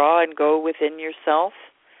withdraw and go within yourself,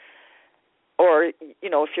 or,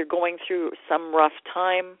 if you're going through some rough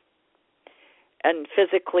time and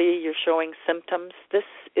physically you're showing symptoms, this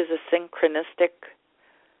is a synchronistic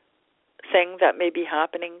thing that may be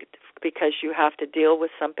happening because you have to deal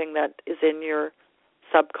with something that is in your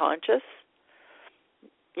subconscious.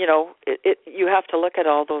 You have to look at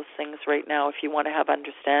all those things right now if you want to have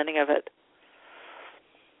understanding of it.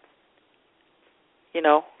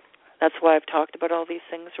 That's why I've talked about all these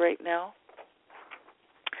things right now.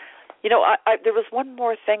 There was one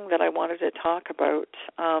more thing that I wanted to talk about.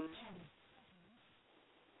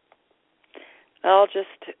 I'll just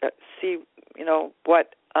see,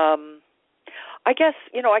 what, I guess,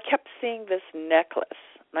 I kept seeing this necklace,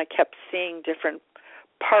 and I kept seeing different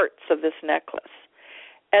parts of this necklace.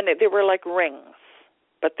 And they were like rings,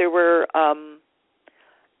 but there were kind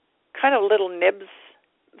of little nibs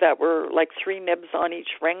that were like 3 nibs on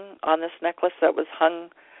each ring on this necklace that was hung,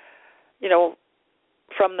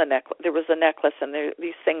 from the necklace. There was a necklace, and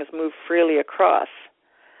these things move freely across.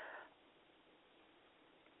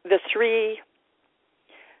 The 3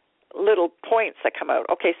 little points that come out.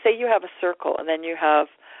 Okay, say you have a circle, and then you have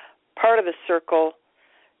part of the circle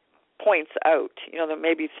points out.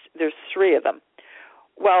 Maybe there's 3 of them.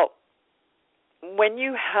 Well, when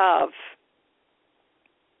you have,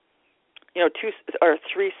 2 or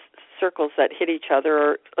 3 circles that hit each other,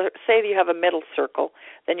 or say that you have a middle circle,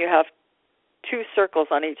 then you have 2 circles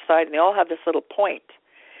on each side, and they all have this little point.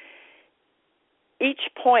 Each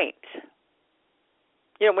point,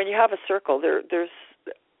 when you have a circle,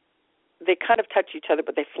 they kind of touch each other,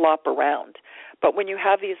 but they flop around. But when you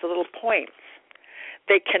have these little points,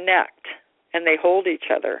 they connect, and they hold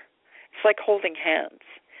each other. It's like holding hands.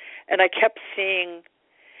 And I kept seeing,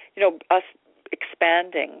 us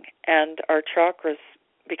expanding and our chakras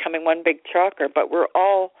becoming one big chakra, but we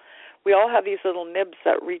all have these little nibs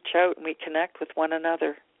that reach out and we connect with one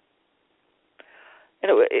another. And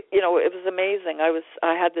it was amazing.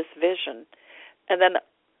 I had this vision, and then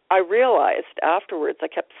I realized afterwards, I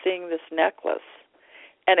kept seeing this necklace,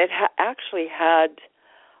 and it actually had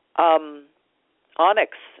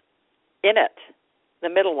onyx in it, the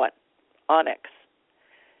middle one, onyx.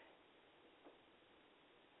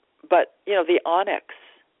 But, the onyx,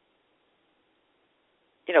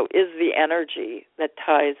 is the energy that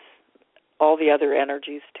ties all the other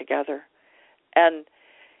energies together. And,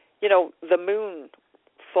 the moon,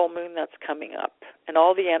 full moon that's coming up, and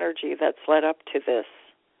all the energy that's led up to this,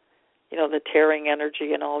 the tearing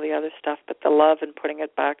energy and all the other stuff, but the love and putting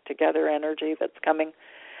it back together energy that's coming,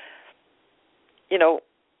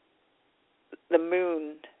 the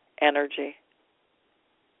moon energy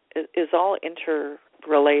is all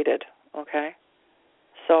interrelated, okay?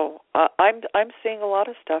 So I'm seeing a lot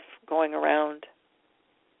of stuff going around.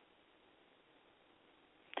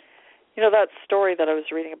 That story that I was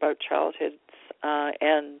reading about childhood's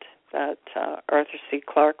end that Arthur C.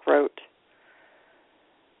 Clarke wrote.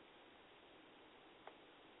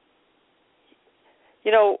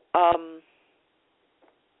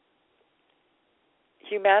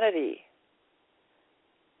 Humanity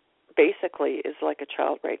basically is like a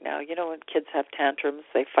child right now. When kids have tantrums,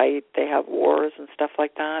 they fight, they have wars and stuff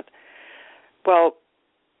like that. Well,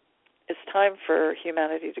 it's time for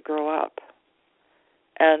humanity to grow up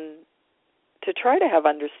and to try to have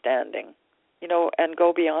understanding, and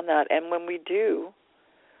go beyond that. And when we do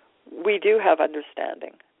have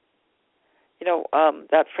understanding.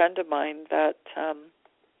 That friend of mine that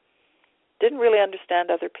didn't really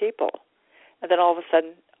understand other people, and then all of a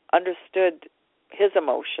sudden understood his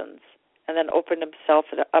emotions, and then opened himself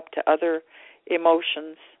up to other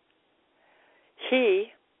emotions.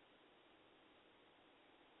 He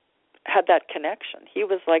had that connection. He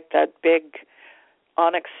was like that big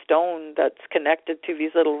onyx stone that's connected to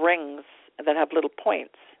these little rings that have little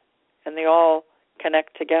points, and they all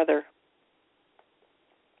connect together.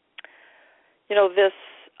 This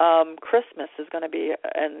Christmas is going to be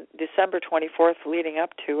on December 24th leading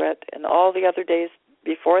up to it, and all the other days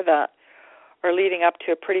before that are leading up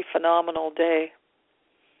to a pretty phenomenal day,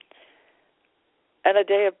 and a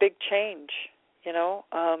day of big change,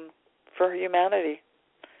 for humanity.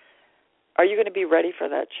 Are you going to be ready for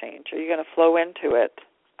that change? Are you going to flow into it?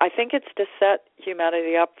 I think it's to set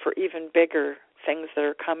humanity up for even bigger things that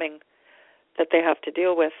are coming that they have to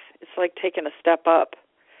deal with. It's like taking a step up,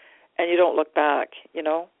 and you don't look back,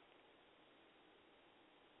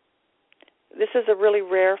 This is a really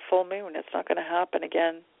rare full moon. It's not going to happen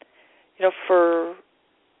again, for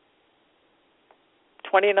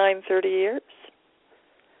 29, 30 years.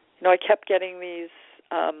 I kept getting these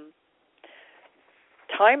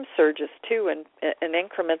time surges, too, in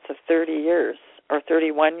increments of 30 years or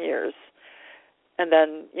 31 years. And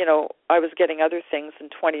then, I was getting other things in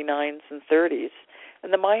 29s and 30s.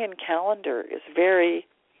 And the Mayan calendar is very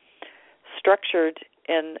structured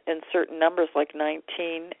in certain numbers like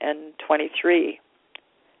 19 and 23.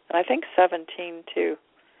 And I think 17, too.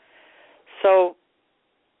 So,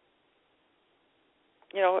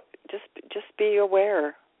 just be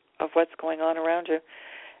aware of what's going on around you.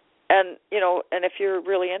 And, and if you're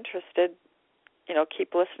really interested,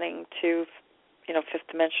 keep listening to, Fifth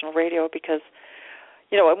Dimensional Radio, because,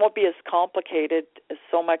 it won't be as complicated as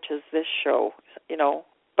so much as this show,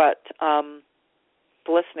 but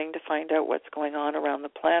listening to find out what's going on around the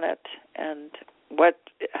planet and what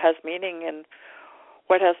has meaning and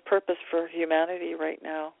what has purpose for humanity right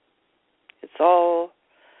now. It's all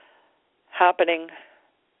happening.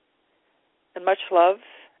 And much love,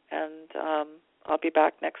 and I'll be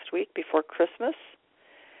back next week before Christmas.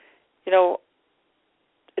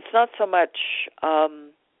 It's not so much,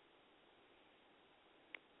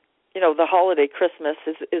 the holiday Christmas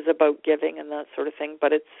is about giving and that sort of thing,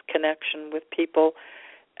 but it's connection with people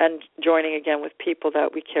and joining again with people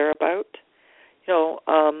that we care about.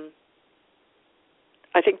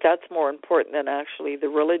 I think that's more important than actually the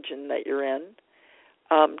religion that you're in.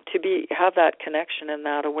 To have that connection and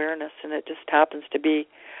that awareness, and it just happens to be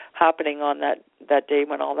happening on that day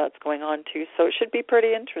when all that's going on too. So it should be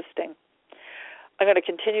pretty interesting. I'm going to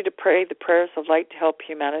continue to pray the prayers of light to help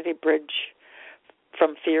humanity bridge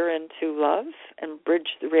from fear into love and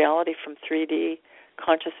bridge the reality from 3D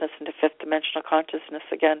consciousness into fifth dimensional consciousness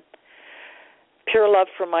again. Pure love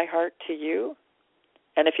from my heart to you.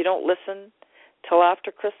 And if you don't listen till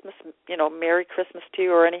after Christmas, Merry Christmas to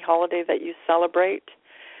you, or any holiday that you celebrate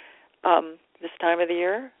this time of the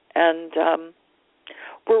year. And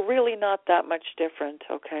We're really not that much different,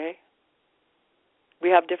 okay? We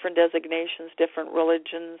have different designations, different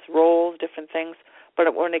religions, roles, different things,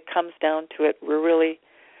 but when it comes down to it, we're really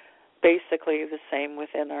basically the same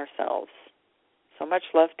within ourselves. So much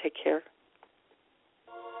love. Take care.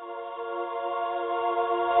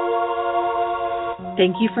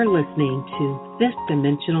 Thank you for listening to Fifth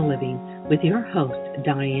Dimensional Living with your host,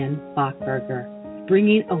 Diane Buchberger,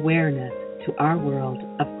 bringing awareness to our world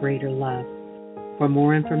of greater love. For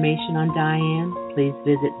more information on Diane, please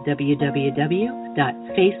visit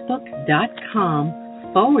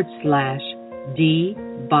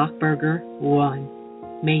www.facebook.com/dbuchberger1.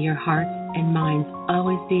 May your hearts and minds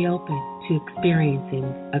always be open to experiencing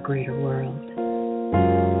a greater world.